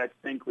tonight, I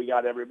think we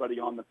got everybody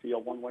on the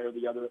field one way or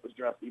the other that was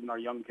dressed. Even our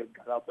young kids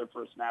got out there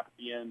for a snap at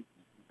the end,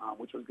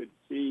 which was good to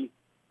see.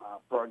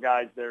 for our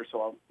guys there.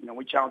 So,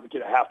 we challenged the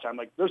kid at halftime.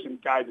 Like, there's some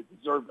guys that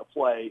deserve to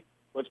play.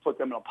 Let's put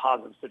them in a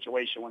positive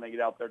situation when they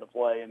get out there to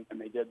play, and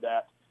they did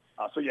that.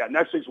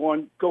 Next week's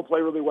one, go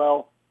play really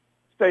well,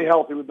 stay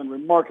healthy. We've been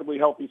remarkably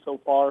healthy so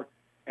far.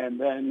 And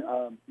then,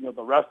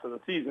 the rest of the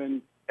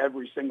season,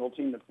 every single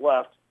team that's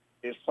left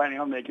is planning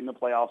on making the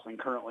playoffs and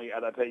currently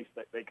at a pace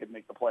that they could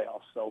make the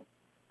playoffs. So,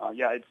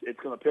 it's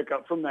going to pick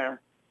up from there.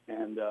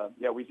 And,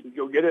 we can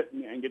go get it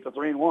and get to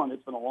 3-1.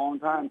 It's been a long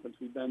time since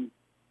we've been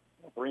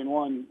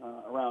 3-1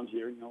 around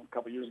here. A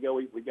couple of years ago,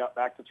 we got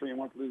back to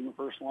 3-1 for losing the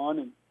first one,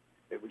 and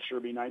it would sure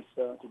be nice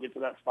to get to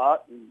that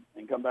spot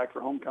and come back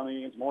for homecoming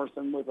against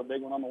Morrison with a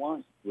big one on the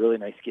line. Really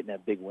nice getting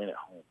that big win at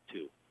home,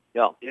 too.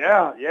 Yeah.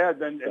 It's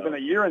been a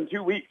year and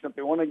 2 weeks since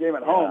they won a game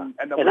at home.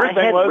 And the I weird thing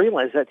hadn't was,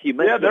 realized that you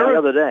mentioned the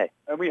other day.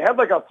 And we had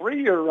like a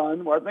 3-year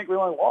run where I think we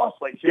only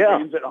lost like 2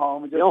 games at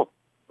home. And just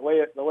the way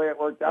it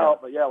worked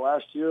out. But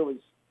last year was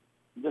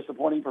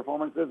disappointing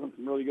performances and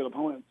some really good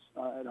opponents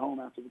at home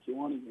after the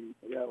Q1 game.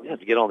 So, you have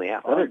to get on the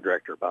athletic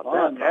director about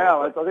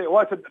that.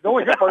 The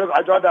only good part is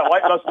I drive that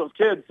white bus with those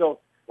kids, so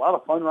a lot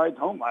of fun rides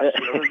home last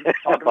year. We were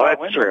talking about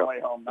winning on the way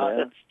home.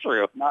 That's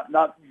true. Not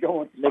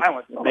going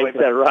silent. Makes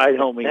that ride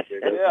home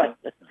easier.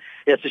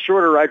 It's a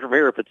shorter ride from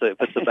here if it's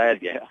a bad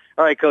game.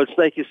 All right, Coach,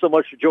 thank you so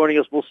much for joining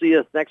us. We'll see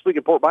you next week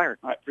in Port Byron.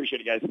 All right,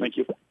 appreciate it, guys. Thank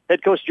you.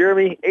 Head coach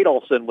Jeremy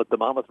Adolson with the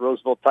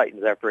Monmouth-Roseville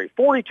Titans after a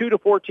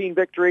 42-14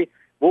 victory.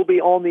 We'll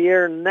be on the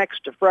air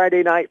next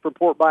Friday night for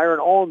Port Byron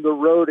on the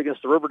road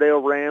against the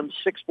Riverdale Rams.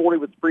 6:40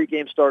 with the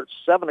pregame start.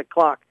 7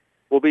 o'clock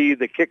will be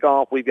the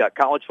kickoff. We've got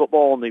college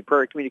football on the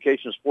Prairie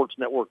Communications Sports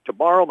Network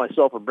tomorrow.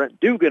 Myself and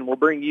Brent Dugan will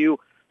bring you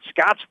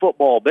Scots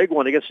football, big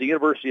one against the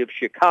University of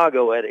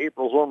Chicago at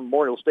April's War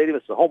Memorial Stadium.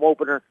 It's the home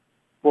opener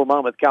for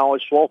Monmouth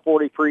College.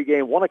 12:40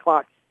 pregame, 1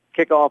 o'clock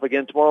kickoff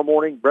again tomorrow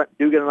morning. Brent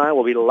Dugan and I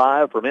will be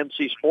live from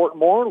MC Sport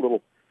More. A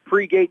little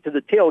pregate to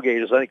the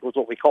tailgate, as I think was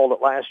what we called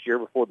it last year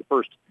before the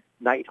first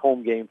night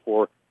home game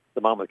for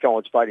the Monmouth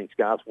College Fighting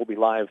Scots. We'll be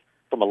live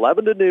from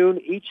 11 to noon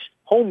each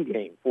home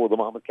game for the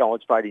Monmouth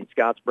College Fighting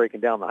Scots,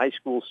 breaking down the high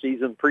school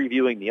season,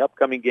 previewing the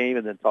upcoming game,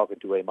 and then talking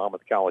to a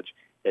Monmouth College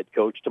head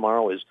coach.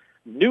 Tomorrow is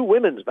new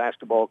women's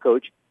basketball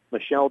coach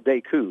Michelle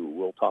Decoux.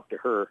 We'll talk to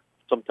her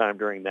sometime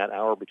during that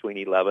hour between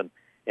 11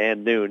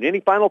 and noon. Any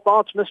final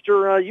thoughts,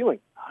 Mr.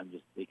 Ewing? I'm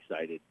just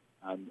excited.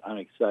 I'm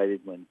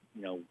excited when,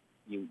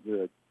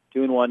 you're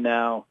 2-1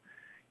 now.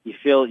 You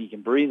feel you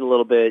can breathe a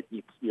little bit.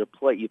 You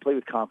play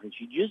with confidence.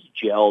 You just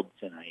gelled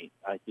tonight.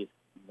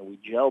 We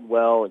gelled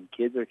well, and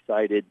kids are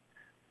excited.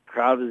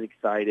 Crowd is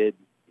excited.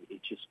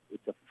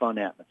 It's a fun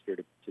atmosphere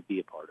to be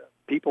a part of.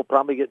 People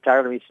probably get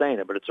tired of me saying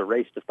it, but it's a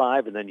race to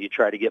 5, and then you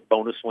try to get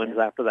bonus wins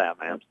after that,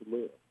 man.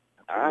 Absolutely.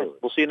 All right.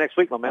 We'll see you next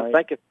week, my man. Right.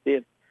 Thank you. See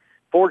you.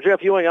 For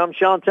Jeff Ewing, I'm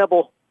Sean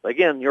Temple.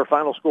 Again, your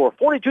final score,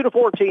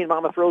 42-14.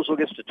 Monmouth-Roseville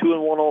gets to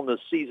 2-1 on the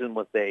season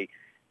with a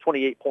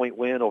 28-point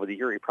win over the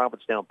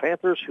Erie-Prophetstown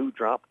Panthers, who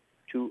dropped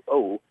to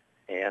 0-3.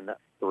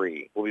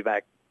 We'll be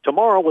back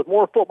tomorrow with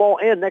more football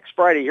and next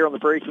Friday here on the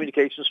Prairie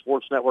Communications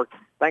Sports Network.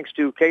 Thanks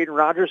to Caden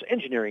Rogers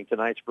engineering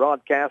tonight's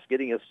broadcast,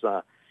 getting us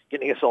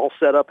all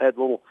set up. Had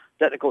little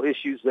technical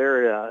issues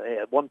there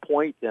at one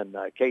point, and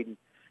Caden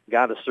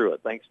got us through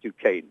it. Thanks to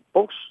Caden.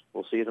 Folks,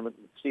 we'll see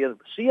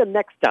you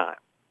next time.